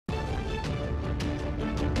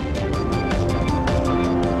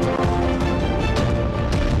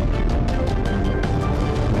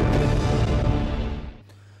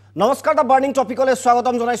নমস্কাৰ দা বাৰ্নিং টপিকলৈ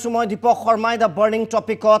স্বাগতম জনাইছো মই দীপক শৰ্মাই দা বাৰ্নিং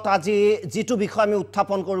টপিকত আজি যেটো বিষয় আমি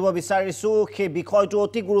উত্থাপন কৰিব বিচাৰিছো সেই বিষয়টো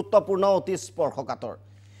অতি গুৰুত্বপূৰ্ণ অতি স্পৰ্শকাতৰ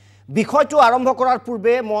বিষয়টো আৰম্ভ কৰাৰ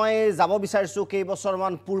পূৰ্বে মই যাব বিচাৰিছো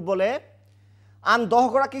কেইবছৰমান পূৰ্বলে আন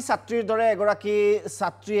 10 গৰাকী ছাত্ৰীৰ দৰে এগৰাকী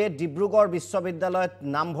ছাত্ৰীয়ে ডিব্ৰুগড় বিশ্ববিদ্যালয়ত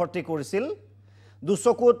নাম ভৰ্তি কৰিছিল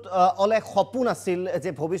দুচকুত অলেখ সপোন আছিল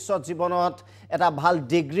যে ভৱিষ্যত জীৱনত এটা ভাল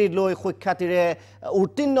ডিগ্ৰী লৈ সুখ্যাতিৰে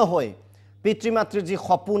উত্তীৰ্ণ হৈ পিতৃ-মাতৃৰ যি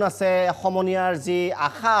সপোন আছে সমনীয়াৰ যি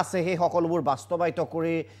আশা আছে সেই সকলোবোৰ বাস্তৱায়িত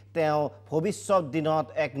কৰি তেওঁ ভৱিষ্যত দিনত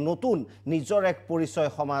এক নতুন নিজৰ এক পৰিচয়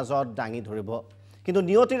সমাজত দাঙি ধৰিব কিন্তু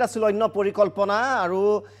নিয়তিৰ আছিল অন্য পৰিকল্পনা আৰু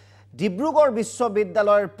ডিব্ৰুগড়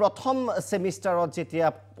বিশ্ববিদ্যালয়ৰ প্ৰথম সেমিষ্টাৰত যেতিয়া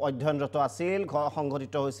অধ্যয়নৰত আছিল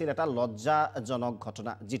সংঘটিত হৈছিল এটা লজ্জাজনক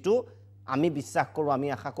ঘটনা যেটো আমি বিশ্বাস কৰো আমি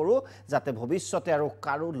আশা কৰো যাতে ভৱিষ্যতে আৰু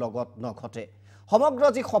কাৰো লগত নঘটে সমগ্ৰ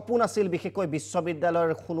যি সপোন আছিল বিশেষকৈ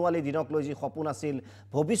বিশ্ববিদ্যালয়ৰ খুনৱালী দিনক লৈ যি সপোন আছিল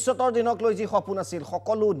ভৱিষ্যতৰ দিনক লৈ যি সপোন আছিল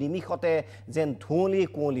সকলো নিমিষতে যেন ধুঁৱলী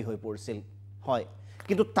কুঁৱলী হৈ পৰিছিল হয়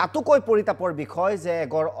কিন্তু তাতোকৈ পৰিতাপৰ বিষয় যে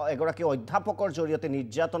এগৰাকী অধ্যাপকৰ জৰিয়তে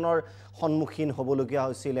নিৰ্যাতনৰ সন্মুখীন হ'বলগীয়া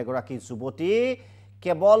হৈছিল এগৰাকী যুৱতী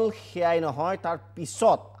কেৱল সেয়াই নহয় তাৰ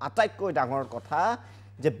পিছত আটাইতকৈ ডাঙৰ কথা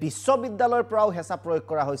যে বিশ্ববিদ্যালয়ৰ পৰাও হেঁচা প্ৰয়োগ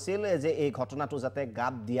কৰা হৈছিল যে এই ঘটনাটো যাতে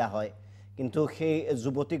গাপ দিয়া হয় কিন্তু সেই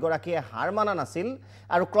যুৱতীগৰাকীয়ে হাৰ মানা নাছিল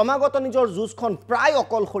আৰু ক্ৰমাগত নিজৰ যুঁজখন প্ৰায়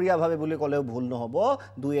অকলশৰীয়াভাৱে বুলি ক'লেও ভুল নহব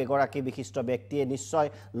দুই এগৰাকী বিশিষ্ট ব্যক্তিয়ে নিশ্চয়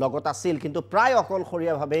লগত আছিল কিন্তু প্ৰায়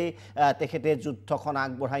অকলশৰীয়াভাৱে তেখেতে যুদ্ধখন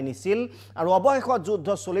আগবঢ়াই নিছিল আৰু অৱশেষত যুদ্ধ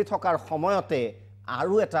চলি থকাৰ সময়তে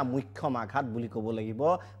আৰু এটা মুখ্য আঘাত বুলি ক'ব লাগিব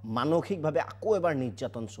মানসিকভাৱে আকৌ এবাৰ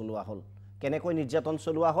নিৰ্যাতন চলোৱা হ'ল কেনেকৈ নিৰ্যাতন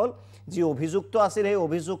চলোৱা হ'ল যি অভিযুক্ত আছিল সেই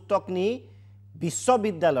অভিযুক্তক নি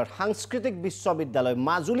বিশ্ববিদ্যালয়ৰ সাংস্কৃতিক বিশ্ববিদ্যালয়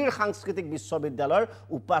মাজুলীৰ সাংস্কৃতিক বিশ্ববিদ্যালয়ৰ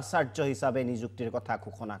উপাচাৰ্য হিচাপে নিযুক্তিৰ কথা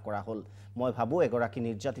ঘোষণা কৰা হ'ল মই ভাবো এগৰাকী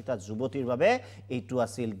নিৰ্যাতিতা যুৱতীৰ বাবে এইটো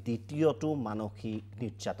আছিল দ্বিতীয়টো মানসিক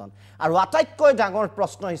নিৰ্যাতন আৰু আটাইতকৈ ডাঙৰ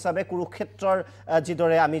প্ৰশ্ন হিচাপে কুৰুক্ষেত্ৰৰ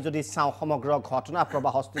যিদৰে আমি যদি চাওঁ সমগ্ৰ ঘটনা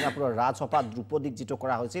প্ৰবাহ হস্তিনাপুৰৰ ৰাজসভা দ্ৰুপদীক যিটো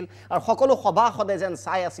কৰা হৈছিল আৰু সকলো সভাসদে যেন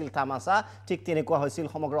চাই আছিল তামাচা ঠিক তেনেকুৱা হৈছিল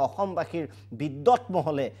সমগ্ৰ অসমবাসীৰ বিদ্যৎ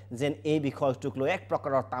মহলে যেন এই বিষয়টোক লৈ এক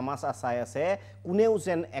প্ৰকাৰৰ তামাচা চাই আছে কোনেও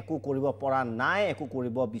যেন একো কৰিব পৰা নাই একো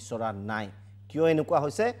কৰিব বিচৰা নাই কিয় এনেকুৱা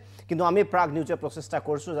হৈছে কিন্তু আমি প্ৰাগ নিউজে প্ৰচেষ্টা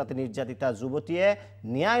কৰিছো যাতে নিৰ্যাতিতা যুৱতীয়ে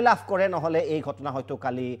ন্যায় লাভ কৰে নহলে এই ঘটনা হয়তো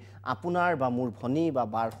কালি আপোনাৰ বা মোৰ ভনী বা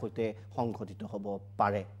বাৰ সৈতে সংঘটিত হ'ব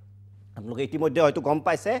পাৰে আপোনালোকে ইতিমধ্যে হয়তো গম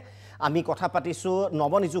পাইছে আমি কথা পাতিছো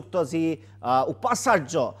নৱনিযুক্ত যি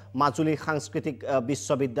উপাচাৰ্য মাজুলী সাংস্কৃতিক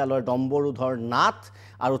বিশ্ববিদ্যালয়ৰ দম্বৰুধৰ নাথ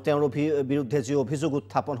আৰু তেওঁৰ বিৰুদ্ধে যি অভিযোগ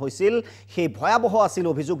উত্থাপন হৈছিল সেই ভয়াবহ আছিল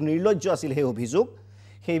অভিযোগ নিৰ্লজ্জ আছিল সেই অভিযোগ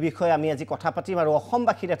সেই বিষয়ে আমি আজি কথা পাতিম আৰু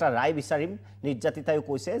অসমবাসীৰ এটা ৰায় বিচাৰিম নিৰ্যাতিতায়ো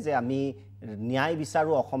কৈছে যে আমি ন্যায়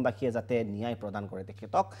বিচাৰো অসমবাসীয়ে যাতে ন্যায় প্ৰদান কৰে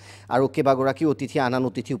তেখেতক আৰু কেইবাগৰাকী অতিথি আনান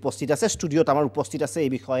অতিথি উপস্থিত আছে ষ্টুডিঅ'ত আমাৰ উপস্থিত আছে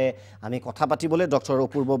এই বিষয়ে আমি কথা পাতিবলৈ ডক্টৰ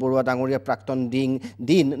অপূৰ্ব বৰুৱা ডাঙৰীয়া প্ৰাক্তন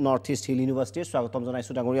ডিন নৰ্থ ইষ্ট হিল ইউনিভাৰ্চিটিৰ স্বাগতম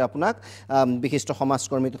জনাইছো ডাঙৰীয়া আপোনাক বিশিষ্ট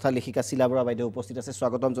সমাজকৰ্মী তথা লেখিকা শিলাবৰা বাইদেউ উপস্থিত আছে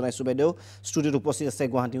স্বাগতম জনাইছো বাইদেউ ষ্টুডিঅ'ত উপস্থিত আছে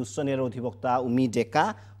গুৱাহাটী উচ্চ ন্যায়ালয়ৰ অধিবক্তা উমি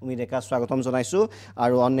ডেকা স্বাগতম জনাইছো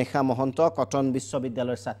আৰু অন্বেষা মহন্ত কটন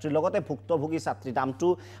বিশ্ববিদ্যালয়ৰ ছাত্ৰীৰ লগতে ভুক্তভোগী ছাত্ৰী নামটো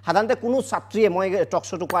সাধাৰণতে কোনো ছাত্ৰীয়ে মই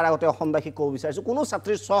টকশ্বটো কৰাৰ আগতে অসমবাসী ক'ব বিচাৰিছো কোনো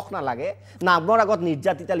ছাত্ৰীৰ চখ নালাগে নামৰ আগত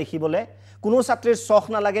নিৰ্যাতিতা লিখিবলৈ কোনো ছাত্ৰীৰ চখ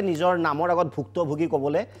নালাগে নিজৰ নামৰ আগত ভুক্তভোগী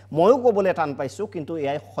ক'বলৈ ময়ো ক'বলৈ টান পাইছো কিন্তু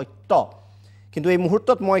এয়াই সত্য কিন্তু এই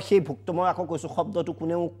মুহূৰ্তত মই সেই মই আকৌ কৈছো শব্দটো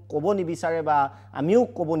কোনেও ক'ব নিবিচাৰে বা আমিও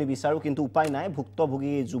ক'ব নিবিচাৰো কিন্তু উপায় নাই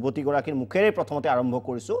ভুক্তভোগী যুৱতীগৰাকীৰ মুখেৰে প্ৰথমতে আৰম্ভ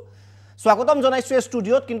কৰিছো স্বাগতম জনাইছো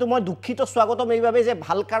ষ্টুডিঅ'ত কিন্তু মই দুখিত স্বাগতম এইভাবে যে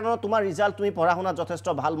ভাল কাৰণত তোমাৰ ৰিজাল্ট তুমি পঢ়া শুনা যথেষ্ট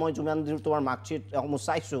ভাল মই যিমান তোমাৰ মাৰ্কশিট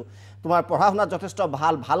চাইছো তোমাৰ পঢ়া শুনা যথেষ্ট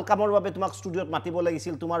ভাল কামৰ বাবে তোমাক ষ্টুডিঅ'ত মাতিব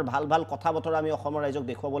লাগিছিল তোমাৰ ভাল কথা বতৰা আমি অসমৰ ৰাইজক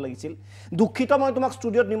দেখুৱাব লাগিছিল দুখিত মই তোমাক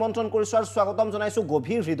ষ্টুডিঅ'ত নিমন্ত্ৰণ কৰিছো আৰু স্বাগতম জনাইছো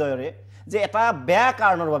গভীৰ হৃদয়ৰে যে এটা বেয়া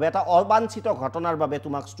কাৰণৰ বাবে এটা অবাঞ্ছিত ঘটনাৰ বাবে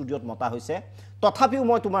তোমাক ষ্টুডিঅ'ত মতা হৈছে তথাপিও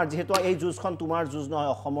মই তোমাৰ যেহেতু এই যুঁজখন তোমাৰ যুঁজ নহয়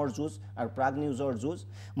অসমৰ যুঁজ আৰু প্ৰাগ নিউজৰ যুঁজ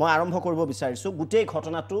মই আৰম্ভ কৰিব বিচাৰিছো গোটেই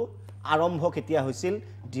ঘটনাটো আৰম্ভ কেতিয়া হৈছিল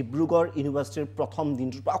ডিব্ৰুগড় ইউনিভাৰ্চিটিৰ প্ৰথম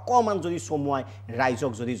দিনটোৰ পৰা অকমান যদি সময়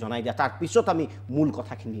ৰাইজক যদি জনাই দিয়া তাৰ পিছত আমি মূল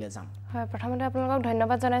কথাখিনিলৈ যাম হয় প্ৰথমতে আপোনালোকক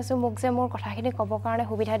ধন্যবাদ জনাইছো মোক যে মোৰ কথাখিনি ক'ব কাৰণে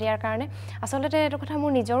সুবিধা দিয়াৰ কাৰণে আসলতে এইটো কথা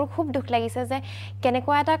মোৰ নিজৰো খুব দুখ লাগিছে যে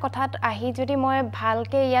কেনেকুৱা এটা কথাত আহি যদি মই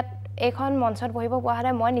ভালকে ইয়াত এখন মঞ্চত বহিব পৰা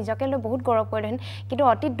হ'লে মই নিজকে লৈ বহুত গৌৰৱ কৰিলোঁ কিন্তু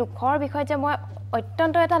অতি দুখৰ বিষয় যে মই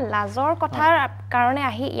অত্যন্ত এটা লাজৰ কথাৰ কাৰণে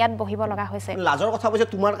আহি ইয়াত বহিব লগা হৈছে লাজৰ কথা কৈছে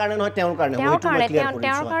তোমাৰ কাৰণে নহয় তেওঁৰ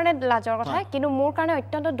কাৰণে লাজৰ কথা কিন্তু মোৰ কাৰণে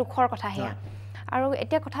অত্যন্ত দুখৰ কথা হেয়া আৰু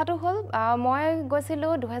এতিয়া কথাটো হ'ল মই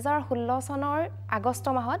গৈছিলোঁ 2016 চনৰ আগষ্ট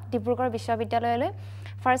মাহত ডিব্ৰুগড় বিশ্ববিদ্যালয়লৈ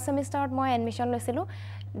ফাৰ্ষ্ট সেমিষ্টাৰত মই এডমিশ্যন লৈছিলোঁ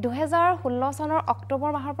 2016 চনৰ অক্টোবৰ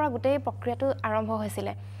মাহৰ পৰা গোটেই প্ৰক্ৰিয়াটো আৰম্ভ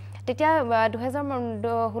হৈছিলে তেতিয়া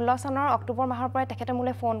 2016 চনৰ অক্টোবৰ মাহৰ পৰা তেখেতে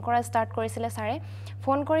মোলৈ ফোন কৰা ষ্টাৰ্ট কৰিছিলে ছাৰে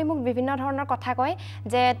ফোন কৰি মোক বিভিন্ন ধৰণৰ কথা কয়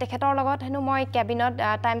যে তেখেতৰ লগত হেনো মই কেবিনত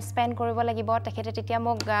টাইম স্পেণ্ড কৰিব লাগিব তেখেতে তেতিয়া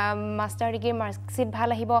মোক মাষ্টাৰ ডিগ্ৰীৰ মাৰ্কশ্বিট ভাল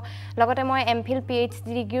আহিব লগতে মই এমফিল PhD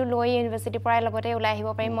ডিগ্ৰী লৈ ইউনিভাৰ্চিটিৰ পৰাই লগতে ওলাই আহিব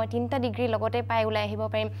পাৰিম মই 3টা ডিগ্ৰী লগতে পাই ওলাই আহিব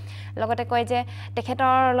পাৰিম লগতে কয় যে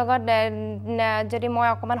তেখেতৰ লগত যদি মই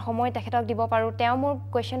অকমান সময় তেখেতক দিব পাৰো তেওঁ মোৰ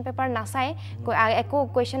কোৱেশ্চন পেপাৰ নাচাই একো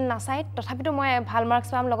কোৱেশ্চন নাচাই তথাপিতো মই ভাল মাৰ্কছ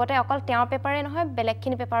পাম লগতে অকল তেওঁৰ পেপাৰে নহয়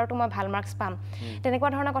বেলেগখিনি পেপাৰতো মই ভাল মাৰ্কছ পাম তেনেকুৱা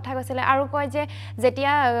ধৰণৰ কথা কৈছিলে আৰু কয় যে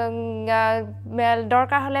যেতিয়া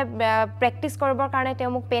দৰকাৰ হলে প্ৰেক্টিছ কৰিবৰ কাৰণে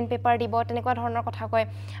তেওঁ মোক পেন পেপাৰ দিব তেনেকুৱা ধৰণৰ কথা কয়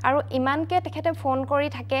আৰু ইমানকে তেখেতে ফোন কৰি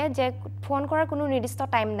থাকে যে ফোন কৰাৰ কোনো নিৰ্দিষ্ট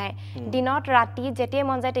টাইম নাই দিনত ৰাতি যেতিয়াই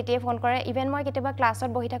মন যায় তেতিয়াই ফোন কৰে ইভেন মই কেতিয়াবা ক্লাছত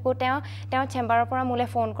বহি থাকো তেওঁ চেম্বাৰৰ পৰা মোলে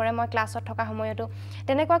ফোন কৰে মই ক্লাছত থকা সময়তো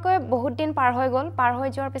তেনেকুৱাকৈ বহুত দিন পাৰ হৈ গ'ল পাৰ হৈ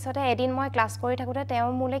যোৱাৰ পিছতে এদিন মই ক্লাছ কৰি থাকোতে তেওঁ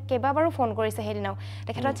মোলে কেইবাবাৰো ফোন কৰিছে সেইদিনাও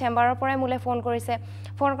তেখেতৰ চেম্বাৰৰ পৰাই মোলে ফোন কৰিছে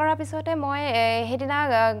ফোন কৰাৰ পিছতে মই সেইদিনা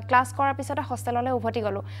ক্লাছ কৰাৰ পিছতে হোষ্টেললৈ উভতি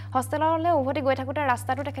গ'লো হোষ্টেললৈ উভতি গৈ থাকোতে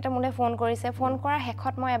ৰাস্তাটো তেখেতে মোলে ফোন কৰিছে ফোন কৰাৰ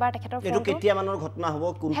শেষত মই এবাৰ তেখেতৰ ফোনটো এটো কেতিয়া মানৰ ঘটনা হ'ব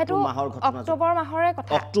কোনটো মাহৰ ঘটনা অক্টোবৰ মাহৰে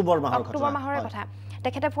কথা অক্টোবৰ মাহৰ কথা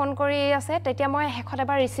তেখেতে ফোন কৰি আছে তেতিয়া মই শেষত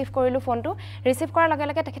এবাৰ ৰিচিভ কৰিলো ফোনটো ৰিচিভ কৰাৰ লগে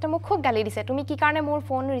লগে তেখেতে মোক খুব গালি দিছে তুমি কি কাৰণে মোৰ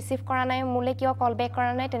ফোন ৰিচিভ কৰা নাই মোলে কিয় কল বেক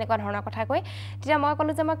কৰা নাই তেনেকুৱা ধৰণৰ কথা কৈ তেতিয়া মই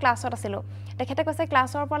ক'লো যে মই ক্লাছত আছিলো তেখেতে কৈছে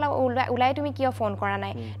ক্লাছৰ পৰা ওলাই তুমি কিয় ফোন কৰা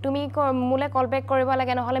নাই তুমি মোলে কল বেক কৰিব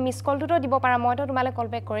লাগে নহলে মিছ কলটোতো দিব পাৰা মইতো তোমালে কল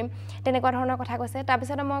বেক কৰিম তেনেকুৱা ধৰণৰ কথা কৈছে তাৰ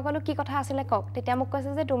পিছত মই ক'লো কি কথা আছিলে কওক তেতিয়া মোক কৈছে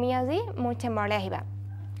যে তুমি আজি মোৰ চেম্বাৰলৈ আহিবা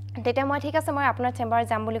তেতিয়া মই ঠিক আছে মই আপোনাৰ চেম্বাৰ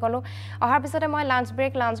যাম বুলি ক'লো অহাৰ পিছতে মই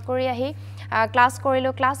লাঞ্চ কৰি আহি ক্লাছ কৰিলো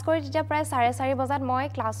ক্লাছ কৰি তেতিয়া প্ৰায় 4:30 বজাত মই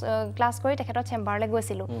ক্লাছ কৰি তেখেতৰ চেম্বাৰলৈ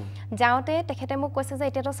গৈছিলো যাওঁতে তেখেতে মোক কৈছে যে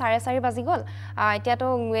এতিয়াতো 4:30 বাজি গ'ল এতিয়াতো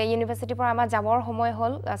ইউনিভাৰ্চিটিৰ পৰা আমাৰ যাবৰ সময়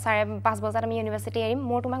হ'ল 5:30 বজাত আমি ইউনিভাৰ্চিটি এৰিম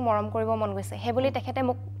মোৰ তোমাক মৰম কৰিব মন গৈছে সেই বুলি তেখেতে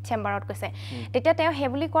মোক চেম্বাৰত কৈছে তেতিয়া তেওঁ সেই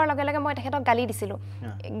বুলি কোৱাৰ লগে লগে মই তেখেতক গালি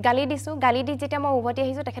দিছো গালি দি যেতিয়া মই উভতি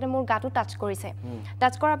আহিছো তেখেতে মোৰ গাটো টাচ কৰিছে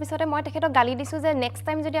টাচ কৰাৰ পিছতে মই তেখেতক গালি দিছো যে নেক্সট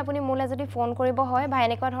টাইম যদি আপুনি মোলে যদি ফোন কৰিব হয় বা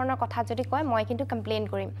এনেকুৱা ধৰণৰ কথা যদি কয় মই কিন্তু কমপ্লেইন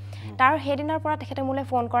কৰিম তাৰ হেদিনৰ পৰা তেখেতে মোলে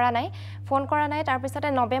ফোন কৰা নাই তাৰ পিছতে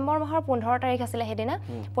নৱেম্বৰ মাহৰ 15 তাৰিখ আছিল হেদিনা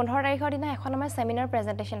 15 তাৰিখৰ দিনা এখন আমাৰ সেমিনাৰ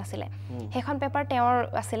প্ৰেজেন্টেচন আছিল সেইখন পেপাৰ তেওঁৰ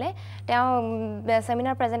আছিল তেওঁ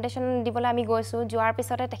সেমিনাৰ প্ৰেজেন্টেচন দিবলৈ আমি গৈছো যোৱাৰ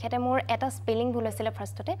পিছতে তেখেতে মোৰ এটা স্পেলিং ভুল হৈছিল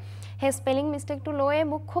ফাৰ্ষ্টতে সেই স্পেলিং মিস্টেকটো লৈ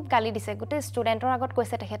মোক খুব গালি দিছে গোটে ষ্টুডেন্টৰ আগত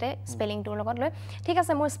কৈছে তেখেতে স্পেলিংটোৰ লগত লৈ ঠিক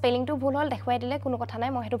আছে মোৰ স্পেলিংটো ভুল হ'ল দেখুৱাই দিলে কোনো কথা নাই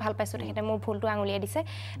মই হেতু ভাল পাইছো তেখেতে মোৰ ভুলটো আঙুলিয়াই দিছে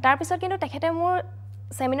তাৰ পিছত কিন্তু তেখেতে মোৰ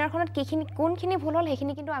সেমিনাৰখনত কোনখিনি ভুল হ'ল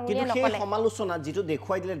সেইখিনি কিন্তু আঙুলিয়াই নকলে কিন্তু সমালোচনা যেটো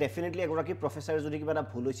দেখুৱাই দিলে ডেফিনেটলি এগৰাকী প্ৰফেসৰ যদি কিবা এটা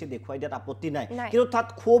ভুল হৈছে দেখুৱাই দিয়াত আপত্তি নাই কিন্তু তাত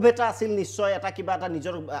ক্ষোভ এটা আছিল নিশ্চয় এটা কিবা এটা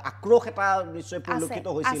নিজৰ আক্ৰোশ এটা নিশ্চয় পৰিলক্ষিত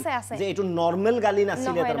হৈছিল যে এটো নৰমাল গালি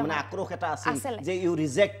নাছিল তাৰ মানে আক্ৰোশ এটা আছিল যে ইউ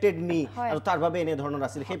ৰিজেক্টেড মি আৰু তাৰ বাবে এনে ধৰণৰ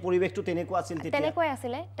আছিল সেই পৰিবেশটো তেনেকুৱা আছিল তেতিয়া তেনেকৈ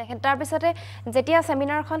আছিল তাৰ পিছতে যেতিয়া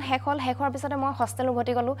সেমিনাৰখন শেষৰ পিছতে মই হোষ্টেল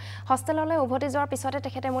উভতি গলো হোষ্টেললৈ উভতি যোৱাৰ পিছতে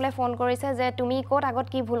তেখেতে মোলে ফোন কৰিছে যে তুমি কোত আগত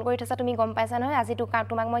কি ভুল কৰি থৈছা তুমি গম পাইছা নহয় আজি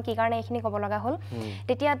তোমাক মই কি কাৰণে এইখিনি কব লগা হ'ল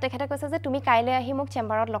তেতিয়া তেখেতে কৈছে যে তুমি কাইলৈ আহি মোক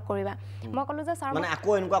চেম্বাৰত লগ কৰিবা মই কলো যে স্যাৰ মানে আকো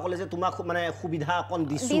এনেকুৱা কলে যে তোমাক মানে সুবিধা অকন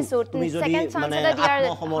দিছো তুমি যদি মানে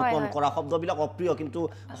আত্মসমৰ্পণ কৰা শব্দবিলাক অপ্ৰিয় কিন্তু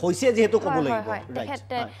হৈছে যেহেতু কব লাগিব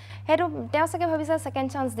তেখেতে হেতু তেওঁ সকে ভাবিছে সেকেন্ড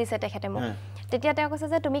চান্স দিছে তেখেতে মোক তেতিয়া তেওঁ কৈছে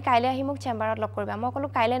যে তুমি কাইলৈ আহি মোক চেম্বাৰত লগ কৰিবা মই কলো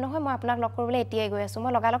কাইলৈ নহয় মই আপোনাক লগ কৰিবলৈ এতিয়াই গৈ আছো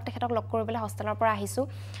মই লগালক তেখেতক লগ কৰিবলৈ হোষ্টেলৰ পৰা আহিছো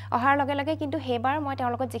অহাৰ লগে লগে কিন্তু হেবাৰ মই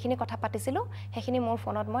তেওঁৰ লগত যিখিনি কথা পাতিছিলো সেইখিনি মোৰ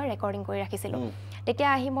ফোনত মই ৰেকৰ্ডিং কৰি ৰাখিছিলো তেতিয়া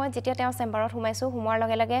আহি মই যেতিয়া তেওঁ চেম্বাৰত সোমাইছো সোমাৰ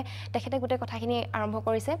লগে লগে তেখেতে গোটে কথাখিনি আৰম্ভ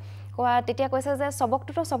কৰিছে তেতিয়া কৈছে যে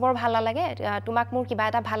সবকটো সবৰ ভাল লাগে তোমাক মোৰ কিবা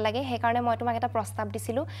এটা ভাল লাগে সেই কাৰণে মই তোমাক এটা প্ৰস্তাৱ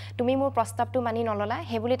দিছিলো তুমি মোৰ প্ৰস্তাৱটো মানি নললা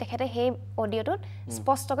হে বুলি তেখেতে সেই অডিঅটোত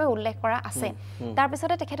স্পষ্টকৈ উল্লেখ কৰা আছে তাৰ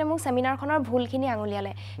পিছতে তেখেতে মোক সেমিনাৰখনৰ ভুলখিনি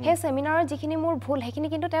আঙুলিয়ালে সেই সেমিনাৰৰ যিখিনি মোৰ ভুল সেইখিনি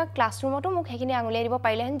কিন্তু তেওঁ ক্লাছৰুমতো মোক সেইখিনি আঙুলিয়াই দিব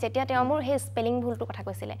পাৰিলেহেন যেতিয়া তেওঁ মোৰ সেই স্পেলিং ভুলটো কথা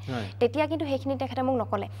কৈছিলে তেতিয়া কিন্তু সেইখিনি তেখেতে মোক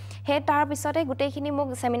নকলে সেই তাৰ পিছতে গোটেইখিনি মোক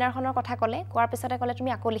সেমিনাৰখনৰ কথা ক'লে কোৱাৰ পিছতে ক'লে তুমি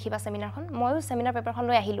আকৌ লিখিবা সেমিনাৰখন ময়ো সেমিনাৰ পেপাৰখন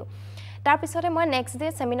লৈ আহিলো তাৰ পিছতে মই নেক্সট ডে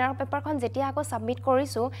সেমিনাৰ পেপাৰখন যেতিয়া আকৌ সাবমিট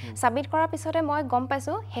কৰিছো সাবমিট কৰাৰ পিছতে মই গম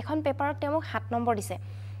পাইছো হেখন পেপাৰত তেওঁ মোক 7 নম্বৰ দিছে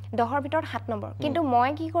 10ৰ ভিতৰত 7 নম্বৰ কিন্তু মই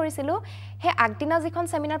কি কৰিছিলো হে আগদিনা যিখন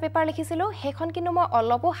সেমিনাৰ পেপাৰ লিখিছিলো হেখন কিন্তু মই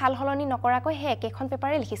অলপো হাল হলনি নকৰাকৈ হে একেখন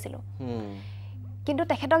পেপাৰে লিখিছিলো কিন্তু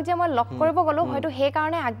তেখেতক যে মই লক কৰিব গলো হয়তো সেই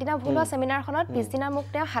কাৰণে আগদিনা ভুলৱা সেমিনাৰখনত পিছদিনা মোক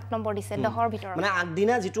তেওঁ 7 নম্বৰ দিছে 10ৰ ভিতৰত মানে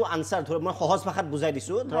আগদিনা যেটো আনসাৰ ধৰ মই সহজ ভাষাত বুজাই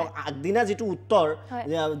দিছো ধৰক আগদিনা যেটো উত্তৰ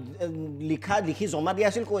লিখি জমা দিয়া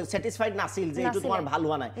আছিল স্যাটিসফাইড নাছিল যে এটো তোমাৰ ভাল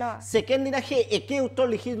হোৱা নাই সেকেন্ড দিনা সেই একে উত্তৰ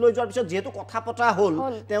লিখি লৈ যোৱাৰ পিছত যেটো কথা পতা হ'ল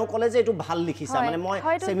তেওঁ কলে যে এটো ভাল লিখিছা মানে মই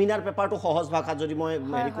সেমিনাৰ পেপাৰটো সহজ ভাষাত যদি মই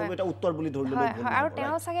হেৰি কৰো এটা উত্তৰ বুলি ধৰি ললো আৰু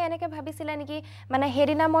তেওঁ সাগে এনেকে ভাবিছিলে নেকি মানে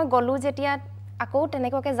হেদিনা মই গলু যেতিয়া আকৌ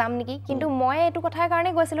তেনেকুৱাকৈ যাম নেকি কিন্তু মই এইটো কথাৰ কাৰণে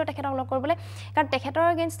গৈছিলোঁ তেখেতক লগ কৰিবলৈ কাৰণ তেখেতৰ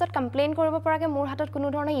এগেইনষ্টত কমপ্লেইন কৰিব পৰাকৈ মোৰ হাতত কোনো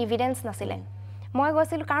ধৰণৰ ইভিডেন্স নাছিলে মই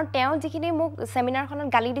গৈছিলোঁ কাৰণ তেওঁ যিখিনি মোক সেমিনাৰখনত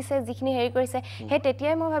গালি দিছে যিখিনি হেৰি কৰিছে সেই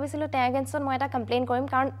তেতিয়াই মই ভাবিছিলোঁ তেওঁৰ এগেইনষ্টত মই এটা কমপ্লেইন কৰিম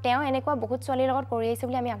কাৰণ তেওঁ এনেকুৱা বহুত ছোৱালীৰ লগত কৰি আহিছে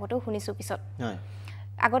বুলি আমি আগতেও শুনিছোঁ পিছত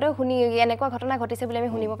আগতেও শুনি এনেকুৱা ঘটনা ঘটিছে বুলি আমি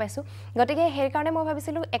শুনিব পাইছোঁ গতিকে সেইকাৰণে মই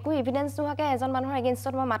ভাবিছিলোঁ একো ইভিডেন্স নোহোৱাকৈ এজন মানুহৰ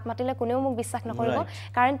এগেইনষ্টত মই মাত মাতিলে কোনেও মোক বিশ্বাস নকৰিব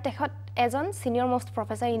কাৰণ তেখেত এজন সিনিয়ৰ মোষ্ট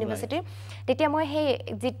প্ৰফেচাৰ ইউনিভাৰ্চিটিৰ তেতিয়া মই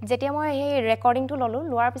যেতিয়া মই সেই ৰেকৰ্ডিংটো ল'লোঁ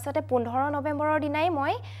লোৱাৰ পিছতে 15 নৱেম্বৰৰ দিনাই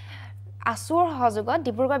মই আছুৰ সহযোগত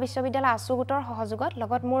ডিব্ৰুগড় বিশ্ববিদ্যালয় আছু গোটৰ সহযোগত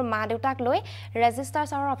লগত মোৰ মা দেউতাক লৈ ৰেজিষ্ট্ৰাৰ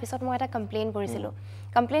ছাৰৰ অফিচত মই এটা কমপ্লেইন কৰিছিলোঁ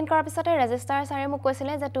কমপ্লেইন কৰাৰ পিছতে ৰেজিষ্ট্ৰাৰ ছাৰে মোক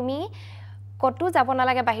কৈছিলে যে তুমি কতো যাব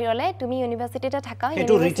নালাগে বাহিৰলে তুমি ইউনিভাৰ্চিটিতে থাকা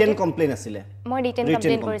এটো ৰিটেন কমপ্লেইন আছিল মই ৰিটেন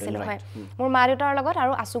কমপ্লেইন কৰিছিলোঁ হয় মোৰ মা দেউতাৰ লগত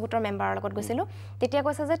আৰু আছু গোটৰ মেম্বাৰৰ লগত গৈছিলোঁ তেতিয়া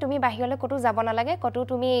কৈছে যে তুমি বাহিৰলে কতো যাব নালাগে কতো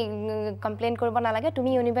তুমি কমপ্লেইন কৰিব নালাগে তুমি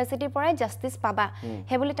ইউনিভাৰ্চিটিৰ পৰাই জাস্টিস পাবা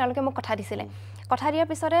হে বুলি তেওঁলোকে মোক কথা দিছিলে কথা দিয়াৰ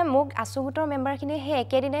পিছতে মোক আছু গোটৰ মেম্বাৰখিনি হে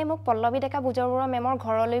একেদিনাই মোক পল্লৱী ডেকা বুজৰবৰুৱা মেমৰ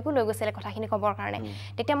ঘৰলৈকো লৈ গৈছিলে কথাখিনি ক'বৰ কাৰণে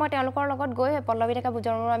তেতিয়া মই তেওঁলোকৰ লগত গৈ পল্লৱী ডেকা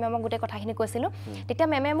বুজৰবৰুৱা মেমক গোটেই কথাখিনি কৈছিলোঁ তেতিয়া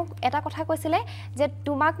মেমে মোক এটা কথা কৈছিলে যে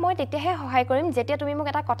তোমাক মই তেতিয়াহে সহায় কৰিম যেতিয়া তুমি মোক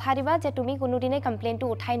এটা কথা দিবা যে তুমি কোনোদিনে কমপ্লেইনটো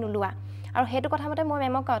উঠাই নোলোৱা আৰু হেতু কথা মতে মই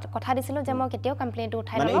মেমক কথা দিছিলোঁ যে মই কেতিয়াও কমপ্লেইনটো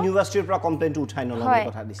উঠাই নলওঁ মানে ইউনিভাৰ্চিটিৰ পৰা কমপ্লেইনটো উঠাই নলওঁ বুলি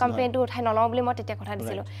কথা দিছিলোঁ কমপ্লেইনটো উঠাই নলওঁ বুলি মই তেতিয়া কথা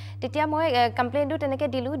দিছিলোঁ তেতিয়া মই কমপ্লেইনটো তেনেকৈ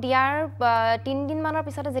দিলোঁ দিয়াৰ 3 দিন মানৰ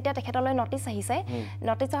পিছতে যেতিয়া তেখেতলৈ নটিচ আহিছে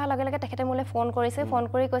নটিচ অহাৰ লগে লগে তেখেতে মোলৈ ফোন কৰিছে ফোন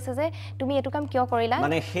কৰি কৈছে যে তুমি এইটো কাম কিয় কৰিলা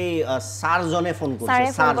মানে সেই ছাৰজনে ফোন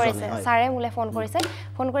কৰিছে ছাৰে মোলৈ ফোন কৰিছে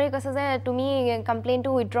ফোন কৰি কৈছে যে তুমি কমপ্লেইনটো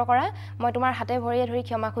উইথড্ৰ কৰা মই তোমাৰ হাতে ভৰিয়ে ধৰি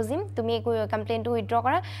ক্ষমা খুজিম তুমি কমপ্লেইনটো উইথড্ৰ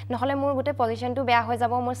কৰা নহলে মোৰ গোটেই পজিশনটো বেয়া হৈ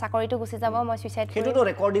যাব মোৰ চাকৰিটো গুচি যাব মই সুইসাইড কৰিম হেতুটো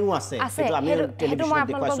ৰেকৰ্ডিংও আছে হেতু আমি টেলিভিছনত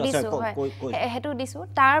দেখুৱাইছো হেতু দিছো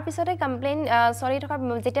তাৰ পিছতে কমপ্লেইন সৰি থকা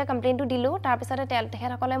যেতিয়া কমপ্লেইনটো দিলো তাৰ পিছতে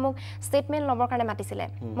তেখেতসকলে মোক ষ্টেটমেন্ট লবৰ কাৰণে মাতিছিলে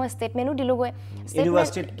মই ষ্টেটমেন্টও দিলো গৈ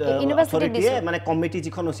ইউনিভাৰ্চিটি মানে কমিটি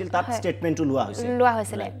যিখন আছিল তাত ষ্টেটমেন্টটো লোৱা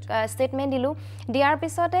হৈছিল ষ্টেটমেন্ট দিলো দিয়াৰ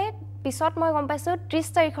পিছতে পিছত মই গম পাইছো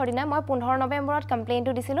 30 তাৰিখৰ দিনা মই 15 নৱেম্বৰত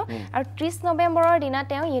কমপ্লেইনটো দিছিলো আৰু 30 নৱেম্বৰৰ দিনা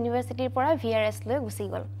তেওঁ ইউনিভাৰ্চিটিৰ পৰা ভিআৰএছ লৈ গুচি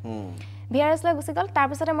গ'ল ভিআৰএছ লৈ গুচি গ'ল তাৰ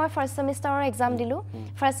পিছতে মই ফাৰ্ষ্ট সেমিষ্টাৰৰ এক্সাম দিলো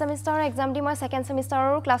ফাৰ্ষ্ট সেমিষ্টাৰৰ এক্সাম দি মই সেকেন্ড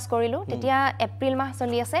সেমিষ্টাৰৰো ক্লাছ কৰিলো তেতিয়া এপ্ৰিল মাহ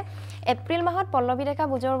চলি আছে এপ্ৰিল মাহত পল্লৱী ডেকা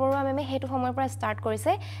বুজৰবৰুৱা মেমে হেতু সময়ৰ পৰা ষ্টাৰ্ট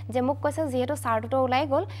কৰিছে যে মোক কৈছে যেহেতু ছাৰটো ওলাই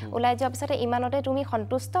গ'ল ওলাই যোৱাৰ পিছতে ইমানতে তুমি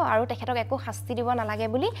সন্তুষ্ট আৰু তেখেতক একো শাস্তি দিব নালাগে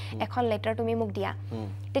বুলি এখন লেটাৰ তুমি মোক দিয়া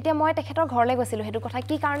তেতিয়া মই তেখেতৰ ঘৰলৈ গৈছিলো হেতু কথা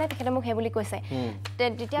কি কাৰণে তেখেতে মোক হে বুলি কৈছে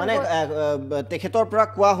তেতিয়া মানে তেখেতৰ পৰা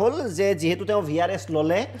কোৱা হ'ল যে যেহেতু তেওঁ ভিআৰএছ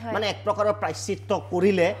ললে মানে এক প্ৰকাৰৰ প্ৰায়শ্চিত্ত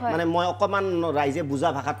কৰিলে মানে মই অকমান ৰাইজে বুজা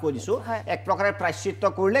ভাষাত কৈ দিছো এক প্ৰকাৰে প্ৰায়শ্চিত্ত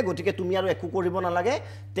কৰিলে গতিকে তুমি আৰু একো কৰিব নালাগে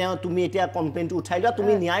তেওঁ তুমি এতিয়া কমপ্লেইনটো উঠাই লোৱা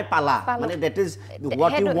তুমি ন্যায় পালা মানে that is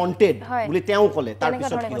what U wanted বুলি তেওঁ ক'লে তাৰ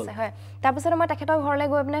পিছত কি হ'ল তাৰ পিছতে মই তেখেতৰ ঘৰলৈ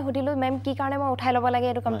গৈ পিনে সুধিলো মেম কি কাৰণে মই উঠাই ল'ব লাগে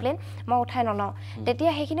এইটো কমপ্লেইন মই উঠাই নলওঁ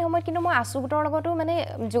তেতিয়া সেইখিনি সময়ত কিন্তু মই আছু গোটৰ লগতো মানে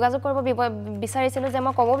যোগাযোগ কৰিব বিচাৰিছিলো যে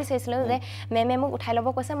মই ক'ব বিচাৰিছিলো যে মেমে মোক উঠাই ল'ব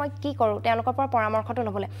কৈছে মই কি কৰোঁ তেওঁলোকৰ পৰা পৰামৰ্শটো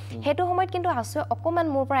ল'বলৈ সেইটো সময়ত কিন্তু আছুৱে অকমান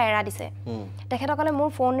মোৰ পৰা এৰা দিছে তেখেতসকলে মোৰ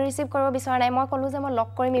ফোন ৰিচিভ কৰিব বিচৰা নাই মই ক'লো যে মই লক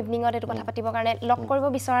কৰিম ইভিনিঙত এইটো কথা পাতিবৰ কাৰণে লক কৰিব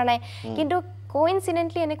বিচৰা নাই কিন্তু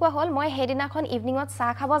কোইনসিডেন্টলি এনেকুৱা হ'ল মই হেদিনাখন ইভিনিঙত চাহ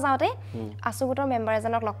খাব যাওঁতে আছু গোটৰ মেম্বাৰ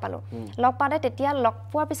এজনক লগ পালো লগ পাতে তেতিয়া লগ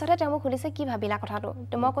পোৱাৰ পিছতে তেওঁ মোক সুধিছে কি ভাবিলা কথাটো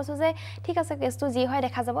তো মই কৈছো যে ঠিক আছে কেছটো যি হয়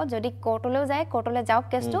দেখা যাব যদি কোৰ্টলৈ যায় কোৰ্টলৈ যাওক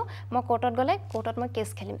কেছটো মই কোৰ্টত গ'লে কোৰ্টত মই কেছ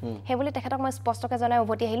খেলিম সেই বুলি তেখেতক মই স্পষ্টকৈ জনাই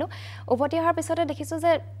উভতি আহিলো উভতি অহাৰ পিছতে দেখিছো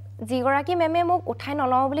যে যিগৰাকী মেমে মোক উঠাই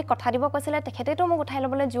নলওঁ বুলি কথা দিব কৈছিলে তেখেতেতো মোক উঠাই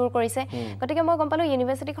ল'বলৈ জোৰ কৰিছে গতিকে মই গম পালো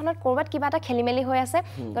ইউনিভাৰ্চিটিখনত কৰবাত কিবা এটা খেলিমেলি হৈ আছে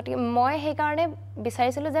গতিকে মই সেই কাৰণে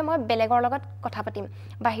বিচাৰিছিলো যে মই বেলেগৰ লগত কথা পাতিম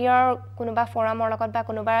বাহিৰৰ কোনোবা ফৰামৰ লগত বা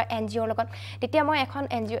কোনোবা এনজিঅ'ৰ লগত তেতিয়া মই এখন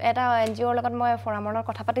এনজিঅ'ৰ লগত মই ফৰামৰ লগত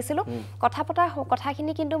কথা পাতিছিলো কথা পতা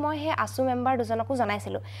কথাখিনি কিন্তু মই সেই আছু মেম্বাৰ দুজনকো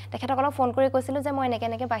জনাইছিলো তেখেতসকলক ফোন কৰি কৈছিলো যে মই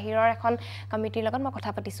এনেকে বাহিৰৰ এখন কমিটিৰ লগত মই কথা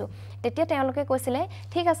পাতিছো তেতিয়া তেওঁলোকে কৈছিলে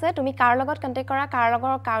ঠিক আছে তুমি কাৰ লগত কন্টেক্ট কৰা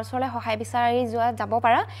কাৰ ওচৰলৈ সহায় বিচাৰি যোৱা যাব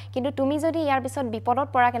পাৰা কিন্তু তুমি যদি ইয়াৰ পিছত বিপদত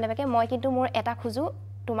পৰা কেনেবাকে মই কিন্তু মোৰ এটা খুজু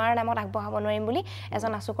তোমাৰ নামত আগবঢ়াব নোৱাৰিম বুলি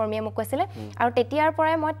এজন আছু কৰ্মীয়ে মোক কৈছিলে আৰু তেতিয়াৰ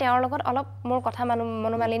পৰাই মই তেওঁৰ লগত অলপ মোৰ কথা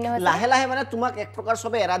মনোমালিন্য হৈছে লাহে লাহে মানে তোমাক এক প্ৰকাৰ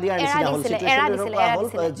সবে এৰা দিয়াৰ নিচিনা হ'ল সিচুৱেচন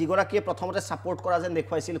হ'ল যিগৰাকীয়ে প্ৰথমতে সাপোৰ্ট কৰা যেন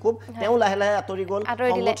দেখুৱাইছিল খুব তেওঁ লাহে লাহে আঁতৰি গ'ল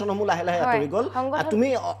সংগঠনসমূহ লাহে লাহে আঁতৰি গ'ল তুমি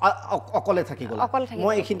অকলে থাকি গ'লা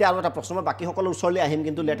মই এইখিনিতে আৰু এটা প্ৰশ্ন বাকী সকলৰ ওচৰলৈ আহিম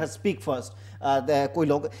কিন্তু লেট আছ স্পীক ফাৰ্ষ্ট কৈ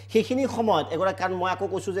লওক সেইখিনি সময়ত এগৰাকী কাৰণ মই আকৌ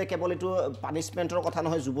কৈছোঁ যে কেৱল এইটো পানিছমেণ্টৰ কথা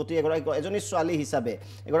নহয় যুৱতী এজনী ছোৱালী হিচাপে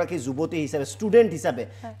এগৰাকী যুৱতী হিচাপে ষ্টুডেণ্ট হিচাপে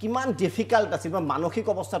কিমান ডিফিকাল্ট আছিল বা মানসিক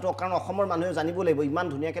অৱস্থাটো কাৰণ অসমৰ মানুহে জানিব লাগিব ইমান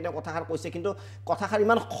ধুনীয়াকৈ তেওঁ কথাষাৰ কৈছে কিন্তু কথাষাৰ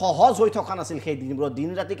ইমান সহজ হৈ থকা নাছিল সেই দিনবোৰত দিন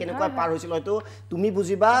ৰাতি কেনেকৈ পাৰ হৈছিল হয়তো তুমি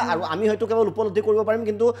বুজিবা আৰু আমি হয়তো কেৱল উপলব্ধি কৰিব পাৰিম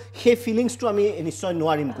কিন্তু সেই ফিলিংছটো আমি নিশ্চয়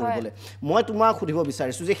নোৱাৰিম কৰিবলৈ মই তোমাক সুধিব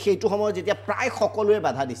বিচাৰিছোঁ যে সেইটো সময়ত যেতিয়া প্ৰায় সকলোৱে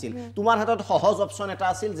বাধা দিছিল তোমাৰ হাতত সহজ অপশ্যন এটা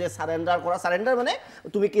আছিল যে সাৰেন্ডাৰ কৰা সাৰেন্ডাৰ মানে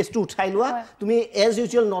তুমি কেছটো উঠাই লোৱা তুমি এজ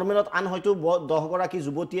ইউজুৱেল নৰ্মেলত আন হয়তো 10 গৰাকী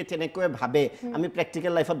যুৱতীয়ে তেনেকৈ ভাবে আমি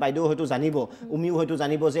প্ৰেক্টিকেল লাইফত বাইদেউ হয়তো জানিব উমিও হয়তো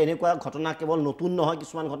জানিব যে এনেকুৱা ঘটনা কেৱল নতুন নহয়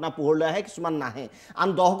কিছুমান ঘটনা পোহৰলৈ আহে কিছুমান নাহে আন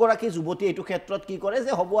 10 গৰাকী যুৱতী এইটো ক্ষেত্ৰত কি কৰে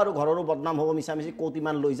যে হ'ব আৰু ঘৰৰো বদনাম হ'ব মিছামিছি ক'ত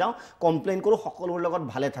ইমান লৈ যাওঁ কমপ্লেইন কৰোঁ সকলোৰ লগত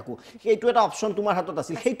ভালে থাকোঁ সেইটো এটা অপশ্যন তোমাৰ হাতত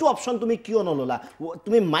আছিল সেইটো অপশ্যন তুমি কিয় নললা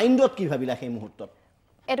তুমি মাইণ্ডত কি ভাবিলা সেই মুহূৰ্তত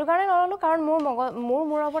এইটো কাৰণে নললো কাৰণ মোৰ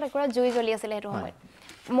মূৰৰ ওপৰত একেবাৰে জুই জ্বলি আছিলে সেইটো সময়ত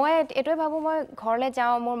মই এইটোৱে ভাবোঁ মই ঘৰলৈ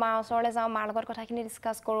যাওঁ মোৰ মাৰ ওচৰলৈ যাওঁ মাৰ লগত কথাখিনি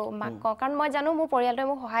ডিছকাছ কৰোঁ মাক কওঁ কাৰণ মই জানো মোৰ পৰিয়ালটোৱে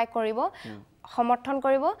মোক সহায় কৰিব সমৰ্থন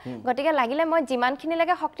কৰিব গতিকে লাগিলে মই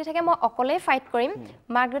যিমানখিনিলৈকে শক্তি থাকে মই অকলেই ফাইট কৰিম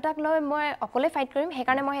মাক দেউতাক লৈ মই অকলেই ফাইট কৰিম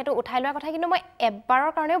সেইকাৰণে মই সেইটো উঠাই লোৱাৰ কথা কিন্তু মই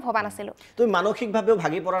এবাৰৰ কাৰণেও ভবা নাছিলোঁ তুমি মানসিকভাৱেও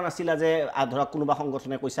ভাগি পৰা নাছিলা যে ধৰক কোনোবা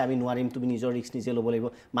সংগঠনে কৈছে আমি নোৱাৰিম তুমি নিজৰ ৰিস্ক নিজে ল'ব লাগিব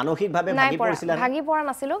মানসিকভাৱে ভাগি পৰিছিলা ভাগি পৰা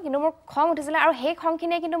নাছিলোঁ কিন্তু মোৰ খং উঠিছিলে আৰু সেই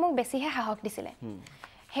খংখিনিয়ে কিন্তু মোক বেছিহে সাহস দিছিলে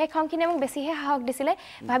সেই খংখিনিয়ে মোক বেছিহে সাহস দিছিলে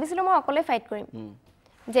ভাবিছিলোঁ মই অকলে ফাইট কৰিম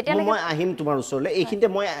যেতিয়ালৈকে মই আহিম তোমাৰ ওচৰলৈ এইখিনিতে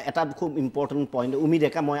মই এটা খুব ইম্পৰ্টেণ্ট পইণ্ট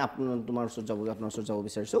উমিদেকা মই তোমাৰ ওচৰত যাব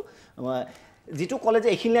বিচাৰিছোঁ যিটো ক'লে যে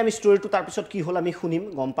এইখিনি আমি ষ্টৰিটো তাৰপিছত কি হ'ল আমি শুনিম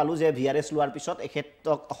গম পালোঁ যে VRS লোৱাৰ পিছত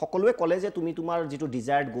এখেতক সকলোৱে ক'লে যে তুমি তোমাৰ যিটো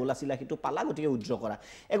ডিজায়াৰ্ড গ'ল আছিলা সেইটো পালা গতিকে উইথড্ৰ কৰা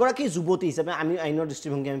এগৰাকী যুৱতী হিচাপে আমি আইনৰ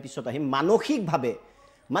দৃষ্টিভংগী আমি পিছত আহিম মানসিকভাৱে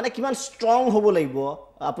মানে কিমান ষ্ট্ৰং হ'ব লাগিব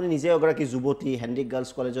আপুনি নিজে এগৰাকী যুৱতী হেণ্ডিক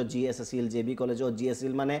গাৰ্লছ কলেজত GS আছিল JB কলেজত G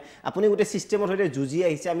আছিল মানে আপুনি গোটেই ছিষ্টেমৰ সৈতে যুঁজি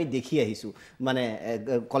আহিছে আমি দেখি আহিছোঁ মানে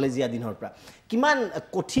কলেজীয়া দিনৰ পৰা কিমান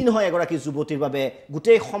কঠিন হয় এগৰাকী যুৱতীৰ বাবে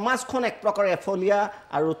গোটেই সমাজখন এক প্ৰকাৰ এফলীয়া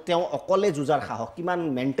আৰু তেওঁ অকলে যুঁজাৰ সাহস কিমান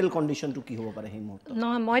মেণ্টেল কণ্ডিশ্যনটো কি হ'ব পাৰে সেই মুহূৰ্তত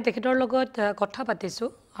নহয় মই তেখেতৰ লগত কথা পাতিছোঁ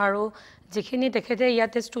আৰু যিখিনি তেখেতে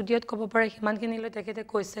ইয়াতে ষ্টুডিঅ'ত ক'ব পাৰে সিমানখিনিলৈ তেখেতে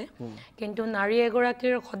কৈছে কিন্তু নাৰী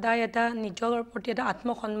এগৰাকীৰ সদায় এটা নিজৰ প্ৰতি এটা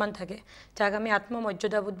আত্মসন্মান থাকে যাক আমি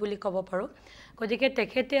আত্মমৰ্যাদাবোধ বুলি ক'ব পাৰোঁ গতিকে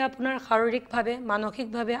তেখেতে আপোনাৰ শাৰীৰিকভাৱে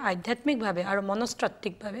মানসিকভাৱে আধ্যাত্মিকভাৱে আৰু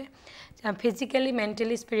মনস্তাত্ত্বিকভাৱে ফিজিকেলি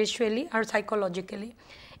মেণ্টেলি স্পিৰিচুৱেলি আৰু চাইক'লজিকেলি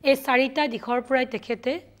এই চাৰিটা দিশৰ পৰাই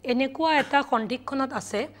তেখেতে এনেকুৱা এটা সন্দিক্ষণত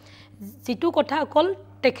আছে যিটো কথা অকল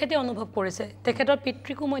তেখেতে অনুভৱ কৰিছে তেখেতৰ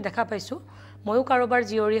পিতৃকো মই দেখা পাইছোঁ ময়ো কাৰোবাৰ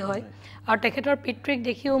জীয়ৰী হয় আৰু তেখেতৰ পিতৃক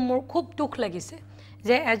দেখিও মোৰ খুব দুখ লাগিছে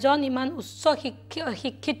যে এজন ইমান উচ্চ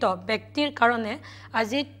শিক্ষিত ব্যক্তিৰ কাৰণে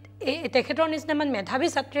আজি তেখেতৰ নিচিনা ইমান মেধাৱী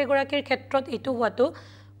ছাত্ৰী এগৰাকীৰ ক্ষেত্ৰত এইটো হোৱাটো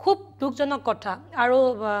খুব দুখজনক কথা আৰু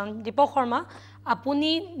দীপক শৰ্মা আপুনি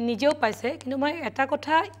নিজেও পাইছে কিন্তু মই এটা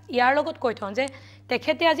কথা ইয়াৰ লগত কৈ থওঁ যে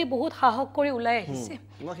তেখেতে আজি বহুত সাহস কৰি ওলাই আহিছে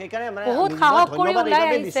বহুত সাহস কৰি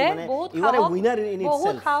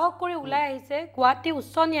ওলাই আহিছে গুৱাহাটী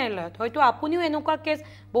উচ্চ ন্যায়ালয়ত হয়তো আপুনিও এনেকুৱা কেছ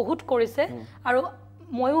বহুত কৰিছে আৰু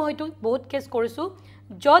ময়ো হয়তো বহুত কেছ কৰিছোঁ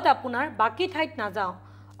য'ত আপোনাৰ বাকী ঠাইত নাযাওঁ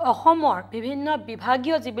অসমৰ বিভিন্ন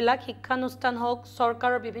বিভাগীয় যিবিলাক শিক্ষানুষ্ঠান হওক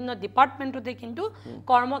চৰকাৰৰ বিভিন্ন ডিপাৰ্টমেণ্টতে কিন্তু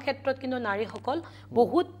কৰ্মক্ষেত্ৰত কিন্তু নাৰীসকল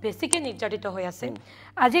বহুত বেছিকৈ নিৰ্যাতিত হৈ আছে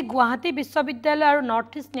আজি গুৱাহাটী বিশ্ববিদ্যালয় আৰু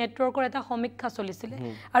নৰ্থ ইষ্ট নেটৱৰ্কৰ এটা সমীক্ষা চলিছিলে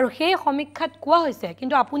আৰু সেই সমীক্ষাত কোৱা হৈছে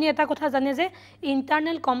কিন্তু আপুনি এটা কথা জানে যে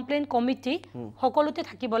ইণ্টাৰনেল কমপ্লেইন কমিটি সকলোতে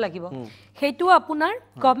থাকিব লাগিব সেইটো আপোনাৰ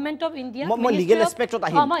গভৰ্ণমেণ্ট অফ ইণ্ডিয়া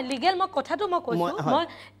মই লিগেল মই কথাটো মই কৈছোঁ মই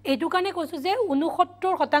এইটো কাৰণে কৈছোঁ যে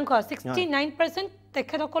 69%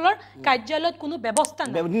 তেখেতসকলৰ কাৰ্যালয়ত কোনো ব্যৱস্থা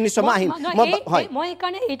নাই মই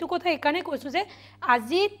সেইকাৰণে এইটো কথা এইকাৰণে কৈছোঁ যে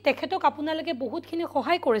আজি তেখেতক আপোনালোকে বহুতখিনি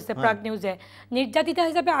সহায় কৰিছে প্ৰাগ নিউজে নিৰ্যাতিতা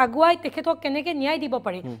হিচাপে আগুৱাই তেখেতক কেনেকৈ ন্যায় দিব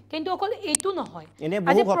পাৰি কিন্তু অকল এইটো নহয়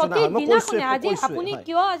আজি প্ৰতিদিনাখনে আজি আপুনি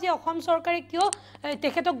কিয় আজি অসম চৰকাৰে কিয়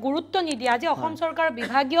তেখেতক গুৰুত্ব নিদিয়ে আজি অসম চৰকাৰৰ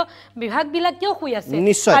বিভাগবিলাক কিয় শুই আছে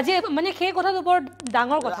আজি মানে সেই কথাটো বৰ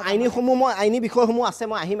ডাঙৰ কথা আইনী বিষয়সমূহ আছে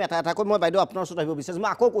মই আহিম এটা এটাকৈ মই বাইদেউ আপোনাৰ ওচৰত আহিব বিচাৰিছোঁ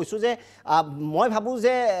মই আকৌ কৈছোঁ যে মই ভাবোঁ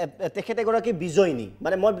যে তেখেত এগৰাকী বিজয়িনী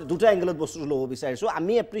মানে মই দুটা এংগলত বস্তুটো ল'ব বিচাৰিছোঁ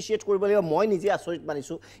আমি এপ্ৰিচিয়েট কৰিব লাগিব মই নিজে আচৰিত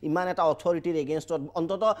মানিছোঁ ইমান এটা অথৰিটিৰ এগেইনষ্টত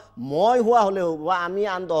অন্ততঃ মই হোৱা হ'লেও বা আমি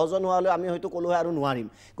আন 10জন হোৱা হ'লেও আমি হয়তো ক'লো হয় আৰু নোৱাৰিম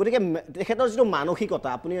গতিকে তেখেতৰ যিটো মানসিকতা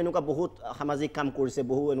আপুনি এনেকুৱা বহুত সামাজিক কাম কৰিছে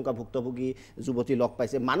বহু এনেকুৱা ভুক্তভোগী যুৱতী লগ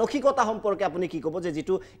পাইছে মানসিকতা সম্পৰ্কে আপুনি কি ক'ব যে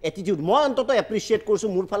যিটো এটিটিউড মই অন্ততঃ এপ্ৰিচিয়েট কৰিছোঁ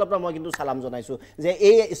মোৰ ফালৰ পৰা মই কিন্তু চালাম জনাইছোঁ যে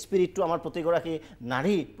এই স্পিৰিটটো আমাৰ প্ৰতিগৰাকী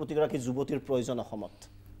নাৰী প্ৰতিগৰাকী যুৱতীৰ প্ৰয়োজন অসমত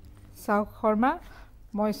চাওক শৰ্মা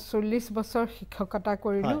মই 40 বছৰ শিক্ষকতা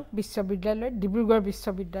কৰিলোঁ বিশ্ববিদ্যালয়ত ডিব্ৰুগড়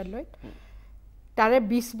বিশ্ববিদ্যালয়ত তাৰে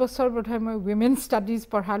 20 বছৰ বোধহয় মই উইমেন ষ্টাডিজ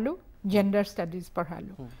পঢ়ালোঁ জেণ্ডাৰ ষ্টাডিজ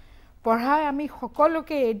পঢ়ালোঁ পঢ়াই আমি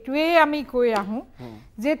সকলোকে এইটোৱেই আমি কৈ আহোঁ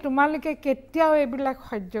যে তোমালোকে কেতিয়াও এইবিলাক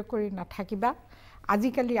সহ্য কৰি নাথাকিবা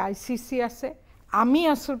আজিকালি ICC আছে আমি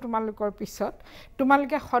আছোঁ তোমালোকৰ পিছত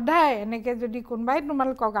তোমালোকে সদায় এনেকৈ যদি কোনোবাই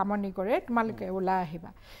তোমালোকক আমনি কৰে তোমালোকে ওলাই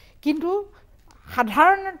আহিবা কিন্তু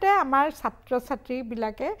সাধাৰণতে আমাৰ ছাত্ৰ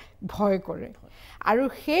ছাত্ৰীবিলাকে ভয় কৰে আৰু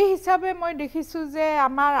সেই হিচাপে মই দেখিছোঁ যে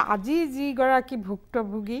আমাৰ আজি যিগৰাকী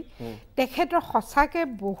ভুক্তভোগী তেখেতৰ সঁচাকৈ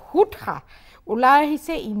বহুত সাহ ওলাই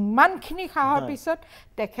আহিছে ইমানখিনি সাহৰ পিছত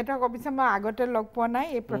তেখেতক অৱশ্যে মই আগতে লগ পোৱা নাই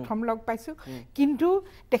এই প্ৰথম লগ পাইছোঁ কিন্তু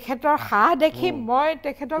তেখেতৰ সাহ দেখি মই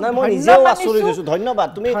তেখেতক ধন্যবাদ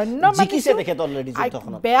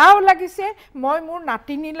বেয়াও লাগিছে মই মোৰ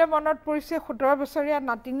নাতিনীলৈ মনত পৰিছে 17 বছৰীয়া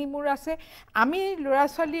নাতিনী মোৰ আছে আমি ল'ৰা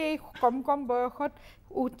ছোৱালী এই কম কম বয়সত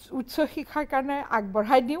উচ্চ শিক্ষাৰ কাৰণে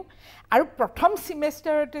আগবঢ়াই দিওঁ আৰু প্ৰথম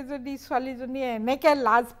ছিমেষ্টাৰতে যদি ছোৱালীজনীয়ে এনেকৈ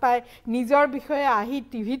লাজ পায় নিজৰ বিষয়ে আহি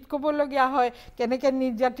টিভিত ক'বলগীয়া হয় কেনেকৈ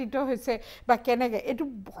নিৰ্যাতিত হৈছে বা কেনেকৈ এইটো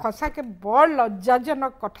সঁচাকৈ বৰ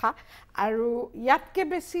লজ্জাজনক কথা আৰু ইয়াতকৈ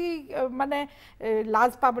বেছি মানে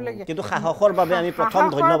লাজ পাবলগীয়া কিন্তু সাহসৰ বাবে আমি প্ৰথম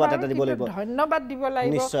ধন্যবাদ এটা দিব লাগিব ধন্যবাদ দিব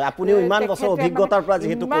লাগিব নিশ্চয় আপুনিও ইমান বছৰ অভিজ্ঞতাৰ পৰা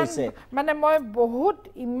যেহেতু কৈছে মানে মই বহুত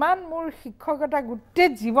ইমান মোৰ শিক্ষকতা গোটেই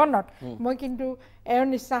জীৱনত মই কিন্তু এওঁৰ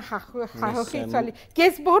নিচিনা সাহসী ছোৱালী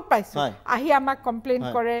কেছ বহুত পাইছোঁ আহি আমাক কমপ্লেইন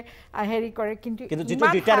কৰে হেৰি কৰে কিন্তু যিটো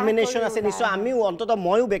ডিটাৰমিনেশ্যন আছে নিশ্চয় আমিও অন্ততঃ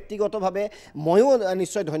ময়ো ব্যক্তিগতভাৱে ময়ো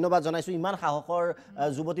নিশ্চয় ধন্যবাদ জনাইছোঁ ইমান সাহসৰ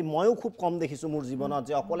যুৱতী ময়ো খুব কম দেখিছোঁ মোৰ জীৱনত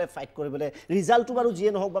যে অকলে ফাইট কৰিবলৈ ৰিজাল্টটো বাৰু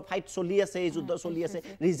যিয়ে নহওক বা ফাইট চলি আছে এই যুদ্ধ চলি আছে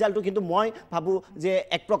ৰিজাল্টটো কিন্তু মই ভাবোঁ যে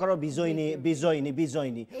এক প্ৰকাৰৰ বিজয়িনী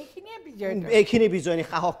এইখিনি বিজয়িনী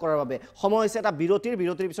সাহস কৰাৰ বাবে সময় হৈছে এটা বিৰতিৰ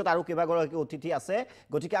পিছত আৰু কেইবাগৰাকী অতিথি আছে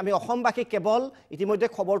গতিকে আমি অসমবাসী কেৱল ইতিমধ্যে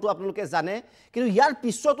খবৰটো আপোনালোকে জানে কিন্তু ইয়াৰ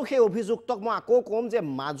পিছতো সেই অভিযুক্তক মই আকৌ ক'ম যে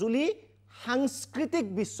মাজুলী সাংস্কৃতিক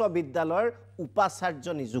বিশ্ববিদ্যালয়ৰ উপাচাৰ্য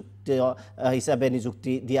হিচাপে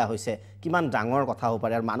নিযুক্তি দিয়া হৈছে কিমান ডাঙৰ কথা হ'ব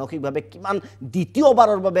পাৰে আৰু মানসিকভাৱে কিমান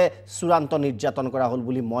দ্বিতীয়বাৰৰ বাবে চূড়ান্ত নিৰ্যাতন কৰা হ'ল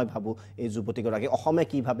বুলি মই ভাবোঁ এই যুৱতীগৰাকী অসমে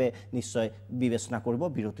কিভাৱে নিশ্চয় বিবেচনা কৰিব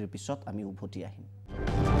বিৰতিৰ পিছত আমি উভতি আহিম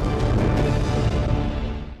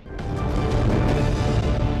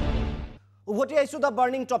উভতি আহিছোঁ দ্য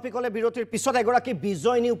বাৰ্ণিং টপিকলৈ বিৰতিৰ পিছত এগৰাকী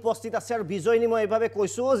বিজয়িনী উপস্থিত আছে আৰু বিজয়িনী মই এইভাৱে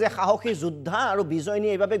কৈছোঁ যে সাহসী যোদ্ধা আৰু বিজয়িনী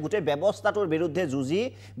এইভাৱে গোটেই ব্যৱস্থাটোৰ বিৰুদ্ধে যুঁজি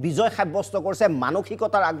বিজয় সাব্যস্ত কৰিছে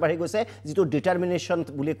মানসিকতাৰ আগবাঢ়ি গৈছে যিটো ডিটাৰমিনেশ্যন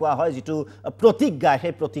বুলি কোৱা হয় যিটো প্ৰতিজ্ঞা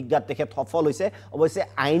সেই প্ৰতিজ্ঞাত তেখেত সফল হৈছে অৱশ্যে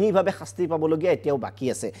আইনীভাৱে শাস্তি পাবলগীয়া এতিয়াও বাকী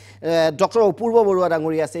আছে ডক্টৰ অপূৰ্ব বৰুৱা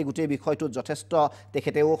ডাঙৰীয়া আছে এই গোটেই বিষয়টোত যথেষ্ট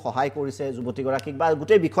তেখেতেও সহায় কৰিছে যুৱতীগৰাকীক বা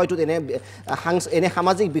গোটেই বিষয়টোত এনে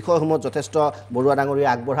সামাজিক বিষয়সমূহত যথেষ্ট বৰুৱা ডাঙৰীয়া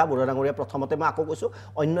আগবঢ়া বৰুৱা ডাঙৰীয়া প্ৰথমতে মই আকৌ কৈছোঁ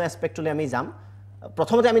অন্য এছপেক্টলৈ আমি যাম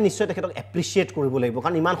প্ৰথমতে আমি নিশ্চয় তেখেতক এপ্ৰিচিয়েট কৰিব লাগিব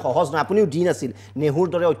কাৰণ ইমান সহজ নহয় আপুনিও দিন আছিল নেহৰুৰ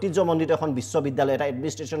দৰে ঐতিহ্যমণ্ডিত এখন বিশ্ববিদ্যালয় এটা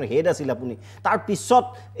এডমিনিষ্ট্ৰেশ্যনৰ হেড আছিল আপুনি তাৰ পিছত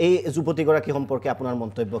এই যুৱতীগৰাকী সম্পৰ্কে আপোনাৰ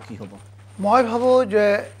মন্তব্য কি হ'ব মই ভাবোঁ যে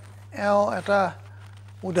এওঁ এটা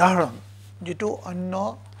উদাহৰণ যিটো অন্য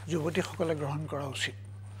যুৱতীসকলে গ্ৰহণ কৰা উচিত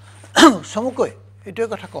চমুকৈ এইটোৱে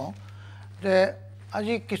কথা কওঁ যে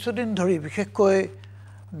আজি কিছুদিন ধৰি বিশেষকৈ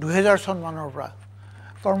 2000 চনমানৰ পৰা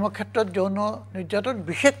কৰ্মক্ষেত্ৰত যৌন নিৰ্যাতন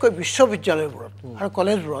বিশেষকৈ বিশ্ববিদ্যালয়বোৰত আৰু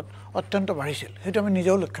কলেজবোৰত অত্যন্ত বাঢ়িছিল সেইটো আমি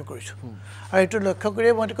নিজেও লক্ষ্য কৰিছোঁ আৰু এইটো লক্ষ্য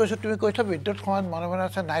কৰিয়ে মই কৈছোঁ তুমি কৈছা বিদ্যুৎ সমাজ মনে মনে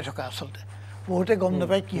আছে নাই থকা আচলতে বহুতে গম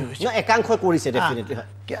নাপায় কি হৈছে একাংশই কৰিছে ডেফিনেটলি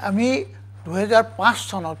আমি 2005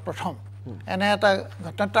 চনত প্ৰথম এনে এটা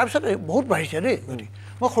ঘটনা তাৰপিছত বহুত বাঢ়িছে দেই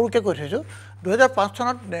মই সৰুকৈ কৈ থৈছোঁ 2005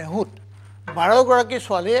 চনত নেহুত 12 গৰাকী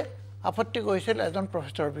ছোৱালীয়ে আপত্তি কৰিছিল এজন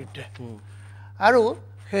প্ৰফেচৰৰ বিৰুদ্ধে আৰু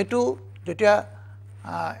সেইটো যেতিয়া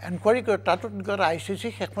এনকুৱাৰী কৰে তাতো ICC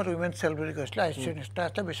শেষত উইমেন চেল বুলি কৈছিলে ICC নিষ্ঠা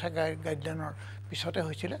এটা বিচাৰ গাইডলাইনৰ পিছতে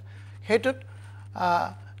হৈছিলে সেইটোত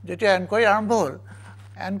যেতিয়া এনকুৱাৰী আৰম্ভ হ'ল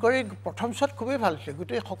এনকুৱাৰী প্ৰথম চত খুবেই ভাল হৈছিলে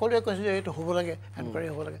গোটেই সকলোৱে কৈছে যে এইটো হ'ব লাগে এনকুৱাৰী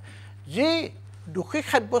হ'ব লাগে যি দোষী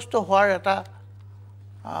সাব্যস্ত হোৱাৰ এটা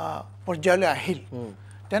পৰ্যায়লৈ আহিল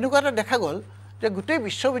তেনেকুৱা এটা দেখা গ'ল যে গোটেই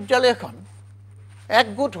বিশ্ববিদ্যালয়খন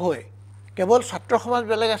একগোট হৈ কেৱল ছাত্ৰ সমাজ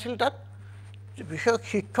বেলেগ আছিল তাত বিষয়ক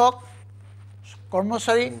শিক্ষক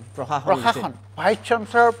কৰ্মচাৰী প্ৰশাসন ভাইচ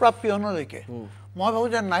চেঞ্চেলৰৰ পৰা পিয়নলৈকে মই ভাবোঁ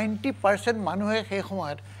যে 90% মানুহে সেই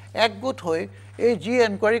সময়ত একগোট হৈ এই যি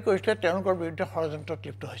এনকুৱাৰী কৰিছিলে তেওঁলোকৰ বিৰুদ্ধে ষড়যন্ত্ৰত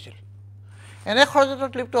লিপ্ত হৈছিল এনে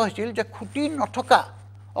ষড়যন্ত্ৰত লিপ্ত হৈছিল যে খুটি নথকা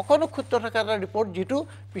অকণো খুঁত নথকা এটা ৰিপৰ্ট যিটো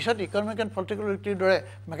পিছত ইকনমিক এণ্ড পলিটিকেল উইকলিৰ দৰে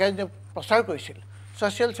মেগাজিনে প্ৰচাৰ কৰিছিল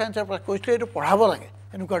ছ'চিয়েল চায়েন্সৰ পৰা কৈছিলে এইটো পঢ়াব লাগে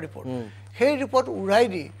এনেকুৱা ৰিপৰ্ট সেই ৰিপৰ্ট উৰাই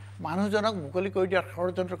দি মানুহজনক মুকলি কৰি দিয়াৰ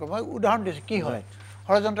ষড়যন্ত্ৰ কৰে মই উদাহৰণ দিছোঁ কি হয়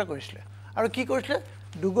ষড়যন্ত্ৰ কৰিছিলে আৰু কি কৰিছিলে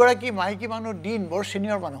দুগৰাকী মাইকী মানুহ দিন বৰ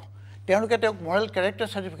ছিনিয়ৰ মানুহ তেওঁলোকে তেওঁক মৰেল কেৰেক্টাৰ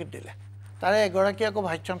চাৰ্টিফিকেট দিলে তাৰে এগৰাকী আকৌ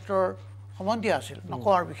ভাইচ চেঞ্চেলৰৰ সম্বন্ধীয় আছিল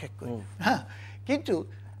নকওঁ আৰু বিশেষকৈ কিন্তু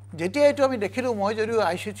যেতিয়া এইটো আমি দেখিলোঁ মই যদিও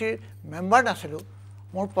ICCৰ মেম্বাৰ নাছিলোঁ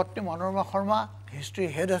মোৰ পত্নী মনোৰমা শৰ্মা হিষ্ট্ৰী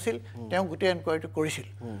হেড আছিল তেওঁ গোটেই এনকুৱাৰীটো কৰিছিল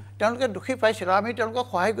তেওঁলোকে দোষী পাইছিল আমি তেওঁলোকক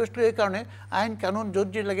সহায় কৰিছিলোঁ এই কাৰণে আইন কানুন য'ত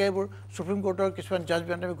যি লাগে এইবোৰ সুপ্ৰিম কোৰ্টৰ কিছুমান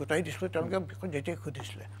জাজমেণ্ট আমি গোটাই দিছিলোঁ তেওঁলোকে যেতিয়াই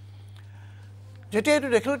সুধিছিলে যেতিয়া এইটো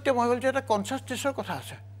দেখিলোঁ তেতিয়া মই ভাবিলোঁ এটা কনচিয়াছনেছৰ কথা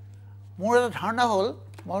আছে মোৰ এটা ধাৰণা হ'ল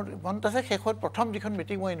মোৰ মনত আছে শেষত প্ৰথম যিখন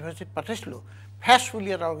মিটিং মই ইউনিভাৰ্চিটিত পাতিছিলোঁ ফেচ বুলি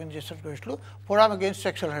এটা অৰ্গেনাইজেশ্যন কৰিছিলোঁ ফৰাম এগেইনষ্ট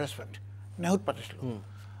ছেক্সুৱেল হেৰাছমেণ্ট নেহুত পাতিছিলোঁ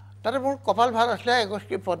তাতে মোৰ কপাল ভাল আছিলে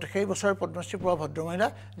এগৰাকী সেই বছৰ পদ্মশ্ৰী পোৱা ভদ্ৰমহিলা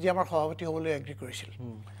যি আমাৰ সভাপতি হ'বলৈ এগ্ৰী কৰিছিল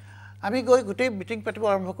আমি গৈ গোটেই মিটিং পাতিব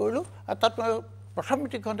আৰম্ভ কৰিলোঁ আৰু তাত মই প্ৰথম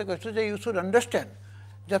মিটিংখনতে কৈছোঁ যে ইউ শুড আণ্ডাৰষ্টেণ্ড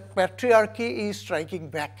যে পেট্ৰিয়াৰ্কি is striking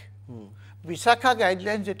back Bishakha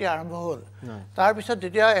guideline যেতিয়া আৰম্ভ হ'ল তাৰপিছত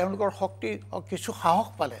যেতিয়া এওঁলোকৰ শক্তি কিছু সাহস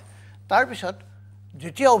পালে তাৰপিছত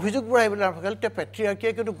যেতিয়া অভিযোগবোৰ আহিবলৈ আৰম্ভ কৰিলে তেতিয়া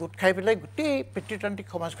পেট্ৰিয়াৰ্কিয়ে কিন্তু গোট খাই পেলাই গোটেই পিতৃতান্ত্ৰিক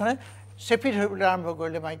সমাজখনে চেপি ধৰিবলৈ আৰম্ভ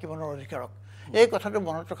কৰিলে মাইকী মানুহৰ অধিকাৰক এই কথাটো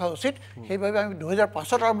মনত ৰখা উচিত সেইবাবে আমি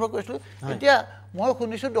 2005ত আৰম্ভ কৰিছিলোঁ এতিয়া মই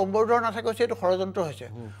শুনিছোঁ ডম্বৰুধৰ নাথে কৈছে এইটো ষড়যন্ত্ৰ হৈছে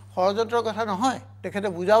ষড়যন্ত্ৰৰ কথা নহয় তেখেতে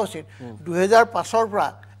বুজা উচিত 2005ৰ পৰা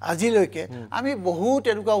আজিলৈকে আমি বহুত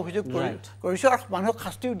এনেকুৱা অভিযোগ কৰিছোঁ আৰু মানুহক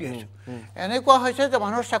শাস্তিও দি আহিছোঁ এনেকুৱা হৈছে যে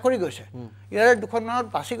মানুহৰ চাকৰি গৈছে ইয়াৰে দুখনমানত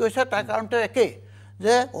বাচি গৈছে তাৰ কাৰণটো একেই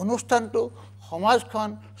যে অনুষ্ঠানটো সমাজখন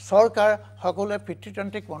চৰকাৰ সকলোৱে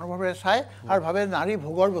পিতৃতান্ত্ৰিক মনোভাৱেৰে চায় আৰু ভাবে নাৰী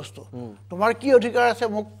ভোগৰ বস্তু তোমাৰ কি অধিকাৰ আছে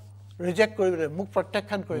মোক ৰিজেক্ট কৰিবলৈ মোক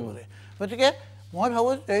প্ৰত্যাখ্যান কৰিবলৈ গতিকে মই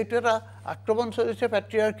ভাবোঁ যে এইটো এটা আক্ৰমণ চলিছে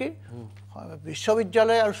পেট্ৰিয়াৰ্কিৰ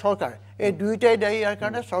বিশ্ববিদ্যালয় আৰু চৰকাৰ এই দুয়োটাই দায়ী ইয়াৰ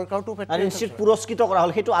কাৰণে চৰকাৰটো পুৰস্কৃত কৰা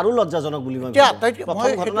হ'ল সেইটো আৰু লজ্জাজনক বুলি মই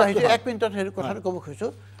এক মিনিটত সেইটো কথাটো ক'ব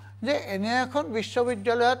খুজিছোঁ যে এনে এখন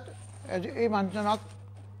বিশ্ববিদ্যালয়ত এই মানুহজনক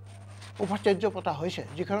উপাচাৰ্য পতা হৈছে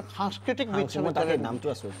যিখন সাংস্কৃতিক বিশ্ববিদ্যালয় নামটো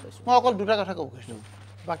আছে মই অকল দুটা কথা ক'ব খুজিছোঁ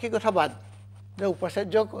বাকী কথা বাদ যে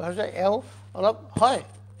উপাচাৰ্য হৈছে এওঁ অলপ হয়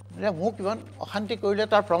যে মোক ইমান অশান্তি কৰিলে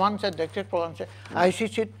তাৰ প্ৰমাণ আছে ডেক্টেড প্ৰমাণ আছে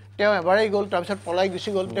ICCত তেওঁ এবাৰেই গ'ল তাৰপিছত পলাই গুচি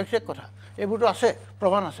গ'ল ডেক্টেড কথা এইবোৰতো আছে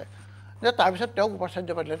প্ৰমাণ আছে যে তাৰপিছত তেওঁক উপাচাৰ্য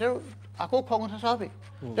পাতিলে তেওঁ আকৌ খং উঠা স্বাভাৱিক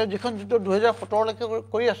তেওঁ যিখন যুদ্ধ 2017লৈকে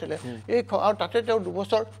কৰি আছিলে এই আৰু তাতে তেওঁ 2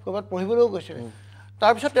 বছৰ ক'ৰবাত পঢ়িবলৈও গৈছিলে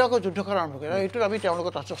তাৰপিছত তেওঁ আকৌ যুদ্ধখন আৰম্ভ কৰিলে এইটোত আমি তেওঁৰ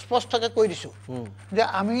লগত আছোঁ স্পষ্টকৈ কৈ দিছোঁ যে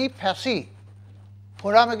আমি ফেচি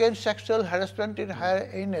forum against sexual harassment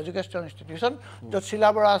in education institution য'ত শিলা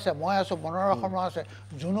বৰা আছে মই আছোঁ মনোৰা শৰ্মা আছে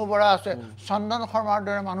জুনু বৰা আছে চন্দন শৰ্মাৰ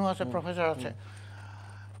দৰে মানুহ আছে প্ৰফেচাৰ আছে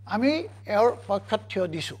আমি এওঁৰ পক্ষত থিয়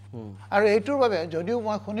দিছোঁ আৰু এইটোৰ বাবে যদিও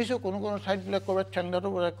মই শুনিছোঁ কোনো ঠাইত বোলে ক'ৰবাত চেংলাটো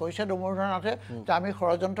বোলে কৈছে ডম্বৰুধৰ নাথে যে আমি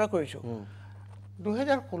ষড়যন্ত্ৰ কৰিছোঁ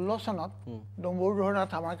 2016 চনত ডম্বৰুধৰ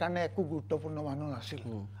নাথ আমাৰ কাৰণে একো গুৰুত্বপূৰ্ণ মানুহ নাছিল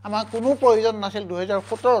আমাৰ কোনো প্ৰয়োজন নাছিল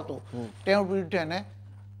 2017তো তেওঁৰ বিৰুদ্ধে এনে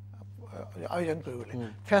আয়োজন কৰিবলৈ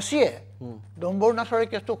ফেচিয়ে ডম্বৰু নাথৰ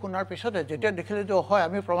কেছটো শুনাৰ পিছতে যেতিয়া দেখিলে যে হয়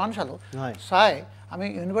আমি প্ৰমাণ চালোঁ চাই আমি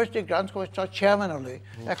ইউনিভাৰ্চিটি গ্ৰাণ্টছ কমিশ্যনৰ চেয়াৰমেনলৈ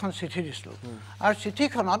এখন চিঠি দিছিলোঁ আৰু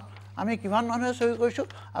চিঠিখনত আমি কিমান মানুহে চহী কৰিছোঁ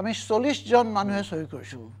আমি 40জন মানুহে চহী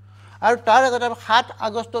কৰিছোঁ আৰু তাৰ আগতে 7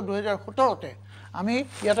 আগষ্ট 2017তে আমি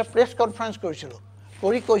ইয়াতে প্ৰেছ কনফাৰেঞ্চ কৰিছিলোঁ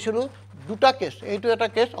কৰি কৈছিলোঁ দুটা কেছ এইটো এটা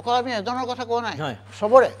কেছ অকল আমি এজনৰ কথা কোৱা নাই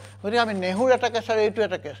চবৰে গতিকে আমি নেহুৰ এটা কেছ আৰু এইটো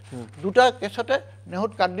এটা কেছ দুটা কেছতে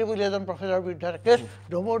নেহুত কাদ্ৰি বুলি এজন প্ৰফেচাৰৰ বিৰুদ্ধে এটা কেছ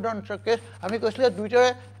ডম্বৰুধৰ নাথৰ কেছ আমি কৈছিলোঁ দুইটাৰে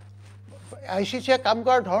ICCয়ে কাম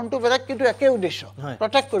কৰাৰ ধৰণটো বেলেগ কিন্তু একে উদ্দেশ্য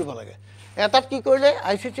প্ৰটেক্ট কৰিব লাগে এটাত কি কৰিলে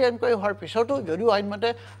ICC এনকুৱাৰী হোৱাৰ পিছতো যদিও আইনমতে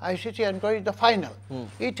ICC enquiry is the final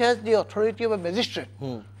it has the authority of A magistrate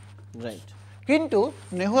right কিন্তু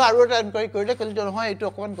নেহু আৰু এটা এনকুৱাৰী কৰিলে কিন্তু নহয় এইটো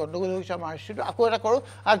অকণমান গণ্ডগোল হৈছে আমাৰ ইস্যুটো আকৌ এটা কৰোঁ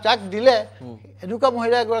আৰু যাক দিলে এনেকুৱা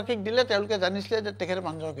মহিলা এগৰাকীক দিলে তেওঁলোকে জানিছিলে যে তেখেতে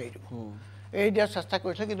মানুহজনক এৰি দিব এই দিয়াৰ চেষ্টা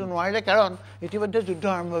কৰিছিলে কিন্তু নোৱাৰিলে কাৰণ ইতিমধ্যে যুদ্ধ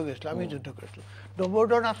আৰম্ভ হৈ গৈছিল আমি যুদ্ধ কৰিছিলোঁ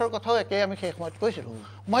ডম্বৰুধৰ নাথৰ কথাও একেই আমি সেই সময়ত কৈছিলোঁ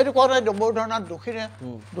মইতো কোৱা নাই ডম্বৰুধৰ নাথ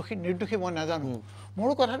দোষী নিৰ্দোষী মই নাজানো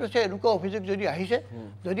মোৰ কথাটো হৈছে এনেকুৱা অভিযোগ যদি আহিছে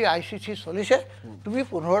যদি ICC চলিছে তুমি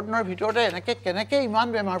 15 দিনৰ ভিতৰতে এনেকৈ কেনেকৈ ইমান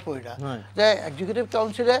বেমাৰ পৰিলা যে এক্সিকিউটিভ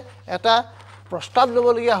কাউন্সিলে এটা প্ৰস্তাৱ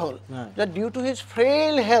ল'বলগীয়া হ'ল যে ডিউ টু হিজ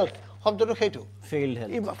ফ্ৰেইল হেল্থ শব্দটো সেইটো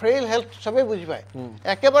ফ্ৰেইল হেল্থ চবেই বুজি পায়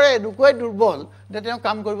একেবাৰে এনেকুৱাই দুৰ্বল যে তেওঁ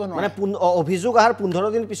কাম কৰিব নোৱাৰে অভিযোগ অহাৰ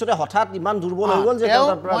 15 দিন পিছতে হঠাৎ ইমান দুৰ্বল হৈ গ'ল যে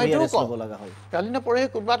কালি নে পৰহি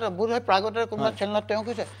কোনোবা বোধ হয় প্ৰাগতে কোনোবা চেনেলত তেওঁ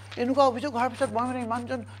কৈছে এনেকুৱা অভিযোগ হোৱাৰ পিছত মই মানে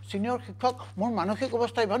ইমানজন ছিনিয়ৰ শিক্ষক মোৰ মানসিক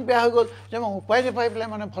অৱস্থা ইমান বেয়া হৈ গ'ল যে মই উপায় নাপাই পেলাই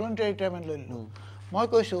মানে ভলণ্টিয়াৰী ৰিটায়াৰমেণ্ট লৈ ল'লোঁ মই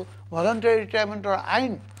কৈছোঁ ভলণ্টিয়াৰী ৰিটায়াৰমেণ্টৰ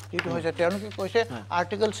আইন যিটো হৈছে তেওঁলোকে কৈছে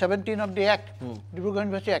article 17 of the act Dibrugarh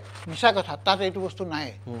university act মিছা কথা তাত এইটো বস্তু নাই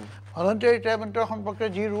ভলণ্টিয়াৰী ৰিটায়াৰমেণ্টৰ সম্পৰ্কে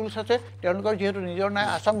যি ৰুলছ আছে তেওঁলোকৰ যিহেতু নিজৰ নাই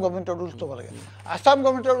আছাম গভৰ্ণমেণ্টৰ ৰুলছ ল'ব লাগে আছাম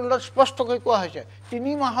গভৰ্ণমেণ্টৰ ৰুলত স্পষ্টকৈ কোৱা হৈছে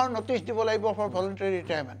 3 মাহৰ নটিচ দিব লাগিব ফৰ ভলণ্টিয়াৰী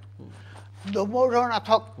ৰিটায়াৰমেণ্ট ডম্বৰুধৰ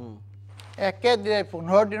নাথক একে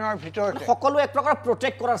 15 দিনৰ ভিতৰত সকলো এক প্ৰকাৰ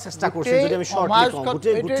প্ৰটেক্ট কৰাৰ চেষ্টা কৰিছে যদি আমি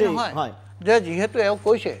শৰ্টলি যে যিহেতু এওঁ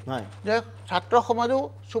কৈছে যে ছাত্ৰ সমাজেও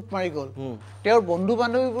চুপ মাৰি গ'ল তেওঁৰ বন্ধু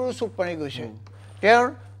বান্ধৱীবোৰো চুপ মাৰি গৈছে তেওঁৰ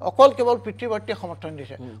অকল কেৱল পিতৃ-মাতৃয়ে সমৰ্থন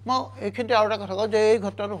দিছে মই এইখিনিতে আৰু এটা কথা কওঁ যে এই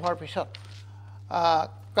ঘটনাটো হোৱাৰ পিছত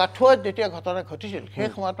কাঠুৱাত যেতিয়া ঘটনা ঘটিছিল সেই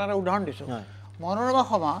সময়ত এটা উদাহৰণ দিছোঁ মনোৰমা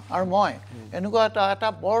শৰ্মা আৰু মই এনেকুৱা এটা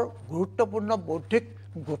বৰ গুৰুত্বপূৰ্ণ বৌদ্ধিক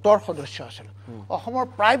গোটৰ সদস্য আছিলোঁ অসমৰ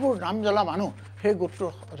প্ৰায়বোৰ নাম জ্বলা মানুহ সেই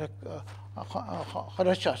গোটটোৰ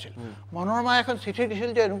সদস্য আছিল মনোৰমাই এখন চিঠি দিছিল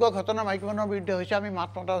যে এনেকুৱা ঘটনা মাইকী মানুহৰ বিৰুদ্ধে হৈছে আমি মাত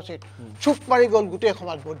মতা উচিত চুপ মাৰি গ'ল গোটেই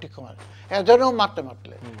সমাজ বৌদ্ধিক সমাজ এজনেও মাত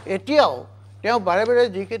নামাতিলে এতিয়াও তেওঁ বাৰে বাৰে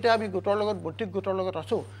যিকেইটা আমি গোটৰ লগত বৌদ্ধিক গোটৰ লগত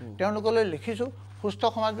আছোঁ তেওঁলোকলৈ লিখিছোঁ সুস্থ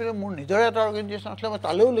সমাজ বুলি মোৰ নিজৰে এটা অৰ্গেনাইজেশ্যন আছিলে মই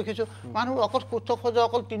তালৈও লিখিছোঁ মানুহ অকল সুস্থ সমাজ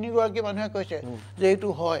অকল 3গৰাকী মানুহে কৈছে যে এইটো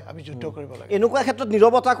হয় আমি যুদ্ধ কৰিব লাগে এনেকুৱা ক্ষেত্ৰত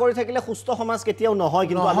নীৰৱতা কৰি থাকিলে সুস্থ সমাজ কেতিয়াও নহয়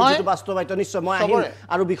কিন্তু আমি যেটো বাস্তৱিকতা নিশ্চয় মই আহিম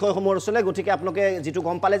আৰু বিষয়সমূহৰ ওচৰলৈ গতিকে আপোনালোকে যেটো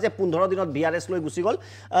গম পালে যে 15 দিনত VRS লৈ গুচি গ'ল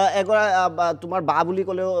এগৰা তোমাৰ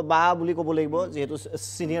বা বুলি ক'ব লাগিব যেহেতু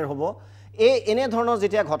সিনিয়ৰ হ'ব এনে ধৰণৰ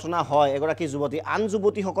যেতিয়া ঘটনা হয় এগৰাকী যুৱতী আন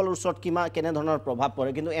যুৱতীসকলৰ ওচৰত কেনে ধৰণৰ প্ৰভাৱ পৰে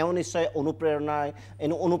কিন্তু এওঁ নিশ্চয়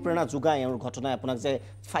অনুপ্ৰেৰণা যোগায় এওঁৰ ঘটনাই আপোনাক যে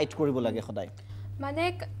ফাইট কৰিব লাগে সদায় মানে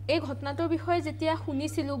এই ঘটনাটোৰ বিষয়ে যেতিয়া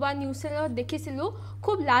শুনিছিলোঁ বা নিউজ চেনেলত দেখিছিলোঁ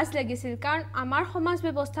খুব লাজ লাগিছিল কাৰণ আমাৰ সমাজ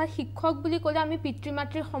ব্যৱস্থাত শিক্ষক বুলি ক'লে আমি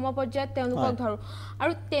পিতৃ-মাতৃৰ সমপৰ্যায়ত তেওঁলোকক ধৰোঁ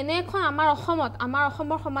আৰু তেনে এখন আমাৰ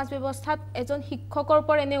অসমৰ সমাজ ব্যৱস্থাত এজন শিক্ষকৰ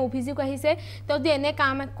ওপৰত এনে অভিযোগ আহিছে তেওঁ যদি এনে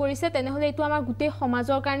কাম কৰিছে তেনেহ'লে এইটো আমাৰ গোটেই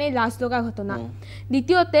সমাজৰ কাৰণে লাজ লগা ঘটনা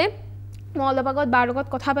দ্বিতীয়তে মই অলপ আগত বাৰ লগত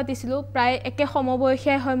কথা পাতিছিলোঁ প্ৰায় একে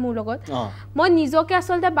সমবয়সীয়াই হয় মোৰ লগত মই নিজকে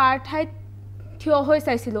আচলতে বাৰ ঠাইত থিয় হৈ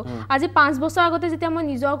চাইছিলোঁ আজি 5 বছৰ আগতে যেতিয়া মই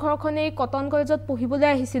নিজৰ ঘৰখনে কটন কলেজত পঢ়িবলৈ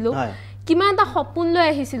আহিছিলোঁ কিমান এটা সপোন লৈ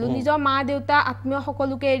আহিছিলোঁ নিজৰ মা দেউতা আত্মীয়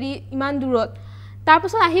সকলোকে এৰি ইমান দূৰত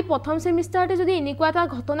তাৰপিছত আহি প্ৰথম সেমিষ্টাৰতে যদি এনেকুৱা এটা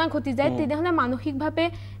ঘটনা ঘটি যায় তেতিয়াহ'লে মানসিকভাৱে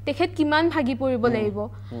তেখেত কিমান ভাগি পৰিব লাগিব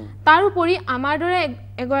তাৰ উপৰি আমাৰ দৰে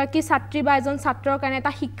এগৰাকী ছাত্ৰী বা এজন ছাত্ৰৰ কাৰণে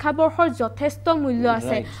এটা শিক্ষাবৰ্ষৰ যথেষ্ট মূল্য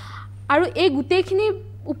আছে আৰু এই গোটেইখিনি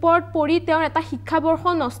ওপৰত পৰি তেওঁৰ এটা শিক্ষাবৰ্ষ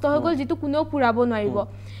নষ্ট হৈ গ'ল যিটো কোনেও পুৰাব নোৱাৰিব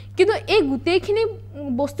কিন্তু এই গোটেইখিনি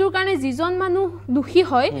বস্তুৰ কাৰণে যিজন মানুহ দোষী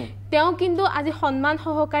হয় তেওঁ কিন্তু আজি সন্মান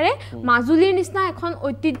সহকাৰে মাজুলীৰ নিচিনা এখন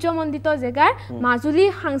ঐতিহ্যমণ্ডিত জেগাৰ মাজুলী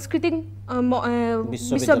সাংস্কৃতিক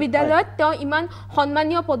বিশ্ববিদ্যালয়ত তেওঁ ইমান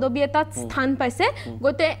সন্মানীয় পদবী এটাত স্থান পাইছে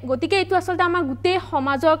গতিকে এইটো আচলতে আমাৰ গোটেই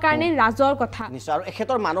সমাজৰ কাৰণে লাজৰ কথা নিশ্চয় আৰু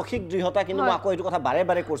এখেতৰ মানসিক দৃঢ়তা কিন্তু মই আকৌ এইটো কথা বাৰে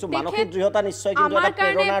বাৰে কৈছোঁ মানসিক দৃঢ়তা নিশ্চয় কিন্তু এটা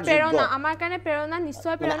প্ৰেৰণাৰ যোগ্য আমাৰ কাৰণে প্ৰেৰণা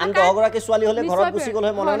নিশ্চয় প্ৰেৰণা আন 10 গৰাকী ছোৱালী হ'লে ঘৰত গুচি গ'ল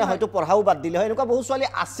হয় মনে মনে হয়তো পঢ়াও বাদ দিলে হয় এনেকুৱা বহু ছোৱালী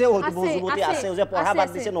আছেও হয়তো বহু যুৱতী আছেও যে পঢ়া বাদ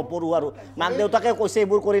দিছে নপঢ়ো আৰু মাক দেউতাকে কৈছে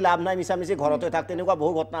এইবোৰ কৰি লাভ নাই মিছামিছি ঘৰতে থাক তেনেকুৱা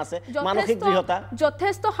বহু ঘটনা আছে মানসিক দৃঢ়তা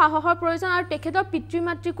যথেষ্ট সাহসৰ প্ৰয়োজন আৰু তেখেতৰ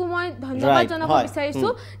পিতৃ-মাতৃকো মই ধন্যবাদ জনাব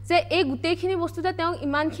বিচাৰিছোঁ যে এই গোটেইখিনি বস্তুতে তেওঁক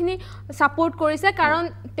ইমানখিনি ছাপোৰ্ট কৰিছে কাৰণ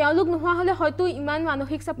তেওঁলোক নোহোৱা হ'লে হয়তো ইমান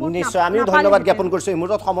মানসিক ছাপোৰ্ট নিশ্চয় আমিও ধন্যবাদ জ্ঞাপন কৰিছোঁ এই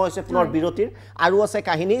মুহূৰ্তত সময় হৈছে পুনৰ বিৰতিৰ আৰু আছে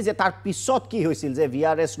কাহিনী যে তাৰ পিছত কি হৈছিল যে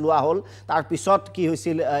VRS লোৱা হ'ল তাৰ পিছত কি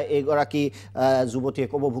হৈছিল এগৰাকী যুৱতীয়ে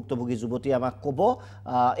ক'ব ভুক্তভোগী যুৱতীয়ে আমাক ক'ব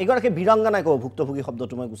এগৰাকী বীৰাংগনাই ক'ব ভুক্তভোগী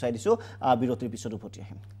শব্দটো মই গুচাই দিছোঁ বিৰতিৰ পিছত উভতি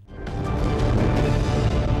আহিম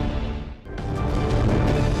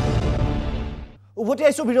উভতি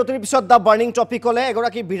আহিছোঁ বিৰতিৰ পিছত দ্য বাৰ্নিং টপিকলৈ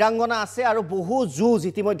এগৰাকী বীৰাংগনা আছে আৰু বহু যুঁজ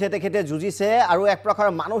ইতিমধ্যে তেখেতে যুঁজিছে আৰু এক প্ৰকাৰ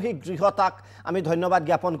মানসিক দৃঢ়তাক আমি ধন্যবাদ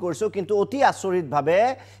জ্ঞাপন কৰিছোঁ কিন্তু অতি আচৰিতভাৱে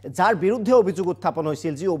যাৰ বিৰুদ্ধে অভিযোগ উত্থাপন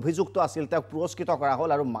হৈছিল যি অভিযুক্ত আছিল তেওঁক পুৰস্কৃত কৰা হ'ল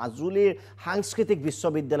আৰু মাজুলীৰ সাংস্কৃতিক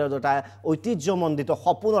বিশ্ববিদ্যালয়ত এটা ঐতিহ্যমণ্ডিত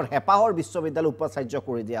সপোনৰ হেঁপাহৰ বিশ্ববিদ্যালয় উপাচাৰ্য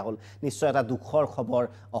কৰি দিয়া হ'ল নিশ্চয় এটা দুখৰ খবৰ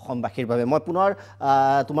অসমবাসীৰ বাবে মই পুনৰ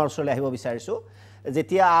তোমাৰ ওচৰলৈ আহিব বিচাৰিছোঁ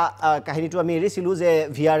যেতিয়া কাহিনীটো আমি এৰিছিলোঁ যে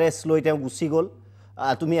VRS লৈ তেওঁ গুচি গ'ল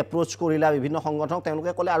তুমি এপ্ৰোচ কৰিলা বিভিন্ন সংগঠনক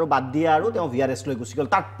তেওঁলোকে ক'লে আৰু বাদ দিয়া আৰু তেওঁ VRS লৈ গুচি গ'ল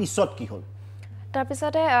তাৰ পিছত কি হ'ল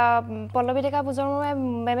তাৰপিছতে পল্লৱী ডেকা বুজৰমে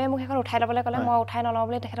মেমে মোক এখন উঠাই ল'বলৈ ক'লে মই উঠাই নলওঁ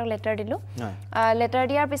বুলি তেখেতক লেটাৰ দিলোঁ লেটাৰ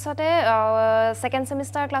দিয়াৰ পিছতে ছেকেণ্ড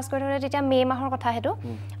ছেমিষ্টাৰ ক্লাছ কৰি থাকোঁতে তেতিয়া মে' মাহৰ কথা সেইটো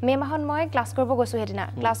মে' মাহত মই ক্লাছ কৰিব গৈছোঁ সেইদিনা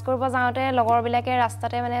ক্লাছ কৰিব যাওঁতে লগৰবিলাকে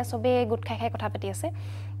ৰাস্তাতে মানে চবেই গোট খাই কথা পাতি আছে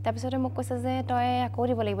তাৰপিছতে মোক কৈছে যে তই আকৌ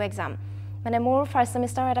দিব লাগিব এক্সাম মানে মোৰ ফাৰ্ষ্ট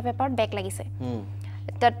ছেমিষ্টাৰৰ এটা পেপাৰত বেক লাগিছে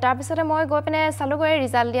তাৰপিছতে মই গৈ পিনে চালোগৈ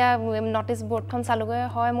ৰিজাল্ট দিয়া নটিচ বৰ্ডখন চালোগৈ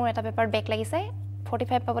হয় মোৰ এটা পেপাৰ বেক লাগিছে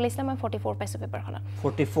 45 পাব লাগিছিলে মই 44 পাইছোঁ পেপাৰখনত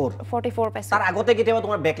 44 পাইছোঁ তাৰ আগতে কেতিয়াবা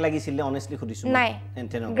তোমাৰ বেক লাগিছিল নে অনেষ্টলি সুধিছোঁ নাই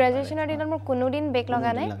গ্ৰেজুৱেশ্যনৰ দিনত মোৰ কোনোদিন বেক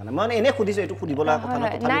লগা নাই মানে এনে সুধিছোঁ এইটো সুধিব লগা কথা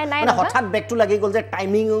নাই মানে হঠাৎ বেকটো লাগি গ'ল যে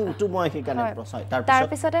টাইমিংটো মই সেইকাৰণে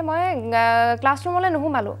তাৰপিছতে মই ক্লাছৰুমলৈ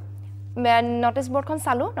নোসোমালোঁ নটিচ বৰ্ডখন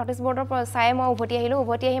চালোঁ নটিচ বৰ্ডৰ পৰা চাই মই উভতি আহিলোঁ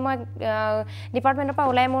উভতি আহি মই ডিপাৰ্টমেণ্টৰ পৰা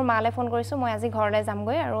ওলাই মোৰ মালৈ ফোন কৰিছোঁ মই আজি ঘৰলৈ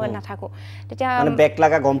যামগৈ আৰু নাথাকোঁ তেতিয়া বেক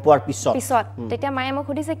লগা গম পোৱাৰ পিছত তেতিয়া মায়ে মোক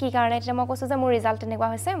সুধিছে কি কাৰণে তেতিয়া মই কৈছোঁ যে মোৰ ৰিজাল্ট তেনেকুৱা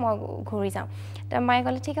হৈছে মই ঘূৰি যাওঁ তেতিয়া মায়ে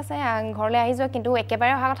ক'লে ঠিক আছে ঘৰলৈ আহি যোৱা কিন্তু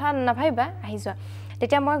একেবাৰে অহা কথা নাভাবিবা আহি যোৱা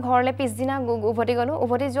তেতিয়া মই ঘৰলৈ পিছদিনা উভতি গ'লোঁ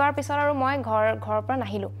উভতি যোৱাৰ পিছত আৰু মই ঘৰৰ পৰা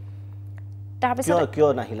নাহিলোঁ তাৰপিছত কিয়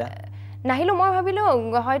নাহিলা নাহিলোঁ মই ভাবিলোঁ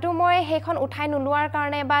হয়তো মই সেইখন উঠাই নোলোৱাৰ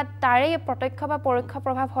কাৰণে বা তাৰে প্ৰত্যক্ষ বা পৰোক্ষ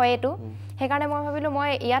প্ৰভাৱ হয় এইটো সেইকাৰণে মই ভাবিলোঁ মই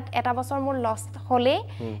ইয়াত এটা বছৰ মোৰ লছ হ'লেই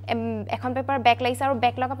এখন পেপাৰ বেক লাগিছে আৰু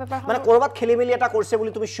বেক লগা পেপাৰ মানে ক'ৰবাত খেলিমেলি এটা কৰিছে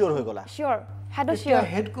বুলি তুমি চিয়ৰ হৈ গ'লা চিয়ৰ সেইটো চিয়ৰ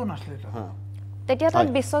হেড কোন আছিলে তেতিয়া তাত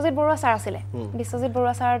বিশ্বজিৎ বৰুৱা ছাৰ আছিলে বিশ্বজিৎ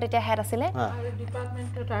বৰুৱা ছাৰ তেতিয়া হেড আছিলে আৰু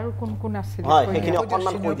ডিপাৰ্টমেণ্টত আৰু কোন আছিলে হয় সেইখিনি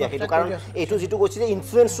অকণমান কৈ দিয়া সেইটো কাৰণ এইটো যিটো কৈছে যে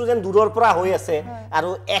ইনফ্লুৱেঞ্চটো যেন দূৰৰ পৰা হৈ আছে আৰু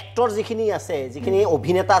এক্টৰ যিখিনি আছে যিখিনি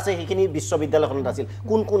অভিনেতা আছে সেইখিনি বিশ্ববিদ্যালয়খনত আছিল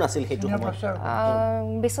কোন আছিল সেইটো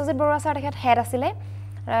বিশ্বজিৎ বৰুৱা ছাৰ তেখেত হেড আছিলে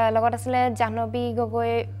লগত আছিলে জাহ্নৱী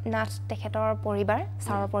গগৈ নাথ তেখেতৰ পৰিবাৰ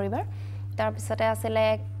ছাৰৰ পৰিবাৰ তাৰপিছতে আছিলে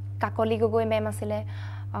কাকলি গগৈ মেম আছিলে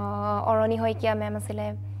অৰণী শইকীয়া মেম আছিলে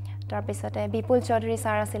তাৰপিছতে বিপুল চৌধুৰী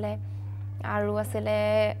ছাৰ আছিলে আৰু আছিলে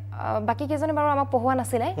বাকী কেইজনে বাৰু আমাক পঢ়োৱা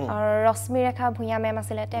নাছিলে আৰু ৰশ্মি ৰেখা ভূঞা মেম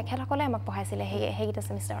আছিলে তেখেতসকলে আমাক পঢ়াইছিলে সেইকেইটা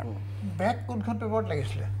ছেমিষ্টাৰত বেক কোনখন পেপাৰত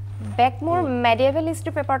লাগিছিলে বেক মোৰ মেডিয়েভেল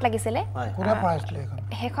হিষ্ট্ৰী পেপাৰত লাগিছিলে কোনে পঢ়াইছিলে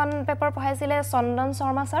সেইখন পেপাৰ পঢ়াইছিলে চন্দন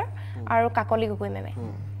শৰ্মা ছাৰ আৰু কাকলি গগৈ মেমে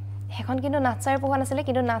সেইখন কিন্তু নাথ ছাৰে পঢ়োৱা নাছিলে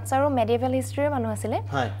কিন্তু নাথ ছাৰো মেডিয়েভেল হিষ্ট্ৰীৰ মানুহ আছিলে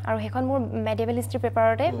আৰু সেইখন মোৰ মেডিয়েভেল হিষ্ট্ৰী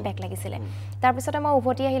পেপাৰতে বেক লাগিছিলে তাৰপিছতে মই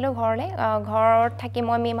উভতি আহিলোঁ ঘৰলৈ ঘৰত থাকি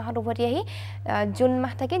মই মে' মাহত উভতি আহি জুন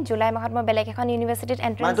মাহ থাকি জুলাই মাহত মই বেলেগ এখন ইউনিভাৰ্চিটিত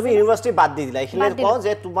এণ্ট্ৰেঞ্চ তুমি ইউনিভাৰ্চিটি বাদ দি দিলা এইখিনি কওঁ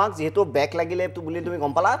যে তোমাক যিহেতু বেক লাগিলে বুলি তুমি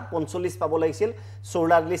গম পালা 45 পাব লাগিছিল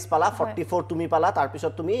 44 পালা 44 তুমি পালা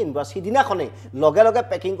তাৰপিছত তুমি ইউনিভাৰ্চিটি দিনাখনেই লগে লগে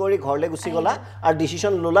পেকিং কৰি ঘৰলৈ গুচি গ'লা আৰু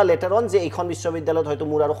ডিচিশ্যন ল'লা লেটাৰ অন যে এইখন বিশ্ববিদ্যালয়ত হয়তো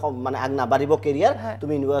মোৰ আৰু মানে আগ নাবাঢ়িব কেৰিয়াৰ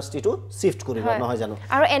তুমি ইউনিভাৰ্চিটিটো শিফট কৰিবা নহয় জানো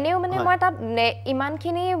আৰু এনেও মানে মই তাত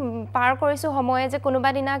ইমানখিনি পাৰ কৰিছোঁ সময়ে যে কোনোবা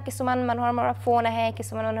দিনা কিছুমান মানুহৰ পৰা ফোন আহে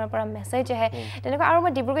কিছুমান মানুহৰ পৰা মেছেজ আহে তেনেকুৱা আৰু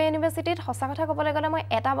মই ডিব্ৰুগড় ইউনিভাৰ্চিটিত সঁচা কথা ক'বলৈ গ'লে মই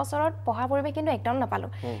এটা বছৰত পঢ়া পৰিৱেশ কিন্তু একদম নাপালোঁ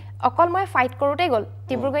অকল মই ফাইট কৰোঁতেই গ'ল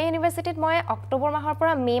ডিব্ৰুগড় ইউনিভাৰ্চিটিত মই অক্টোবৰ মাহৰ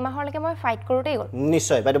পৰা মে' মাহলৈকে মই ফাইট কৰোঁতেই গ'ল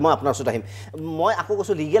নিশ্চয় বাইদেউ মই আপোনাৰ ওচৰত আহিম মই আকৌ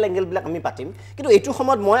কৈছোঁ লিগেল এংগেলবিলাক আমি পাতিম কিন্তু এইটো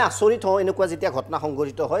সময়ত মই আচৰিত হওঁ এনেকুৱা যেতিয়া ঘটনা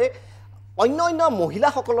সংঘটিত হয় অন্য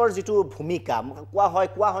মহিলাসকলৰ যিটো ভূমিকা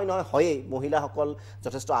কোৱা হয় নহয় হয়েই মহিলাসকল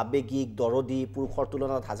যথেষ্ট আৱেগিক দৰদী পুৰুষৰ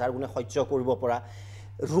তুলনাত হাজাৰ গুণে সহ্য কৰিব পৰা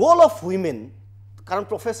ৰোল অফ উইমেন কাৰণ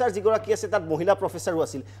প্ৰফেচাৰ যিগৰাকী আছে তাত মহিলা প্ৰফেচাৰো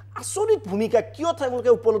আছিল আচৰিত ভূমিকা কিয় তেওঁলোকে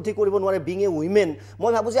উপলব্ধি কৰিব নোৱাৰে বিং এ উইমেন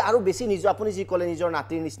মই ভাবোঁ যে আৰু বেছি আপুনি যি ক'লে নিজৰ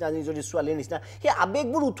নাতিৰ নিচিনা নিজৰ ছোৱালীৰ নিচিনা সেই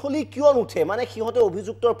আৱেগবোৰ উঠলি কিয় নুঠে মানে সিহঁতে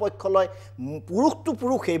অভিযুক্তৰ পক্ষ লয় পুৰুষটো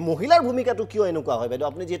পুৰুষেই মহিলাৰ ভূমিকাটো কিয় এনেকুৱা হয় বাইদেউ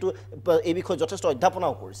আপুনি যিহেতু এই বিষয়ে যথেষ্ট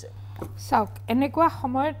অধ্যাপনাও কৰিছে চাওক এনেকুৱা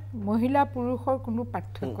সময়ত মহিলা পুৰুষৰ কোনো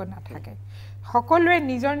পাৰ্থক্য নাথাকে সকলোৱে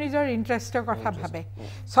নিজৰ ইণ্টাৰেষ্টৰ কথা ভাবে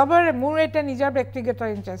সবৰে মোৰ এটা নিজৰ ব্যক্তিগত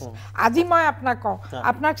ইণ্টাৰেষ্ট আজি মই আপোনাক কওঁ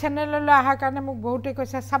আপোনাৰ চেনেললৈ অহাৰ কাৰণে মোক বহুতে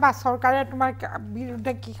কৈছে চাবা চৰকাৰে তোমাৰ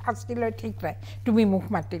বিৰুদ্ধে কি শাস্তি লয় ঠিক নাই তুমি মোক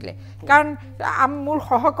মাতিলে কাৰণ মোৰ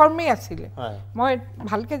সহকৰ্মী আছিলে মই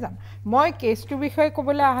ভালকৈ জানো মই কেছটোৰ বিষয়ে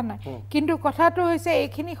ক'বলৈ অহা নাই কিন্তু কথাটো হৈছে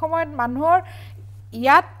এইখিনি সময়ত মানুহৰ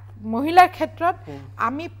ইয়াত মহিলাৰ ক্ষেত্ৰত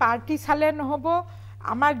আমি পাৰ্টি চালে নহ'ব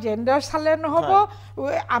আমাৰ জেণ্ডাৰ চালে নহ'ব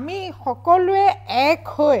আমি সকলোৱে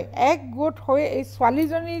এক গোট হৈ এই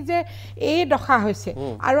ছোৱালীজনী যে এই দশা হৈছে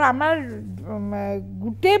আৰু আমাৰ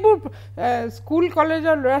গোটেইবোৰ স্কুল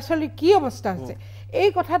কলেজৰ ল'ৰা ছোৱালী কি অৱস্থা হৈছে এই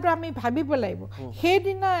কথাটো আমি ভাবিব লাগিব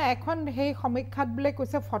সেইদিনা এখন সেই সমীক্ষাত বোলে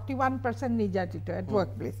কৈছে 41% নিৰ্যাতিত এট ৱৰ্ক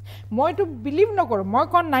প্লেচ মইতো বিলিভ নকৰোঁ মই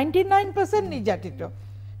কওঁ 99% নিৰ্যাতিত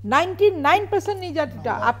 99% নিৰ্যাতিত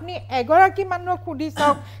আপুনি এগৰাকী মানুহক সুধি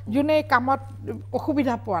চাওক যোনে কামত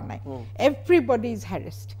অসুবিধা পোৱা নাই এভৰিবডি ইজ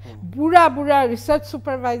হেৰেষ্ট বুঢ়া ৰিচাৰ্চ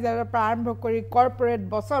ছুপাৰভাইজাৰৰ পৰা আৰম্ভ কৰি কৰ্পৰেট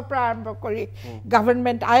বছৰ পৰা আৰম্ভ কৰি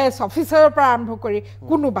গভৰ্ণমেণ্ট IAS অফিচাৰৰ পৰা আৰম্ভ কৰি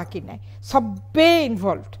কোনো বাকী নাই চবেই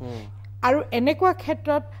ইনভলভড আৰু এনেকুৱা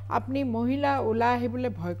ক্ষেত্ৰত আপুনি মহিলা ওলাই আহিবলৈ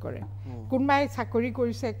ভয় কৰে কোনোবাই চাকৰি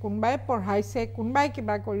কৰিছে কোনোবাই পঢ়াইছে কোনোবাই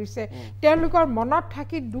কিবা কৰিছে তেওঁলোকৰ মনত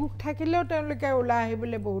থাকি দুখ থাকিলেও তেওঁলোকে ওলাই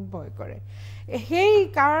আহিবলৈ বহুত ভয় কৰে সেই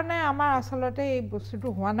কাৰণে আমাৰ আচলতে এই বস্তুটো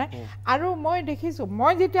হোৱা নাই আৰু মই দেখিছোঁ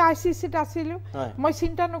মই যেতিয়া ICCত আছিলোঁ মই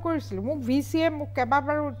চিন্তা নকৰিছিলোঁ মোক VCয়ে মোক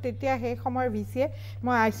কেইবাবাৰো তেতিয়া সেই সময়ৰ VCয়ে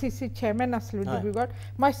মই ICC চেয়াৰমেন আছিলোঁ ডিব্ৰুগড়ত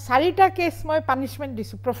মই 4টা কেছ মই পানিছমেণ্ট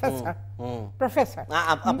দিছোঁ প্ৰফেচাৰ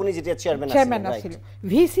আপুনি যেতিয়া চেয়াৰমেন আছিলোঁ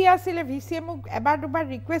VC আছিলে VCয়ে মোক এবাৰ দুবাৰ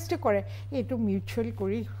ৰিকুৱেষ্ট কৰে এইটো মিউচুৱেল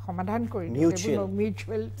কৰি সমাধান কৰি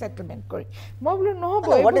মিউচুৱেল ছেটেলমেণ্ট কৰি মই বোলো নহ'ব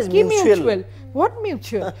কি মিউচুৱেল হোৱাট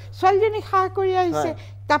মিউচুৱেল ছোৱালীজনী সাহ কৰি আহিছে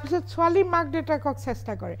তাৰপিছত ছোৱালীৰ মাক দেউতাকক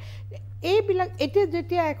চেষ্টা কৰে এইবিলাক এতিয়া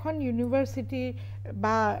যেতিয়া এখন ইউনিভাৰ্চিটি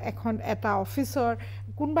বা এটা অফিচৰ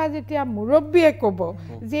কোনোবা যেতিয়া মুৰব্বীয়ে ক'ব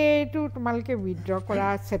যে এইটো তোমালোকে উইথড্ৰ কৰা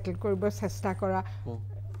ছেটেল কৰিব চেষ্টা কৰা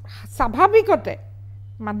স্বাভাৱিকতে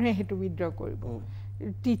মানুহে সেইটো উইথড্ৰ কৰিব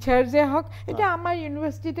টিচাৰ যে হওক এতিয়া আমাৰ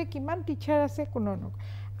ইউনিভাৰ্চিটিতে কিমান টিচাৰ আছে কোনো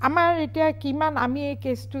নকয় আমাৰ এতিয়া কিমান আমি এই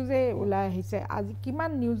কেছটো যে ওলাই আহিছে আজি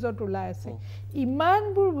কিমান নিউজত ওলাই আছে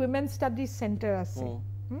ইমানবোৰ উইমেন ষ্টাডিজ চেণ্টাৰ আছে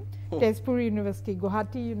Tezpur university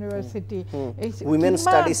Guwahati university women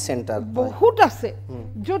studies centre বহুত আছে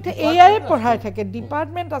য'ত এয়াই পঢ়াই থাকে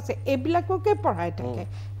ডিপাৰ্টমেণ্ট আছে এইবিলাককে পঢ়াই থাকে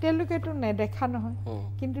তেওঁলোকেতো নেদেখা নহয়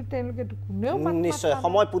কিন্তু তেওঁলোকেতো কোনেও নিশ্চয়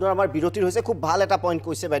সময় পুনৰ আমাৰ বিৰতিৰ হৈছে খুব ভাল এটা পইণ্ট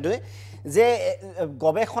কৈছে বাইদেৱে যে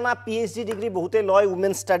গৱেষণা PhD ডিগ্ৰী বহুতে লয়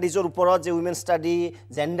উইমেন ষ্টাডিজৰ ওপৰত যে women study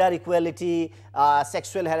gender equality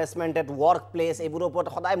sexual harassment at work place এইবোৰৰ ওপৰত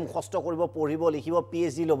সদায় মুখস্থ কৰিব পঢ়িব লিখিব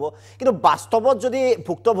PhD ল'ব কিন্তু বাস্তৱত যদি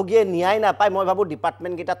ভুক্তভোগীয়ে ন্যায় নাপায় মই ভাবোঁ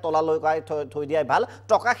ডিপাৰ্টমেণ্টকেইটা তলালৈ থৈ দিয়াই ভাল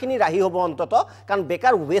টকাখিনি ৰাহি হ'ব অন্তত কাৰণ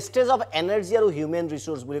বেকাৰ ৱেষ্টেজ অফ এনাৰ্জি আৰু হিউমেন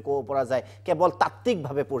ৰিচোৰ্চ বুলি ক'ব পৰা যায় কেৱল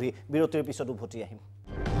তাত্ত্বিকভাৱে পঢ়ি বিৰতিৰ পিছত উভতি আহিম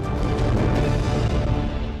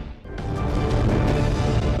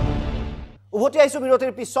উভতি আহিছোঁ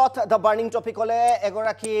বিৰতিৰ পিছত দ্য বাৰ্ণিং টপিকলে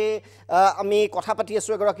এগৰাকী আমি কথা পাতি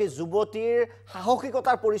আছোঁ এগৰাকী যুৱতীৰ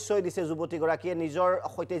সাহসিকতাৰ পৰিচয় দিছে যুৱতীগৰাকীয়ে নিজৰ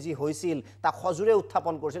সৈতে যি হৈছিল তাক সজোৰে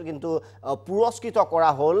উত্থাপন কৰিছিল কিন্তু পুৰস্কৃত কৰা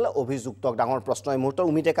হ'ল অভিযুক্তক ডাঙৰ প্ৰশ্ন এই মুহূৰ্তৰ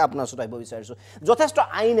উমিতেকা আপোনাৰ ওচৰত আহিব বিচাৰিছোঁ যথেষ্ট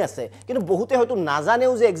আইন আছে কিন্তু বহুতে হয়তো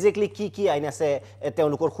নাজানেও যে একজেক্টলি কি আইন আছে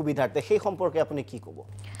তেওঁলোকৰ সুবিধাৰ্থে সেই সম্পৰ্কে আপুনি কি ক'ব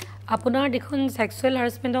আপোনাৰ দেখোন sexual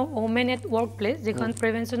harassment of women at work place যিখন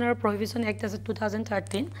প্ৰিভেনশ্যন আৰু প্ৰহিবিশ্যন এক্ট আছে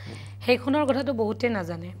 2013 সেইখনৰ কথাটো বহুতে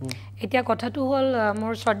নাজানে এতিয়া কথাটো হ'ল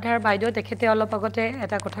মোৰ শ্ৰদ্ধাৰ বাইদেউ তেখেতে অলপ আগতে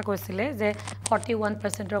এটা কথা কৈছিলে যে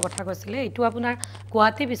 41%ৰ কথা কৈছিলে এইটো আপোনাৰ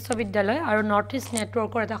গুৱাহাটী বিশ্ববিদ্যালয় আৰু নৰ্থ ইষ্ট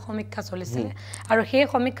নেটৱৰ্কৰ এটা সমীক্ষা চলিছিলে আৰু সেই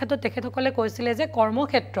সমীক্ষাটো তেখেতসকলে কৈছিলে যে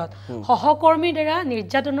কৰ্মক্ষেত্ৰত সহকৰ্মীৰ দ্বাৰা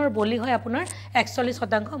নিৰ্যাতনৰ বলি হয় আপোনাৰ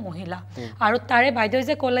 41% মহিলা আৰু তাৰে বাইদেউ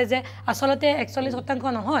যে ক'লে যে আচলতে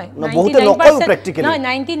 41% নহয়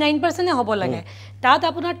 99% হ'ব লাগে তাত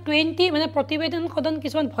আপোনাৰ 20 মানে প্ৰতিবেদন সদন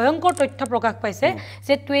কিছুমান ভয়ংকৰ তথ্য প্ৰকাশ পাইছে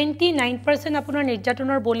যে 29% আপোনাৰ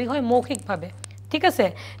নিৰ্যাতনৰ বলি হয় মৌখিকভাৱে ঠিক আছে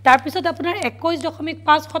তাৰ পিছত আপোনাৰ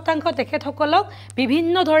 21.5% তেখেতসকলক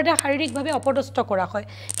বিভিন্ন ধৰণে শাৰীৰিকভাৱে অপদস্থ কৰা হয়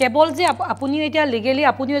কেৱল যে আপুনি এতিয়া লিগেলি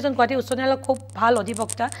আপুনি এজন গুৱাহাটী উচ্চ ন্যায়ালয়ৰ খুব ভাল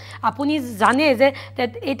অধিবক্তা আপুনি জানে যে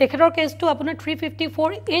এই তেখেতৰ কেছটো আপোনাৰ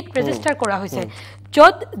 354(8) ৰেজিষ্টাৰ কৰা হৈছে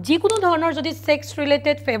য'ত যিকোনো ধৰণৰ যদি সেক্স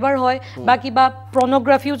ৰিলেটেড ফেভাৰ হয় বা কিবা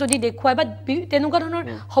পৰ্নোগ্ৰাফিও যদি দেখুৱায় বা তেনেকুৱা ধৰণৰ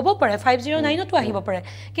হ'ব পাৰে 509টো আহিব পাৰে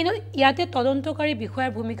কিন্তু ইয়াতে তদন্তকাৰী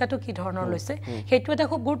বিষয়াৰ ভূমিকাটো কি ধৰণৰ লৈছে সেইটো এটা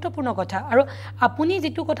খুব গুৰুত্বপূৰ্ণ কথা আৰু আপুনি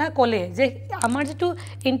যেটো কথা ক'লে যে আমাৰ যেটো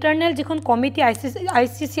ইন্টাৰনেল যিখন কমিটি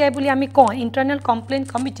ICCI বুলি আমি কওঁ ইন্টাৰনেল কমপ্লেইন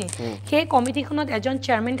কমিটি সেই কমিটিখনত এজন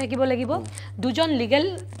চেয়াৰম্যান থাকিব লাগিব দুজন লিগেল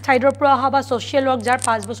সাইডৰ পৰা অহা বা সোশ্যাল ৱৰ্ক যাৰ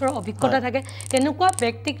 5 বছৰৰ অভিজ্ঞতা থাকে তেনেকুৱা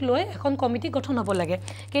ব্যক্তিক লৈ এখন কমিটি গঠন হ'ব লাগে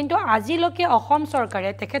কিন্তু আজিলৈকে অসম চৰকাৰে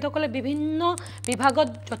তেখেতসকলে বিভিন্ন বিভাগত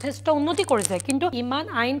যথেষ্ট উন্নতি কৰিছে কিন্তু ইমান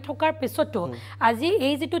আইন থকাৰ পিছতো আজি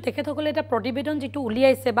এই যেটো তেখেতসকলে এটা প্ৰতিবেদন যেটো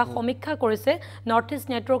উলিয়াইছে বা সমীক্ষা কৰিছে নৰ্থ ইষ্ট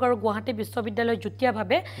নেটৱৰ্ক আৰু গুৱাহাটী বিশ্ববিদ্যালয়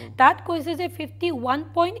যুটীয়াভাৱে তাত কৈছে যে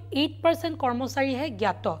 51.8% কৰ্মচাৰীহে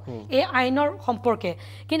জ্ঞাত এই আইনৰ সম্পৰ্কে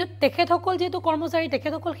কিন্তু তেখেতসকল যেটো কৰ্মচাৰী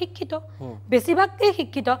তেখেতসকল শিক্ষিত বেছিভাগই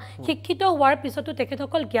শিক্ষিত হোৱাৰ পিছতো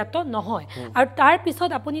তেখেতসকল জ্ঞাত নহয় আৰু তাৰ পিছত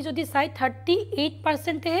আপুনি যদি চাই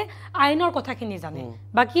 38% হে আইনৰ কথাখিনি জানে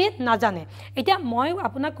বাকি নাজানে এতিয়া মই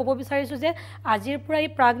আপোনাক ক'ব বিচাৰিছো যে আজিৰ পৰা এই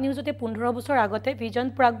প্ৰাগ নিউজতে 15 বছৰ আগতে ভিজন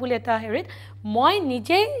প্ৰাগ বুলি এটা হেৰিত মই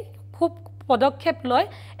নিজে খুব পদক্ষেপ লয়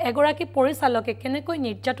এগৰাকী পৰিচালকে কেনেকৈ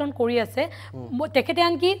নিৰ্যাতন কৰি আছে তেখেতে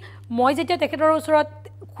আনকি মই যেতিয়া তেখেতৰ ওচৰত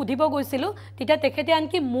খুদিব গৈছিল তেতিয়া তেখেতে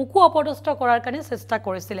আনকি মুকু অপদস্থ কৰাৰ কাৰণে চেষ্টা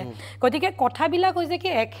কৰিছিল গতিকে কথাবিলাক হৈছে কি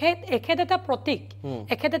এখেত এটা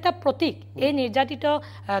প্ৰতীক এই নিৰ্যাতিত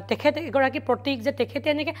তেখেত এগৰাকী প্ৰতীক যে তেখেতে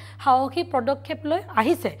এনেকে সাহসী পদক্ষেপ লৈ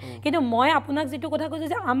আহিছে কিন্তু মই আপোনাক যেটো কথা কৈছো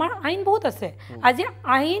যে আমাৰ আইন বহুত আছে আজি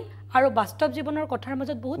আইন আৰু বাস্তৱ জীৱনৰ কথাৰ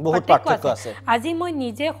মাজত বহুত পাৰ্থক্য আছে আজি মই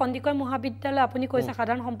নিজে সন্দিকৈ মহাবিদ্যালয় আপুনি কৈছে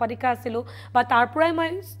সাধাৰণ সম্পাদিকা আছিলো বা তাৰ পৰাই মই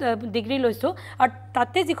ডিগ্ৰী লৈছো আৰু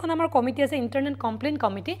তাতে যিখন আমাৰ কমিটি আছে ইন্টাৰনেল কমপ্লেইন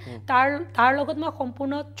কমিটি তাৰ লগত মই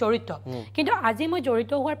সম্পূৰ্ণ জড়িত কিন্তু আজি মই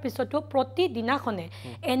জড়িত হোৱাৰ পিছতো প্ৰতিদিনাখনে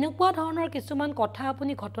এনেকুৱা ধৰণৰ কিছুমান কথা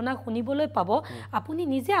আপুনি ঘটনা শুনিবলৈ পাব আপুনি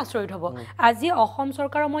নিজে আচৰিত হ'ব আজি অসম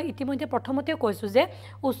চৰকাৰৰ মই ইতিমধ্যে প্ৰথমতে কৈছো যে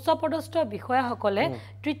উচ্চ পদস্থ বিষয়াসকলে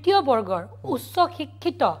তৃতীয় বৰ্গৰ উচ্চ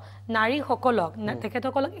শিক্ষিত নাৰীসকলক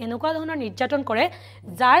তেখেতসকলক এনেকুৱা ধৰণৰ নিৰ্যাতন কৰে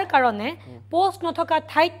যাৰ কাৰণে পোষ্ট নথকা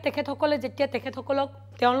ঠাইত তেখেতসকলে যেতিয়া তেখেতসকলক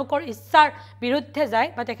তেওঁলোকৰ ইচ্ছাৰ বিৰুদ্ধে যায়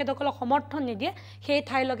বা তেখেতসকলক সমৰ্থন নিদিয়ে সেই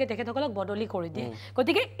ঠাইলৈকে তেখেতসকলক বদলি কৰি দিয়ে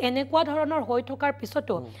গতিকে এনেকুৱা ধৰণৰ হৈ থকাৰ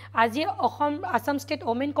পিছতো আজি আসাম ষ্টেট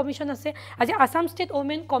ওমেন কমিশ্যন আছে আজি আসাম ষ্টেট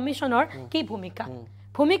ওমেন কমিশ্যনৰ কি ভূমিকা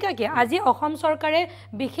ভূমিকা কি আজি অসম চৰকাৰে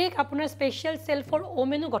বিশেষ আপোনাৰ স্পেশাল সেল ফৰ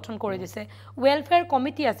ওমেনো গঠন কৰি দিছে ওয়েলফেয়াৰ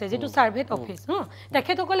কমিটি আছে যেটো সাৰ্ভেট অফিস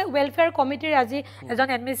তেখেতসকলে ওয়েলফেয়াৰ কমিটিৰ আজি এজন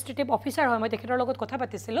এডমিনিষ্ট্ৰেটিভ অফিচাৰ হয় মই তেখেতৰ লগত কথা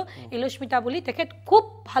পাতিছিলো ইলুস্মিতা বুলি তেখেত খুব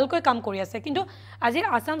ভালকৈ কাম কৰি আছে কিন্তু আজি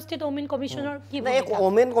আসাম ষ্টেট ওমেন কমিশনৰ কি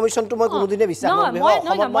ওমেন কমিশনটো মই কোনোদিনে বিশ্বাস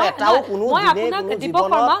নকৰো মই এটাও কোনোদিনে দীপক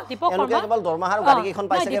শৰ্মা কেৱল দৰমহাৰ গাড়ী কেইখন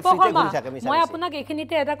পাইছে ফ্ৰীতে ঘূৰি থাকে মই আপোনাক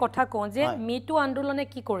এখিনিতে এটা কথা কওঁ যে মিটু আন্দোলনে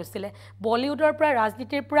কি কৰিছিলে বলিউডৰ পৰা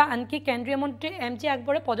ৰাজনীতিৰ পৰা আনকি কেন্দ্ৰীয় মন্ত্ৰী এমজি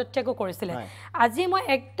আকবৰে পদত্যাগো কৰিছিলে আজি মই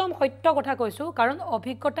একদম সত্য কথা কৈছো কাৰণ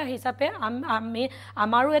অভিজ্ঞতা হিচাপে আমি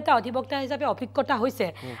আমাৰো এটা অধিবক্তা হিচাপে অভিজ্ঞতা হৈছে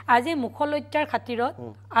আজি মুখলজ্জাৰ খাতিৰত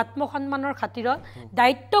আত্মসন্মানৰ খাতিৰত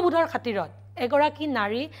দায়িত্ববোধৰ খাতিৰত এগৰাকী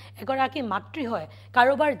নাৰী এগৰাকী মাতৃ হয়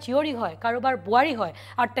কাৰোবাৰ জীয়ৰী হয় কাৰোবাৰ বোৱাৰী হয়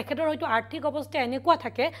আৰু তেখেতৰ হয়তো আৰ্থিক অৱস্থা এনেকুৱা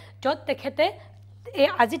থাকে য'ত তেখেতে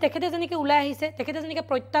আজি তেখেতে যেনেকৈ ওলাই আহিছে তেখেতে যেনেকৈ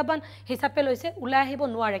প্ৰত্যাহ্বান হিচাপে লৈছে ওলাই আহিব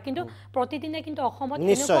নোৱাৰে কিন্তু প্ৰতিদিনে কিন্তু অসমত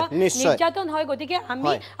এনেকুৱা নিৰ্যাতন হয় গতিকে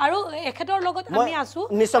আমি আৰু এখেতৰ লগত আমি আছো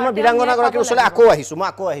নিশ্চয় মই বিৰাংগনাগৰাকীৰ ওচৰলৈ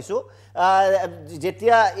আকৌ আহিছো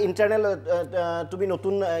যেতিয়া ইণ্টাৰনেল তুমি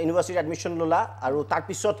নতুন ইউনিভাৰ্চিটি এডমিশ্যন ললা আৰু তাৰ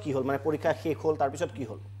পিছত কি হ'ল মানে পৰীক্ষা শেষ হ'ল তাৰ পিছত কি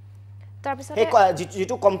হ'ল তাৰ পিছত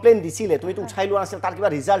যেটো কমপ্লেইন দিছিলে তুমি তো উঠাই লোৱা আছিল তাৰ কিবা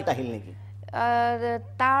ৰিজাল্ট আহিল নেকি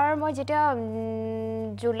তাৰ মই যেতিয়া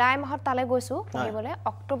জুলাই মাহত তালে গৈছো পঢ়িবলৈ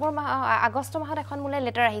অক্টোবৰ মাহ আগষ্ট মাহত এখন মোলে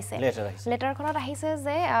লেটাৰ আহিছে লেটাৰখনত আহিছে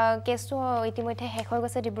যে কেছটো ইতিমধ্যে শেষ হৈ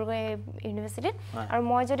গৈছে ডিব্ৰুগড় ইউনিভাৰ্চিটিত আৰু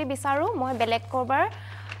মই যদি বিচাৰো মই বেলেগ কৰবাৰ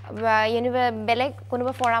বেলেগ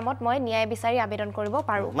কোনোবা ফৰামত মই ন্যায় বিচাৰি আবেদন কৰিব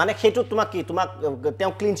পাৰো মানে সেইটো তোমাক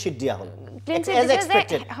তেওঁ ক্লিন চিট দিয়া হ'ল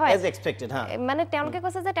as expected মানে তেওঁলোকে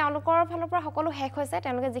কৈছে যে তেওঁলোকৰ ফালৰ পৰা সকলো শেষ হৈছে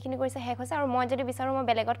তেওঁলোকে যিখিনি কৰিছে শেষ হৈছে আৰু মই যদি বিচাৰো মই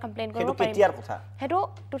বেলেগত কমপ্লেইন কৰিব পাৰিম সেইটো কেতিয়াৰ কথা হেটো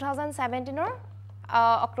 2017 ৰ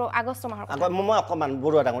আগষ্ট মাহৰ কথা মই অকমান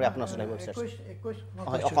বৰুৱা ডাঙৰি আপোনাৰ শুনাই গৈছে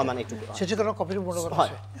 21 অকমান এইটো চিঠিখনৰ কপিটো মোৰ লগত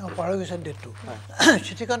আছে পাৰ গৈছে ডেটটো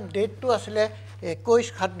চিঠিখন ডেটটো আছিলে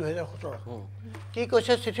 21/7/2017 কি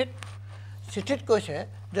কৈছে চিঠিত কৈছে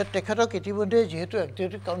যে তেখেতক ইতিমধ্যে যেহেতু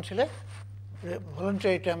এক্সিকিউটিভ কাউন্সিলে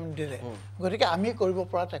ভলান্টাৰী ৰিটায়াৰমেণ্ট দিলে গতিকে আমি কৰিব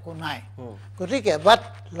পৰা একো নাই গতিকে বাট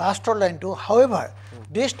লাষ্টৰ লাইনটো হাউএভাৰ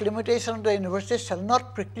দিছ limitation of the university shell not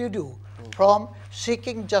প্ৰিক্লুড U from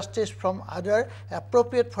seeking justice from আদাৰ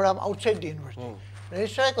এপ্ৰপ্ৰিয়েট ফৰাম আউটছাইড দি ইউনিভাৰ্চিটি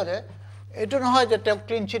ৰেজিষ্ট্ৰাৰে ক'লে এইটো নহয় যে তেওঁক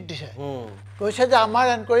ক্লিন চিট দিছে কৈছে যে আমাৰ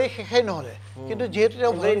এনকুৱাৰী শেষেই নহ'লে কিন্তু যিহেতু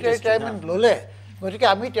তেওঁ ভলান্টাৰী ৰিটায়াৰমেণ্ট ল'লে গতিকে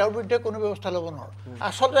আমি তেওঁৰ বিৰুদ্ধে কোনো ব্যৱস্থা ল'ব নোৱাৰোঁ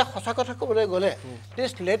আচলতে সঁচা কথা ক'বলৈ গ'লে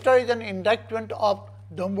দিছ letter is an ইণ্ডাক্টমেণ্ট of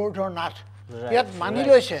Dambarudhar Nath ইয়াত মানি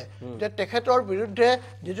লৈছে যে তেখেতৰ বিৰুদ্ধে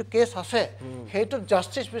যিটো কেছ আছে সেইটো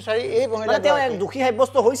জাষ্টিছ বিচাৰি এই মহিলা দোষী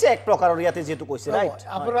সাব্যস্ত হৈছে এক প্ৰকাৰৰ ইয়াতে যেটো কৈছে ৰাইট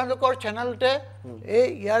আপোনালোকৰ চেনেলতে এই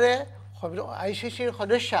ইয়াৰে আইচিচিৰ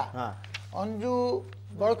সদস্যা অঞ্জু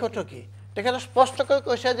বৰকটকী তেখেতে স্পষ্টকৈ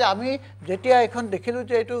কৈছে যে আমি যেতিয়া এখন দেখিলোঁ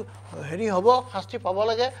যে এইটো হেৰি হ'ব শাস্তি পাব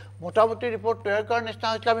লাগে মোটামুটি ৰিপৰ্ট তৈয়াৰ কৰাৰ নিচিনা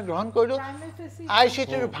হৈছিলে আমি গ্ৰহণ কৰিলোঁ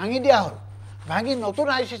আইচিচিৰ ভাঙি দিয়া হ'ল ভাঙি নতুন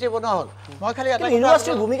আইচিচি বনোৱা হ'ল মই খালি এটা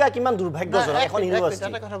ইউনিভাৰ্চিটিৰ ভূমিকা কিমান দুৰ্ভাগ্যজনক এখন ইউনিভাৰ্চিটি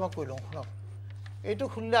এটা কথা মই কৈ লওঁ শুনক এইটো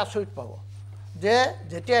শুনিলে আচৰিত পাব যে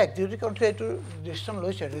যেতিয়া এক্সিকিউটিভ কাউন্সিলে এইটো ডিচিশ্যন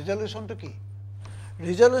লৈছে ৰিজলিউশ্যনটো কি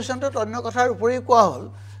ৰিজলিউশ্যনটোত অন্য কথাৰ উপৰিও কোৱা হ'ল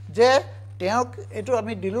যে তেওঁক এইটো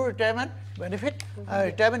আমি দিলোঁ ৰিটায়াৰমেণ্ট বেনিফিট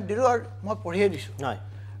ৰিটায়াৰমেণ্ট দিলোঁ আৰু মই পঢ়িয়ে দিছোঁ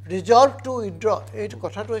ৰিজল্ভ টু উইথড্ৰ এইটো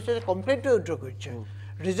কথাটো হৈছে যে কমপ্লিটলি উইথড্ৰ কৰিছে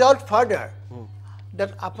resolve further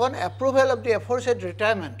that upon approval of the aforesaid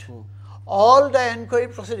retirement all the inquiry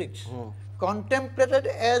proceedings contemplated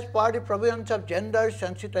as per the provisions of gender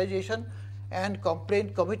sensitization and complaint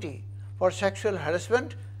committee for sexual harassment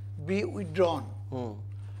be withdrawn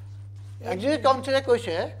executive council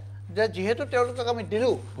কৈছে যে যেহেতু তেওঁলোকক আমি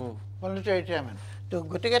দিলোঁ ভলান্টাৰী retirement তো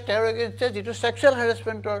গতিকে তেওঁৰ এগেইনষ্টে যিটো ছেক্সুৱেল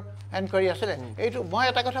হেৰাছমেণ্টৰ এনকুৱাৰী আছিলে এইটো মই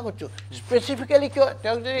এটা কথা কৈছোঁ স্পেচিফিকেলি কিয়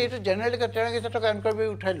তেওঁক যদি এইটো জেনেৰেলি তেওঁৰ এগেইনষ্টে থকা এনকুৱাৰী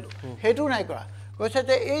উঠাই দিলোঁ সেইটোও নাই কৰা কৈছে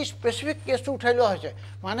যে এই স্পেচিফিক কেছটো উঠাই লোৱা হৈছে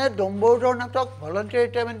মানে ডম্বৰুধৰ নাথক ভলান্টাৰী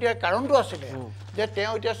ৰিটায়াৰমেণ্ট দিয়াৰ কাৰণটো আছিলে যে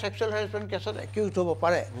তেওঁ এতিয়া ছেক্সুৱেল হেৰাছমেণ্ট কেছত একিউজ হ'ব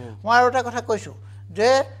পাৰে মই আৰু এটা কথা কৈছোঁ যে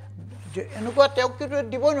এনেকুৱা তেওঁক কিন্তু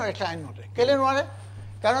দিবই নোৱাৰিছিলে আইনমতে কেলৈ নোৱাৰে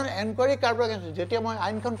কাৰণ এনকুৱাৰী কাৰোবাৰ যেতিয়া মই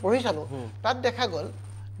আইনখন পঢ়ি চালোঁ তাত দেখা গ'ল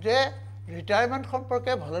যে ৰিটায়াৰমেণ্ট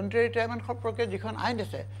সম্পৰ্কে ভলান্টাৰী ৰিটায়াৰমেণ্ট সম্পৰ্কে যিখন আইন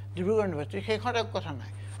আছে ডিব্ৰুগড় ইউনিভাৰ্চিটি সেইখন একো কথা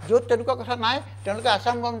নাই য'ত তেনেকুৱা কথা নাই তেওঁলোকে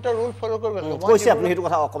আছাম গভৰ্ণমেণ্টৰ ৰুল ফ'ল' কৰিব লাগে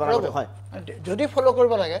যদি ফ'ল'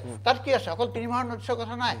 কৰিব লাগে তাত কি আছে অকল 3 মাহৰ নটিছৰ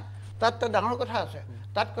কথা নাই তাত ডাঙৰ কথা আছে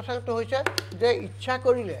তাত কথাটো হৈছে যে ইচ্ছা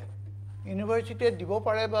কৰিলে ইউনিভাৰ্চিটিয়ে দিব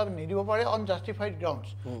পাৰে বা নিদিব পাৰে on justified grounds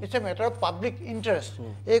it's a matter of public interest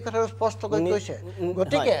এই কথাটো স্পষ্টকৈ কৈছে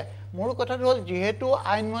গতিকে মোৰ কথাটো হ'ল যিহেতু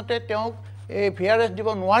আইনমতে তেওঁক এই VRS দিব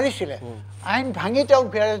নোৱাৰিছিলে আইন ভাঙি তেওঁক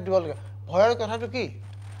VRS দিব লাগে ভয়ৰ কথাটো কি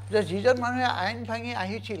যে যিজন মানুহে আইন ভাঙি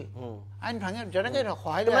আহিছিল আইন ভাঙে যেনেকৈ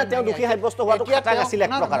সহায় মানে তেওঁ দোষী সাব্যস্ত হোৱাটো খাটাং আছিল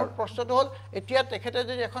এক প্ৰকাৰৰ প্ৰশ্নটো হ'ল এতিয়া তেখেতে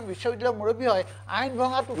যদি এখন বিশ্ববিদ্যালয়ৰ মুৰব্বী হয় আইন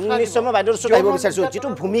ভঙাটো নিশ্চয় মই বাইদেউৰ ওচৰত আহিব বিচাৰিছোঁ যিটো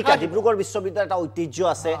ভূমিকা ডিব্ৰুগড় বিশ্ববিদ্যালয়ৰ এটা ঐতিহ্য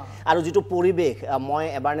আছে আৰু যিটো পৰিৱেশ মই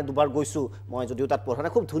এবাৰ নে দুবাৰ গৈছোঁ মই যদিও তাত পঢ়া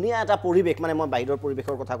নাই খুব ধুনীয়া এটা পৰিৱেশ মানে মই বাহিৰৰ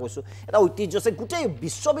পৰিৱেশৰ কথা কৈছোঁ এটা ঐতিহ্য আছে গোটেই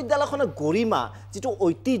বিশ্ববিদ্যালয়খনৰ গৰিমা যিটো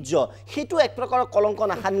ঐতিহ্য সেইটো এক প্ৰকাৰৰ কলংক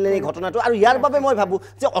নাসানিলে এই ঘটনাটো আৰু ইয়াৰ বাবে মই ভাবোঁ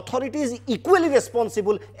যে authority is equally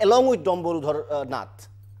responsible along with Dambarudhar Nath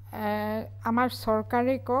আমাৰ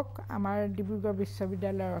চৰকাৰে কওক আমাৰ ডিব্ৰুগড়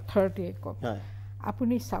বিশ্ববিদ্যালয়ৰ অথৰিটিয়ে কওক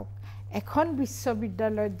আপুনি চাওক এখন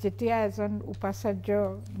বিশ্ববিদ্যালয়ত যেতিয়া এজন উপাচাৰ্য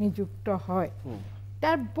নিযুক্ত হয়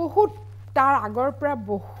তাৰ আগৰ পৰা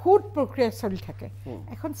বহুত প্ৰক্ৰিয়া চলি থাকে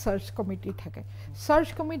এখন সাৰ্চ কমিটি থাকে সাৰ্চ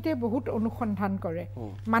কমিটিয়ে বহুত অনুসন্ধান কৰে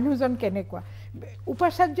মানুহজন কেনেকুৱা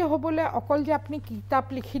উপাচাৰ্য হ'বলৈ অকল যে আপুনি কিতাপ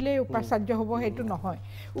লিখিলে উপাচাৰ্য হ'ব সেইটো নহয়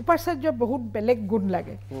উপাচাৰ্য বহুত বেলেগ গুণ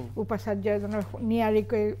লাগে উপাচাৰ্য এজনৰ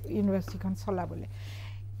নিয়াৰিকৈ ইউনিভাৰ্চিটিখন চলাবলৈ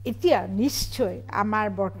এতিয়া নিশ্চয় আমাৰ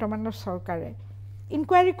বৰ্তমানৰ চৰকাৰে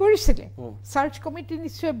ইনকুৱাৰী কৰিছিলে সাৰ্চ কমিটি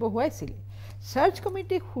নিশ্চয় বহুৱাইছিলে সাৰ্চ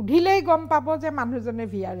কমিটি সুধিলেই গম পাব যে মানুহজনে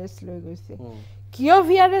VRS লৈ গৈছে কিয়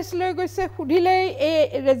VRS লৈ গৈছে সুধিলেই এই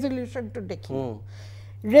ৰেজলিউশ্যনটো দেখিব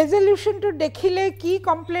ৰেজলিউশ্যনটো দেখিলে কি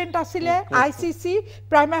কমপ্লেইণ্ট আছিলে ICC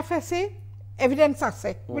প্ৰাইমা ফেচি এভিডেন্স আছে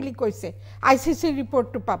বুলি কৈছে ICC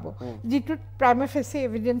ৰিপৰ্টটো পাব যিটো প্ৰাইমা ফেচি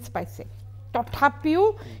এভিডেন্স পাইছে তথাপিও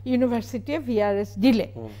ইউনিভাৰ্চিটিয়ে VRS দিলে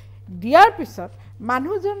দিয়াৰ পিছত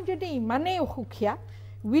মানুহজন যদি ইমানেই অসুখীয়া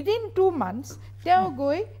within 2 months তেওঁ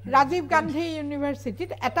গৈ ৰাজীৱ গান্ধী ইউনিভাৰ্চিটিত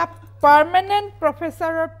এটা পাৰ্মানেন্ট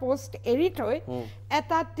প্ৰফেছৰৰ পোষ্ট এৰি থৈ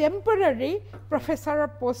এটা টেম্পৰাৰী প্ৰফেছৰৰ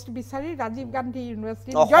পোষ্ট বিচাৰি ৰাজীৱ গান্ধী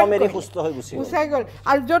ইউনিভাৰ্চিটিত গুচাই গ'ল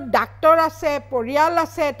আৰু য'ত ডাক্তৰ আছে পৰিয়াল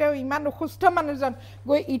আছে তেওঁ ইমান অসুস্থ মানুহজন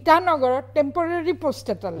গৈ ইটানগৰত টেম্পৰাৰী পোষ্ট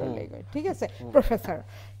এটা লৈ গৈ ঠিক আছে প্ৰফেছৰ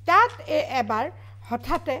তাত এবাৰ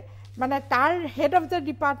হঠাতে মানে তাৰ হেড অফ দ্য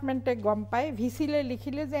ডিপাৰ্টমেণ্টে গম পাই ভিচিলে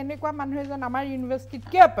লিখিলে যে এনেকুৱা মানুহ এজন আমাৰ ইউনিভাৰ্চিটিত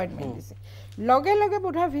কিয় এপইণ্টমেণ্ট দিছে লগে লগে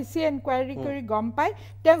বোধহয় ভিচি এনকুৱাৰী কৰি গম পাই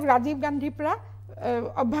তেওঁক ৰাজীৱ গান্ধীৰ পৰা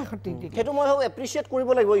অব্যাহতি দিলে সেইটো মই এপ্ৰিচিয়েট কৰিব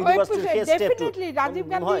লাগিব ইউনিভাৰ্চিটিৰ cash definitely Rajiv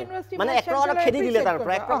Gandhi university মানে এক প্ৰকাৰৰ খেদি দিলে তাৰ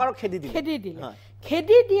পৰা এক প্ৰকাৰৰ খেদি দিলে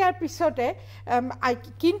খেদি দিয়াৰ পিছতে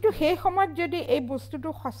কিন্তু সেই সময়ত যদি এই বস্তুটো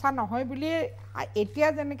সঁচা নহয় বুলিয়ে এতিয়া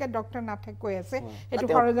যেনেকৈ ডক্টৰ নাথে কৈ আছে এইটো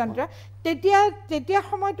ষড়যন্ত্ৰ তেতিয়া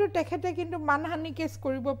সময়তো তেখেতে কিন্তু মানহানি কেছ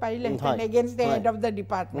কৰিব পাৰিলেহেঁতেন against the head of the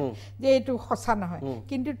department যে এইটো সঁচা নহয়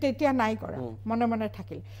কিন্তু তেতিয়া নাই কৰা মনে মনে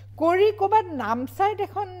থাকিল কৰি ক'ৰবাত নামচাইত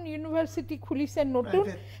এখন ইউনিভাৰ্চিটি খুলিছে নতুন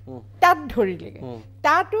তাত ধৰিলেগৈ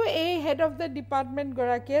তাতো এই হেড অফ দ্য ডিপাৰ্টমেণ্ট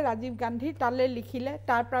গৰাকীয়ে ৰাজীৱ গান্ধী তালৈ লিখিলে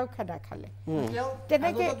তাৰ পৰাও খেদা খালে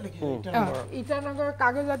তেনেকৈ ইটানগৰৰ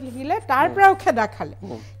কাগজত লিখিলে তাৰ পৰাও খেদা খালে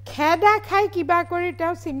খেদা খাই কিবা কৰি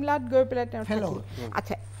তেওঁ চিমলাত গৈ পেলাই তেওঁ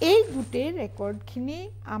আচ্ছা এই গোটেই ৰেকৰ্ডখিনি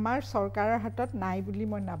আমাৰ চৰকাৰৰ হাতত নাই বুলি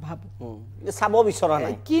মই নাভাবোঁ চাব বিচৰা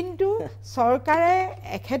নাই কিন্তু চৰকাৰে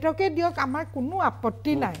এখেতকে দিয়ক আমাৰ কোনো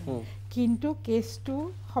আপত্তি নাই কিন্তু কেছটো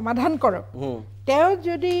সমাধান কৰক তেওঁ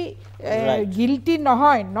যদি গিল্টি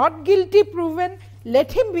নহয় not guilty proven let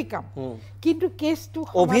him become কিন্তু কেছটো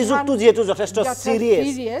অভিযোগটো যেটো যথেষ্ট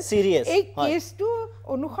সিৰিয়াস এই কেছটো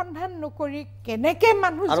অনুসন্ধান নকৰি কেনেকে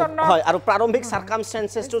মানুহজনৰ হয় আৰু প্ৰাৰম্ভিক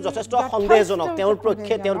সাৰকামস্টেন্সেছটো যথেষ্ট সন্দেহজনক তেওঁৰ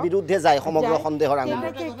পক্ষে তেওঁৰ বিৰুদ্ধে যায় সমগ্ৰ সন্দেহৰ আঙুলি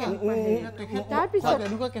তাৰ পিছত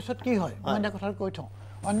এনেকুৱা কেছত কি হয় মই এটা কথা কৈ থওঁ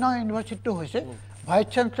অন্য ইউনিভাৰ্চিটিটো হৈছে ভাইচ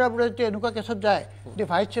চেঞ্চেলৰ বোৰে যে এনেকুৱা কেছত যায় দি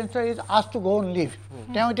vice চেঞ্চেলৰ is ask to go on live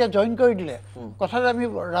তেওঁ এতিয়া জইন কৰি দিলে কথাটো আমি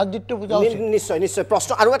ৰাজনীতিটো বুজা উচিত নিশ্চয় প্ৰশ্ন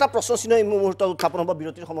আৰু এটা প্ৰশ্ন চিহ্ন এই মুহূৰ্তত উত্থাপন হ'ব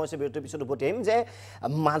বিৰতিৰ সময় হৈছে বিৰতিৰ পিছত উভতি আহিম যে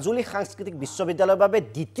মাজুলী সাংস্কৃতিক বিশ্ববিদ্যালয়ৰ বাবে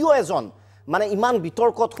দ্বিতীয় এজন মানে ইমান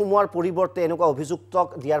বিতৰ্কত সোমোৱাৰ পৰিৱৰ্তে এনেকুৱা অভিযুক্তক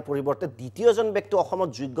দিয়াৰ পৰিৱৰ্তে দ্বিতীয় এজন ব্যক্তি অসমত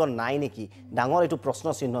যোগ্য নাই নেকি ডাঙৰ এইটো প্ৰশ্ন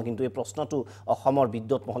চিহ্ন কিন্তু এই প্ৰশ্নটো অসমৰ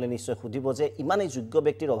বিদ্যুৎ মহলে নিশ্চয় সুধিব যে ইমানেই যোগ্য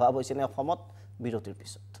ব্যক্তিৰ অভাৱ হৈছে নে অসমত বিৰতিৰ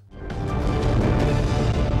পিছত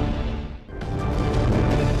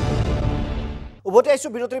উভতি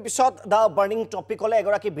আহিছোঁ বিৰতিৰ পিছত দ্য বাৰ্নিং টপিকলৈ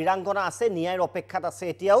এগৰাকী বীৰাংগনা আছে ন্যায়ৰ অপেক্ষাত আছে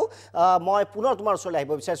এতিয়াও মই পুনৰ তোমাৰ ওচৰলৈ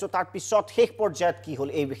আহিব বিচাৰিছোঁ তাৰ পিছত শেষ পৰ্যায়ত কি হ'ল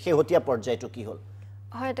এই শেহতীয়া পৰ্যায়টো কি হ'ল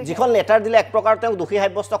যিখন লেটাৰ দিলে এক প্ৰকাৰ তেওঁক দোষী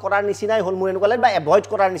সাব্যস্ত কৰাৰ নিচিনাই হ'ল মোৰ এনেকুৱা লাগে বা এভইড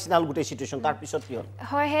কৰাৰ নিচিনা হ'ল গোটেই চিটুৱেশ্যন তাৰ পিছত কি হ'ল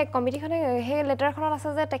হয় সেই কমিটিখনে সেই লেটাৰখনত আছে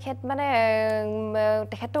যে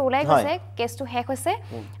তেখেতটো ওলাই গৈছে কেছটো শেষ হৈছে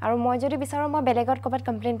আৰু মই যদি বিচাৰোঁ মই বেলেগত ক'ৰবাত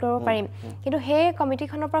কমপ্লেইন কৰিব পাৰিম কিন্তু সেই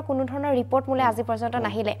কমিটিখনৰ পৰা কোনো ধৰণৰ ৰিপৰ্ট মোলৈ আজি পৰ্যন্ত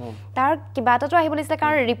নাহিলে তাৰ কিবা এটাতো আহিব লাগিছিলে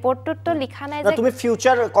কাৰণ ৰিপৰ্টটোতো লিখা নাই যে তুমি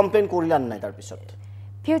ফিউচাৰ কমপ্লেইন কৰিলা নাই তাৰ পিছত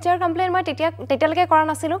ফিউচাৰ কমপ্লেইন মই তেতিয়ালৈকে কৰা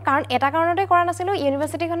নাছিলোঁ কাৰণ এটা কাৰণতে কৰা নাছিলোঁ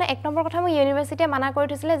ইউনিভাৰ্চিটিখনে এক নম্বৰ কথা মই ইউনিভাৰ্চিটিয়ে মানা কৰি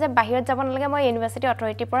থৈছিলে যে বাহিৰত যাব নালাগে মই ইউনিভাৰ্চিটি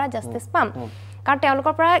অথৰিটিৰ পৰা জাষ্টিছ পাম কাৰণ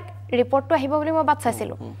তেওঁলোকৰ পৰা ৰিপৰ্টটো আহিব বুলি মই বাট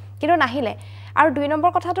চাইছিলোঁ কিন্তু নাহিলে আৰু 2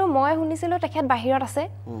 নম্বৰ কথাটো মই শুনিছিলো তেখেত বাহিৰত আছে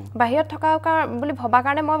বাহিৰত থকা বুলি ভবা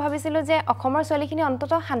কাৰণে মই ভাবিছিলো যে অসমৰ ছোৱালীখিনি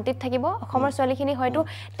অন্তত শান্তিত থাকিব অসমৰ ছোৱালীখিনি হয়তো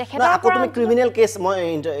তেখেতৰ পৰা তুমি ক্ৰিমিনেল কেছ মই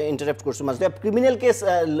ইন্টাৰাপ্ট কৰিছো মাজতে ক্ৰিমিনেল কেছ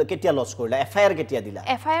কেতিয়া লঞ্চ কৰিলা এফআইআৰ কেতিয়া দিলা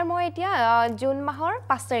এফআইআৰ মই এতিয়া জুন মাহৰ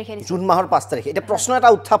 5 তাৰিখে দিছো জুন মাহৰ 5 তাৰিখে এটা প্ৰশ্ন এটা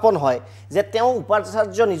উত্থাপন হয় যে তেওঁ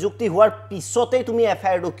উপাচাৰ্য নিযুক্তি হোৱাৰ পিছতে তুমি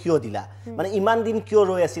এফআইআৰটো কিয় দিলা মানে ইমান দিন কিয়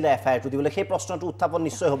ৰৈ আছিল এফআইআৰটো দিবলৈ সেই প্ৰশ্নটো উত্থাপন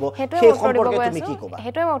নিশ্চয় হ'ব সেই সম্পৰ্কে তুমি কি ক'বা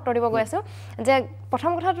হেটোই মই উত্তৰ দিব গৈ আছো যে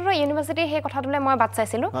প্ৰথম কথাটো ইউনিভাৰ্সিটি সেই কথাটোলে মই বাট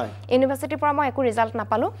চাইছিলো ইউনিভাৰ্সিটিৰ পৰা মই একো ৰিজাল্ট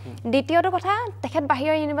নাপালো দ্বিতীয়টো কথা তেখেত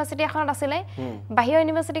বাহিৰৰ ইউনিভাৰ্সিটি এখনত আছিলে বাহিৰৰ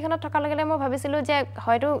ইউনিভাৰ্সিটিখনত থকা লগে মই ভাবিছিলো যে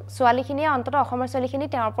হয়তো ছোৱালীখিনিয়ে অন্তত অসমৰ ছোৱালীখিনি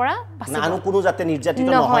তেওঁৰ পৰা বাচিব না কোনো যাতে নিৰ্যাতিত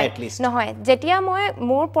নহয় এটলিষ্ট নহয় যেতিয়া মই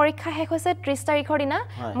মোৰ পৰীক্ষা শেষ হৈছে 30 তাৰিখৰ দিনা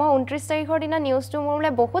মই 29 তাৰিখৰ দিনা নিউজটো মোৰলে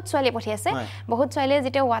বহুত ছোৱালী পঠিয়াইছে বহুত ছোৱালীয়ে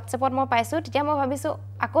যেতিয়া WhatsAppত মই পাইছো তেতিয়া মই ভাবিছো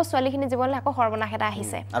আকৌ ছোৱালীখিনি জীৱনলৈ আকৌ সৰ্বনাশ এটা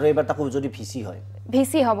আহিছে আৰু এবাৰ তাকো যদি ভিসি হয়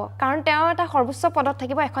ভিসি হ'ব কাৰণ তেওঁ এটা সৰ্বোচ্চ পদত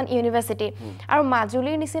থাকিব এখন ইউনিভাৰ্সিটি আৰু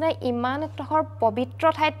মাজুলীৰ নিচিনা ইমান এটখৰ পবিত্ৰ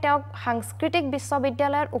ঠাইত তেওঁ সাংস্কৃতিক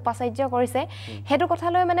বিশ্ববিদ্যালয়ত উপাচাৰ্য কৰিছে হেতু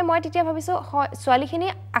কথালৈ মানে মই তেতিয়া ভাবিছো ছোৱালীখিনি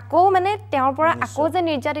আকৌ মানে তেওঁৰ পৰা আকৌ যে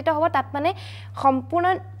নিৰ্যাতিত হ'ব তাত মানে সম্পূৰ্ণ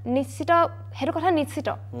নিশ্চিত হেতু কথা নিশ্চিত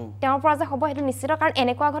তেওঁৰ পৰা যে হ'ব হেতু নিশ্চিত কাৰণ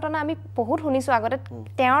এনেকুৱা ঘটনা আমি বহুত শুনিছো আগতে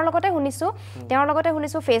তেওঁৰ লগতে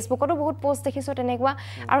শুনিছো ফেসবুকতো বহুত পোষ্ট দেখিছো তেনেকুৱা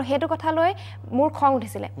আৰু হেতু কথা লৈ মোৰ খং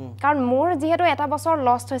উঠিছিলে কাৰণ মোৰ যেহেতু এটা বছৰ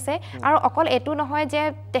লষ্ট হৈছে আৰু অকল এটো নহয় যে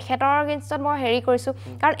তেখেতৰ এগেইনষ্টত মই হেৰি কৰিছো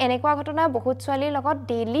কাৰণ এনেকুৱা ঘটনা বহুত ছোৱালীৰ লগত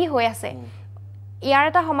ডেইলি হৈ আছে ইয়াৰ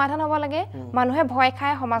এটা সমাধান হ'ব লাগে মানুহে ভয়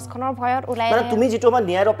খায় সমাজখনৰ ভয়ত ওলাই মানে তুমি যেটো আমাৰ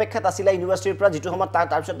ন্যায়ৰ অপেক্ষাত আছিলা ইউনিভাৰ্সিটিৰ পৰা যেটো সময়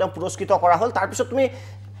তাৰ পিছত তেওঁ পুৰস্কৃত কৰা হ'ল তাৰ পিছত তুমি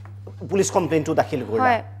পুলিশ কমপ্লেইনটো দাখিল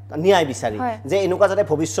কৰিলা ন্যায় বিচাৰি যে এনেকুৱা যাতে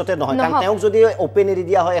ভৱিষ্যতে নহয় কাৰণ তেওঁক যদি ওপেন এৰি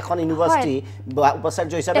দিয়া হয় এখন ইউনিভাৰ্সিটি বা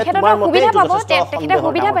উপাচাৰ্য হিচাপে তোমাৰ মতে তেখেতে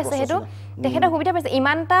সুবিধা পাইছে হেতু তেখেতে সুবিধা পাইছে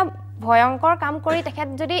ইমানটা ভয়ংকৰ কাম কৰি তেখেত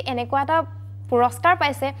যদি এনেকুৱা এটা পুৰস্কাৰ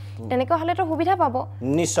পাইছে তেনেকৈ হলেতো সুবিধা পাব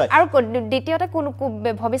নিশ্চয় আৰু দ্বিতীয়তে কোন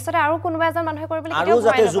ভৱিষ্যতে আৰু কোনোবা এজন মানুহে কৰিবলৈ আৰু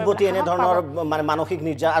যাতে যুৱতী এনে ধৰণৰ মানে মানসিক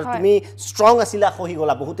নিৰ্যাতন আৰু তুমি ষ্ট্ৰং আছিলা খহি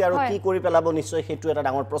গলা বহুতে আৰু কি কৰি পেলাব নিশ্চয় হেতু এটা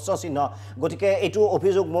ডাঙৰ প্ৰশ্ন চিহ্ন গতিকে এইটো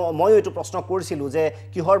অভিযোগ মই এইটো প্ৰশ্ন কৰিছিলো যে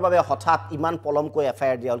কিহৰ বাবে হঠাৎ ইমান পলমকৈ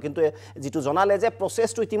এফআইআৰ দিয়া হ'ল কিন্তু যেটো জনালে যে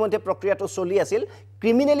প্ৰচেছটো ইতিমধ্যে প্ৰক্ৰিয়াটো চলি আছিল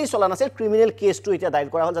ক্ৰিমিনেলি চলা নাছিল ক্ৰিমিনেল কেছটো এতিয়া দায়েৰ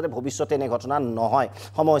কৰা হ'ল যাতে ভৱিষ্যতে এনে ঘটনা নহয়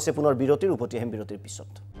সময় হৈছে পুনৰ বিৰতিৰ উভতি আহিম বিৰতিৰ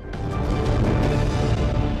পিছত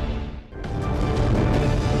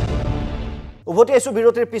উভতি আছো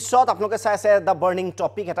বিৰতিৰ পিছত আপোনালোকে চাই আছে দা বাৰ্নিং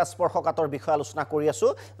টপিক এটা স্পৰ্শকাতৰ বিষয় আলোচনা কৰি আছো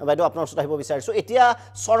বাইদেউ আপোনাৰ ওচৰত আহিব বিচাৰিছো এতিয়া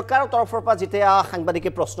চৰকাৰৰ তৰফৰ পৰা যেতিয়া সাংবাদিকে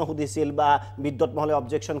প্ৰশ্ন সুধিছিল বা বিদ্যুৎ মহলে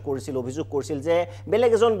অবজেকশন কৰিছিল অভিযোগ কৰিছিল যে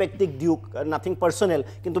বেলেগ এজন ব্যক্তিক দিওক নাথিং পাৰ্সনেল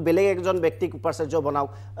কিন্তু বেলেগ এজন ব্যক্তিক উপাচাৰ্য বনাওক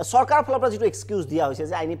চৰকাৰৰ ফালৰ পৰা যেটো এক্সকিউজ দিয়া হৈছে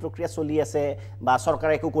যে আইনী প্ৰক্ৰিয়া চলি আছে বা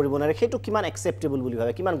চৰকাৰে একো কৰিব নোৱাৰে সেইটো কিমান একসেপ্টেবল বুলি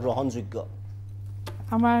ভাবে কিমান গ্ৰহণযোগ্য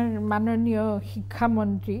আমাৰ মাননীয় শিক্ষা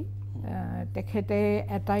মন্ত্ৰী তেখেতে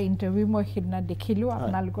এটা ইন্টাৰভিউ মই সিদিনা দেখিলো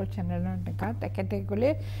আপোনালোকৰ চেনেলৰ দেখা তেখেতে ক'লে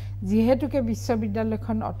যিহেতুকে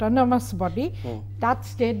বিশ্ববিদ্যালয়খন অটোনমাস বডি তাত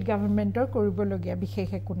ষ্টেট গভৰ্ণমেণ্টৰ কৰিবলগীয়া বিশেষ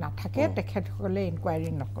একো নাথাকে তেখেতসকলে ইনকুৱাৰী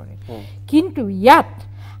নকৰে কিন্তু ইয়াত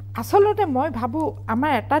আসলতে মই ভাবো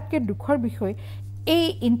আমাৰ এটাতকে দুখৰ বিষয় এই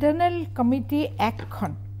ইন্টাৰনেল কমিটি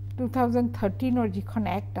এক্টখন 2013 যিখন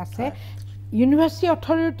এক্ট আছে ইউনিভাৰ্সিটি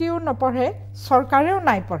অথৰিটিও নপঢ়ে চৰকাৰেও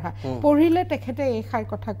নাই পঢ়া পঢ়িলে তেখেতে এই খাই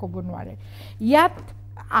কথা ক'ব নোৱাৰে ইয়াত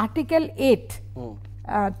আৰ্টিকেল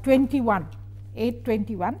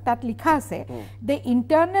 821 তাত লিখা আছে the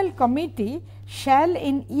internal committee shall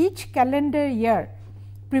in each calendar year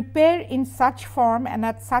prepare in such form and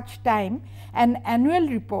at such time an annual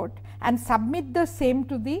report and submit the same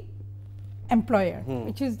to the employer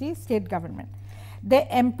which is the state government. The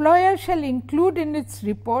employer shall include in its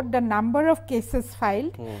report the number of cases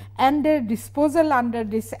filed and their disposal under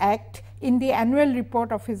this act in the annual report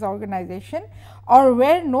of his organization, or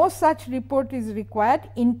where no such report is required,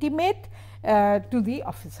 intimate to the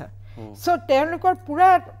officer. So তেওঁলোকৰ পুৰা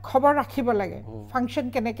খবৰ ৰাখিব লাগে function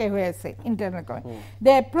কেনেকৈ হৈ আছে internal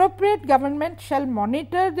the appropriate government shall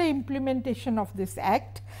monitor the implementation of this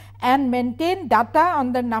act and maintain data on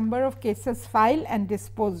the number of cases filed and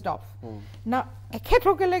disposed of. Now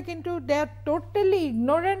ekhetokele kintu they are totally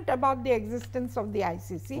ignorant about the existence of the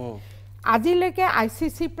ICC. Ajileke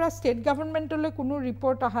ICC pra state government ole kuno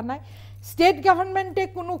report aha nai state government e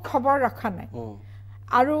kuno khobor rakha nai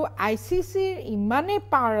aru ICC imane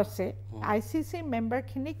power ase ICC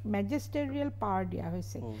মেম্বাৰখিনিক মেজিষ্টেৰিয়েল power দিয়া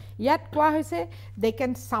হৈছে ইয়াত কোৱা হৈছে দে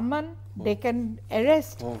কেন সামন দে কেন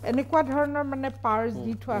arrest এনেকুৱা ধৰণৰ মানে powers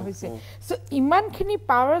দি থোৱা হৈছে সো ইমানখিনি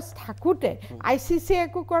পাৱাৰ্ছ থাকোঁতে ICC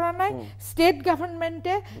একো কৰা নাই ষ্টেট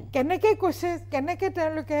গভৰ্ণমেণ্টে কেনেকৈ কৈছে কেনেকৈ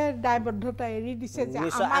তেওঁলোকে দায়বদ্ধতা এৰি দিছে যে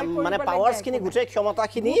মানে পাৱাৰ্ছখিনি গোটেই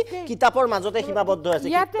ক্ষমতাখিনি কিতাপৰ মাজতে সীমাবদ্ধ আছে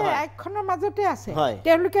ইয়াতে একখনৰ মাজতে আছে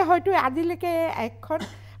তেওঁলোকে হয়তো আজিলৈকে একখন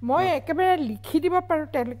মই একেবাৰে লিখি দিব পাৰোঁ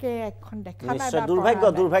তেওঁলোকে এখন দেখা নাই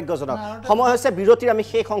দুৰ্ভাগ্যজনক সময় হৈছে বিৰতিৰ আমি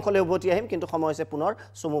শেষ অংশলৈ উভতি আহিম কিন্তু সময় হৈছে পুনৰ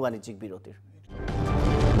চমু বাণিজ্যিক বিৰতিৰ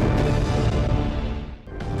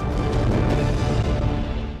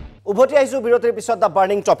উভতি আহিছোঁ বিৰতিৰ পিছত দ্য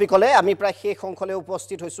বাৰ্ণিং টপিকলৈ আমি প্ৰায় শেষ অংশলৈ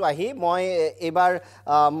উপস্থিত হৈছোঁ আহি মই এইবাৰ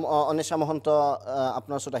অনিশা মহন্ত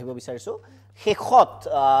আপোনাৰ ওচৰত আহিব বিচাৰিছোঁ শেষত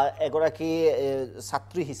এগৰাকী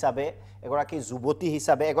ছাত্ৰী হিচাপে এগৰাকী যুৱতী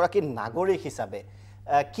হিচাপে এগৰাকী নাগৰিক হিচাপে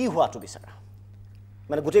কি হোৱাটো বিচাৰা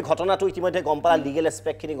মানে গোটেই ঘটনাটো ইতিমধ্যে গম পালা লিগেল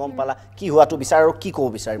এছপেক্টখিনি গম পালা কি হোৱাটো বিচাৰা আৰু কি ক'ব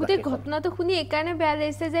বিচাৰিবা গোটেই ঘটনাটো শুনি এইকাৰণে বেয়া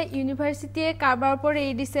লাগিছে যে ইউনিভাৰ্চিটিয়ে কাৰোবাৰ ওপৰত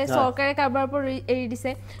এৰি দিছে চৰকাৰে কাৰোবাৰ ওপৰত এৰি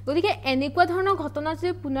দিছে গতিকে এনেকুৱা ধৰণৰ ঘটনা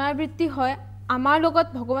যদি পুনৰাবৃত্তি হয় আমাৰ লগত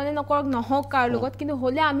ভগৱানে নকৰক নহওক কাৰ লগত কিন্তু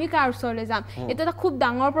হ'লে আমি কাৰ ওচৰলৈ যাম এইটো এটা খুব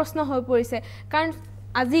ডাঙৰ প্ৰশ্ন হৈ পৰিছে কাৰণ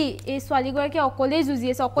আজি এই ছোৱালীগৰাকী অকলেই যুঁজি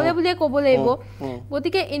আছে অকলে বুলিয়ে ক'ব লাগিব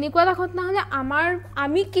গতিকে এনেকুৱা এটা ঘটনা হ'লে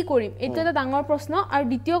আমি কি কৰিম এইটো এটা ডাঙৰ প্ৰশ্ন আৰু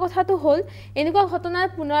দ্বিতীয় কথাটো হ'ল এনেকুৱা ঘটনাৰ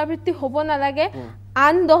পুনৰাবৃত্তি হ'ব নালাগে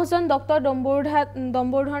আন 10জন ডক্টৰ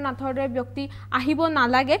দম্বৰুধৰ নাথৰ দৰে ব্যক্তি আহিব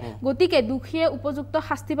নালাগে গতিকে দোষীয়ে উপযুক্ত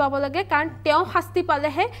শাস্তি পাব লাগে কাৰণ তেওঁ শাস্তি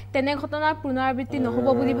পালেহে তেনে ঘটনাৰ পুনৰাবৃত্তি নহ'ব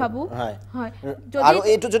বুলি ভাবোঁ হয় আৰু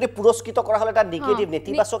এইটো যদি পুৰস্কৃত কৰা হ'লে এটা নিগেটিভ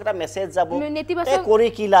নেতিবাচক এটা মেছেজ যাব কৰি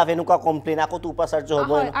কি লাভ এনেকুৱা কমপ্লেইন আকতো উপাচাৰ্য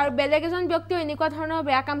হ'ব আৰু বেলেগ এজন ব্যক্তিও এনেকুৱা ধৰণৰ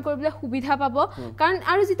বেয়া কাম কৰিবলৈ সুবিধা পাব কাৰণ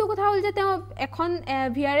আৰু যিটো কথা হ'ল যে তেওঁ এখন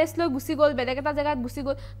VRS লৈ গুচি গ'ল বেলেগ এটা জেগাত গুচি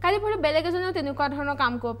গ'ল কালি পৰহি বেলেগ এজনেও তেনেকুৱা ধৰণৰ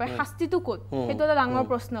কাম কৰিব পাৰে শাস্তিটো ক'ত সেইটো এটা ডাঙৰ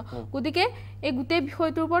প্ৰশ্ন গতিকে এই গোটেই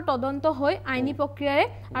বিষয়টোৰ ওপৰত তদন্ত হৈ আইনী প্ৰক্ৰিয়াৰে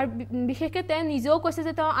আৰু বিশেষকৈ তেওঁ নিজেও কৈছে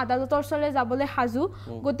যে তেওঁ আদালতৰ ওচৰলৈ যাবলৈ সাজু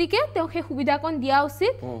গতিকে তেওঁ সেই সুবিধাকণ দিয়া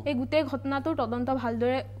উচিত এই গোটেই ঘটনাটোৰ তদন্ত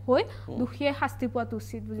ভালদৰে হৈ দোষীয়ে শাস্তি পোৱাটো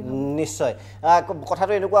উচিত বুলি নিশ্চয়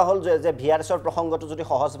কথাটো এনেকুৱা হ'ল যে VRSৰ প্ৰসংগটো যদি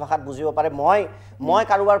সহজ ভাষাত বুজিব পাৰে মই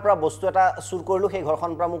কাৰোবাৰ পৰা বস্তু এটা চুৰ কৰিলোঁ সেই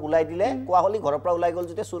ঘৰখনৰ পৰা মোক ওলাই দিলে কোৱা হ'লে ঘৰৰ পৰা ওলাই গ'ল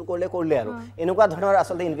যেতিয়া চুৰ কৰিলে আৰু এনেকুৱা ধৰণৰ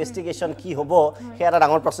আচলতে ইনভেষ্টিগেশ্যন কি হ'ব সেয়া এটা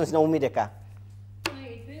ডাঙৰ প্ৰশ্ন চিহ্ন উমি ডেকা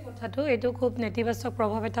এইটো খুব নেতিবাচক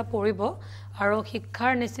প্ৰভাৱ এটা পৰিব আৰু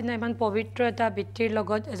শিক্ষাৰ নিচিনা ইমান পবিত্ৰ এটা বৃত্তিৰ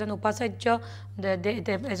লগত এজন উপাচাৰ্য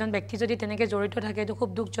এজন ব্যক্তি যদি তেনেকৈ জড়িত থাকে এইটো খুব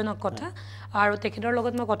দুখজনক কথা আৰু তেখেতৰ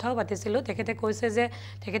লগত মই কথাও পাতিছিলোঁ তেখেতে কৈছে যে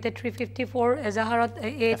তেখেতে 354 এজাহাৰত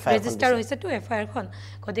এই ৰেজিষ্টাৰ হৈছেতো FIRখন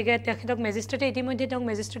গতিকে তেখেতক মেজিষ্ট্ৰেটে ইতিমধ্যে তেওঁক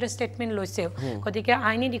মেজিষ্ট্ৰেটে ষ্টেটমেণ্ট লৈছেও গতিকে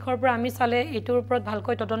আইনী দিশৰ পৰা আমি চালে এইটোৰ ওপৰত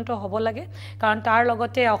ভালকৈ তদন্ত হ'ব লাগে কাৰণ তাৰ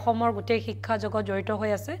লগতে অসমৰ গোটেই শিক্ষা জগত জড়িত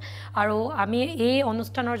হৈ আছে আৰু আমি এই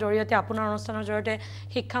অনুষ্ঠানৰ জৰিয়তে আপোনাৰ অনুষ্ঠানৰ জৰিয়তে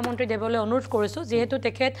শিক্ষামন্ত্ৰী দেৱলৈ অনুৰোধ কৰিছোঁ যিহেতু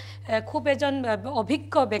তেখেত খুব এজন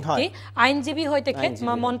অভিজ্ঞ ব্যক্তি আইনজীৱী হৈ তেখেত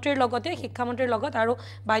মন্ত্ৰীৰ লগতে শিক্ষামন্ত্ৰীৰ লগত আৰু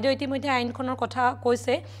বাইদেউ ইতিমধ্যে আইনখনৰ কথা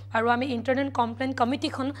কৈছে আৰু আমি ইণ্টাৰনেল কমপ্লেইন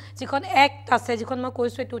কমিটিখন যিখন এক্ট আছে যিখন মই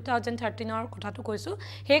কৈছোঁ 2013ৰ কথাটো কৈছোঁ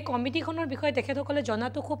সেই কমিটিখনৰ বিষয়ে তেখেতসকলে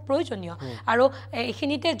জনাটো খুব প্ৰয়োজনীয় আৰু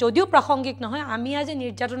এইখিনিতে যদিও প্ৰাসংগিক নহয় আমি আজি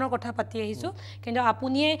নিৰ্যাতনৰ কথা পাতি আহিছোঁ কিন্তু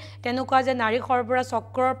আপুনিয়ে তেনেকুৱা যে নাৰী সৰবৰাহ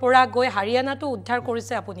চক্ৰৰ পৰা গৈ হাৰিয়ানাটো উদ্ধাৰ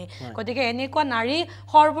কৰিছে আপুনি গতিকে এনেকুৱা নাৰী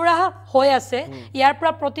সৰবৰাহ হৈ আছে ইয়াৰ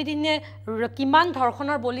পৰা প্ৰতিদিনে কিমান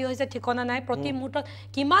ধৰ্ষণৰ বলি হৈছে ঠিকনা নাই প্ৰতি মুহূৰ্তত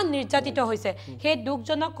কিমান নিৰ্যাতিত হৈছে সেই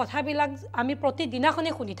দুখজনক কথাবিলাক আমি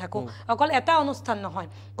প্ৰতিদিনাখনে শুনি থাকোঁ অকল এটা অনুষ্ঠান নহয়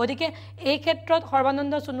গতিকে এই ক্ষেত্ৰত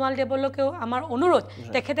সৰ্বানন্দ সোণোৱাল দেৱলৈকেও আমাৰ অনুৰোধ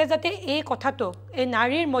তেখেতে যাতে এই কথাটোক এই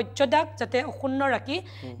নাৰীৰ মৰ্যাদাক যাতে অক্ষুণ্ণ ৰাখি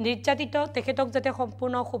নিৰ্যাতিত তেখেতক যাতে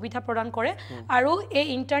সম্পূৰ্ণ সুবিধা প্ৰদান কৰে আৰু এই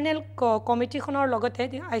ইণ্টাৰনেল কমিটিখনৰ লগতে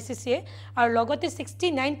ICCয়ে আৰু লগতে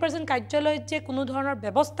 69% কাৰ্যালয়ত যে কোনো ধৰণৰ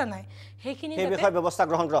ব্যৱস্থা নাই সেইখিনি ব্যৱস্থা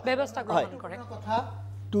গ্ৰহণ কৰে কথা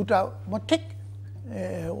দুটা মই ঠিক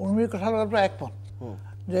উৰ্মিৰ কথাৰ লগত পৰা একমত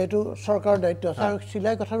যে এইটো চৰকাৰৰ দায়িত্ব আছে আৰু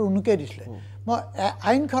চিলাই কথাৰ উনুকিয়াই দিছিলে মই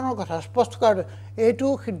আইনখনৰ কথা স্পষ্ট কৰাটো এইটো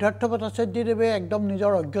সিদ্ধাৰ্থ ভট্টাচাৰ্যদেৱে একদম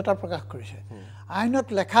নিজৰ অজ্ঞতা প্ৰকাশ কৰিছে আইনত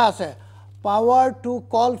লেখা আছে power to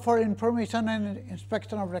call for information and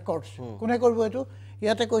inspection of records কোনে কৰিব এইটো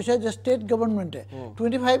ইয়াতে কৈছে যে ষ্টেট গভৰ্ণমেণ্টে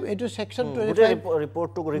 25 এইটো ছেকশ্যন 25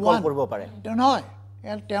 ৰিপৰ্টটো ৰিকল কৰিব পাৰে নহয়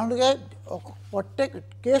তেওঁলোকে প্ৰত্যেক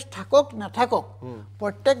কেছ থাকক নাথাকক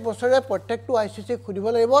প্ৰত্যেক বছৰে প্ৰত্যেকটো ICC সুধিব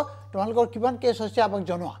লাগিব তোমালোকৰ কিমান কেছ হৈছে আমাক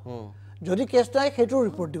জনোৱা যদি কেছ নাই সেইটো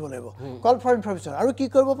ৰিপৰ্ট দিব লাগিব কল ফৰ ইনফৰমেশ্যন আৰু কি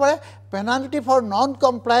কৰিব পাৰে penalty for non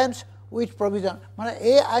compliance with provision মানে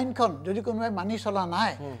এই আইনখন যদি কোনোবাই মানি চলা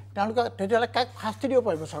নাই তেওঁলোকে তেতিয়াহ'লে কাক শাস্তি দিব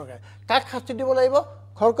পাৰিব চৰকাৰে কাক শাস্তি দিব লাগিব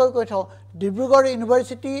খৰকৈ কৈ থওঁ ডিব্ৰুগড়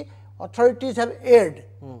ইউনিভাৰ্চিটি অথৰিটিজ হেভ এয়াৰ্ড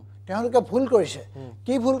তেওঁলোকে ভুল কৰিছে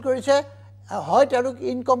কি ভুল কৰিছে হয় তেওঁলোক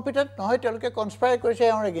ইনকম্পিটেন্ট নহয় তেওঁলোকে কনস্পায়াৰ কৰিছে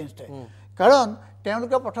এওঁৰ এগেইনষ্টে কাৰণ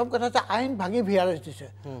তেওঁলোকে প্ৰথম কথা আছে আইন ভাঙি ভিআৰএছ দিছে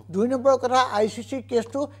 2 নম্বৰ কথা আইচিচি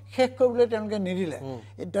কেছটো শেষ কৰিবলৈ তেওঁলোকে নিদিলে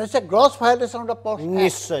that is a gross ভায়োলেশ্যন of the post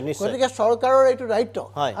নিশ্চয় নিশ্চয় গতিকে চৰকাৰৰ এইটো দায়িত্ব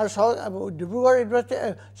আৰু ডিব্ৰুগড় ইউনিভাৰ্চিটি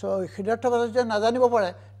সিদ্ধাৰ্থ বাজাজে নাজানিব পাৰে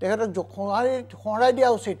তেখেতক সোঁৱৰাই দিয়া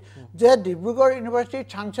উচিত যে ডিব্ৰুগড় ইউনিভাৰ্চিটিৰ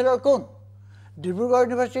চাঞ্চেলৰ কোন ডিব্ৰুগড়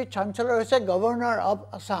ইউনিভাৰ্চিটিৰ চাঞ্চেলৰ হৈছে গভৰ্ণৰ অফ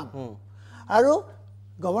আছাম আৰু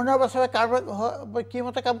গভৰ্ণৰ অফ আছামে কি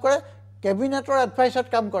মতে কাম কৰে কেবিনেটৰ এডভাইচত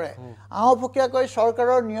কাম কৰে আওপকীয়াকৈ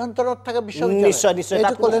চৰকাৰৰ নিয়ন্ত্ৰণত থাকে বিশ্ববিদ্যালয় নিশ্চয় নিশ্চয়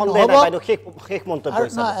তাত কোনো সন্দেহ নাই বাইদেউ শেষ মন্তব্য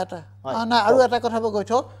হৈছে আৰু এটা কথা মই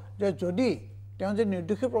কৈছো যে যদি তেওঁ যে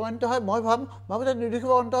নিৰ্দোষী প্ৰমাণিত হয় মই ভাবো যে নিৰ্দোষী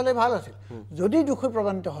প্ৰমাণিত হ'লে ভাল আছিল যদি দোষী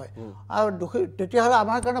প্ৰমাণিত হয় আৰু দোষী তেতিয়াহ'লে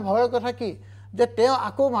আমাৰ কাৰণে ভয়ৰ কথা কি যে তেওঁ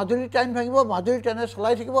আকৌ মাজুলী ট্ৰেইন ভাঙিব মাজুলী ট্ৰেইনে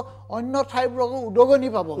চলাই থাকিব অন্য ঠাইবোৰকো উদগনি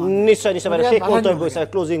পাব নিশ্চয় নিশ্চয় বাইদেউ শেষ মন্তব্য হৈছে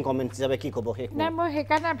ক্লোজিং কমেন্ট হিচাপে কি ক'ব শেষ নাই মই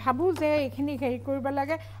সেইকাৰণে ভাবোঁ যে এইখিনি হেৰি কৰিব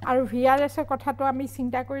লাগে আৰু ভিআৰএছৰ কথাটো আমি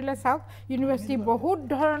চিন্তা কৰিলে চাওক ইউনিভাৰ্চিটি বহুত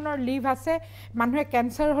ধৰণৰ লিভ আছে মানুহে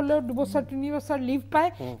কেঞ্চাৰ হ'লেও 2 বছৰ 3 বছৰ লিভ পায়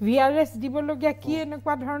ভিআৰএছ দিবলগীয়া কি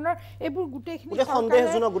এনেকুৱা ধৰণৰ এইবোৰ গোটেইখিনি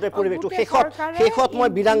সন্দেহজনক গোটেই পৰিৱেশটো শেষত মই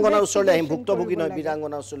বীৰাংগনাৰ ওচৰলৈ আহিম ভুক্তভোগী নহয়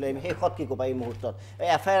বীৰাংগনাৰ ওচৰলৈ আহিম শেষত কি ক'বা এই মুহূৰ্তত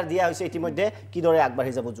এফআইআৰ দিয়া হৈছে ইতিমধ্যে কিদৰে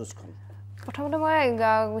আগবাঢ়ি যাব যুঁজখন প্ৰথমতে মই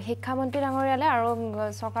শিক্ষামন্ত্ৰী ডাঙৰীয়ালে আৰু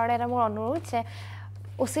চৰকাৰলৈ এটা মোৰ অনুৰোধ যে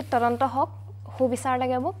উচিত তদন্ত হওক সুবিচাৰ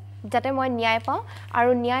লাগে মোক যাতে মই ন্যায় পাওঁ আৰু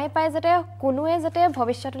ন্যায় পাই যাতে কোনোৱে যাতে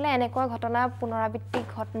ভৱিষ্যতলৈ এনেকুৱা ঘটনা পুনৰাবৃত্তি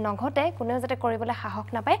নঘটে কোনেও যাতে কৰিবলৈ সাহস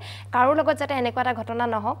নাপায় কাৰো লগত যাতে এনেকুৱা এটা ঘটনা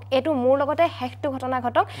নহওক এইটো মোৰ লগতে শেষটো ঘটনা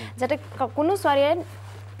ঘটক যাতে কোনো ছোৱালীয়ে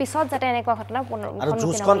পিছত যাতে এনেকুৱা ঘটনা আৰু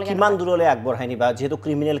যুঁজখন কিমান দূৰলৈ আগবঢ়াই নিবা যিহেতু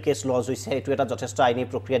ক্ৰিমিনেল কেছ লজ হৈছে এইটো এটা যথেষ্ট আইনী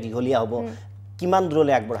প্ৰক্ৰিয়া দীঘলীয়া হ'ব কিমান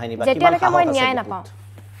দূৰলৈ আগবঢ়াই নিবা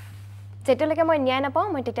যেতিয়ালৈকে মই ন্যায় নাপাওঁ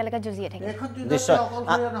মই তেতিয়ালৈকে যুঁজিয়ে থাকিম নিশ্চয়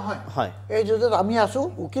হয় এই যুঁজত আমি আছো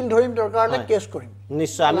উকিল ধৰিম দৰকাৰ হ'লে কেছ কৰিম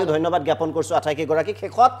নিশ্চয় আমি ধন্যবাদ জ্ঞাপন কৰিছোঁ আটাইকেইগৰাকীক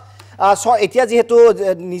শেষত এতিয়া যেহেতু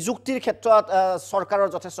নিযুক্তিৰ ক্ষেত্ৰত চৰকাৰৰ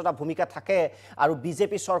যথেষ্ট এটা ভূমিকা থাকে আৰু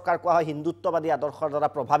বিজেপি চৰকাৰ কোৱা হয় হিন্দুত্ববাদী আদৰ্শৰ দ্বাৰা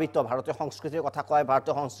প্ৰভাৱিত ভাৰতীয় সংস্কৃতিৰ কথা কোৱা হয়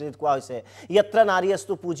ভাৰতীয় সংস্কৃতিত কোৱা হৈছে ইয়াত্ৰ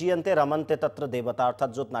নাৰীস্তু পূজীয়ন্তে ৰমন্তে তত্ৰ দেৱতা অৰ্থাৎ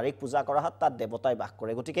য'ত নাৰীক পূজা কৰা হয় তাত দেৱতাই বাস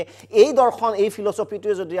কৰে গতিকে এই দৰ্শন এই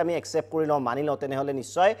ফিলচফিটোৱে যদি আমি একচেপ্ট কৰি লওঁ মানি লওঁ তেনেহ'লে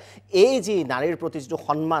নিশ্চয় এই যি নাৰীৰ প্ৰতি যিটো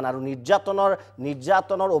সন্মান আৰু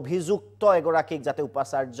নিৰ্যাতনৰ অভিযুক্ত এগৰাকীক যাতে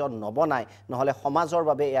উপাচাৰ্য নবনায় নহ'লে সমাজৰ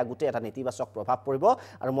বাবে এয়া গোটেই এটা নেতিবাচক প্ৰভাৱ পৰিব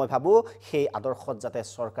আৰু মই ভাবোঁ সেই আদৰ্শত যাতে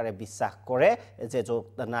চৰকাৰে বিশ্বাস কৰে যে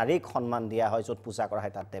য'ত নাৰীক সন্মান দিয়া হয় য'ত পূজা কৰা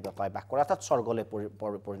হয় তাত দেৱতাই বাস কৰে অৰ্থাৎ স্বৰ্গলৈ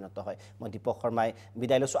পৰিণত হয় মই দীপক শৰ্মাই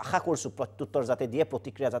বিদায় লৈছোঁ আশা কৰিছোঁ প্ৰত্যুত্তৰ যাতে দিয়ে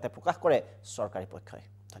প্ৰতিক্ৰিয়া যাতে প্ৰকাশ কৰে চৰকাৰী পক্ষই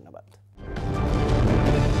ধন্যবাদ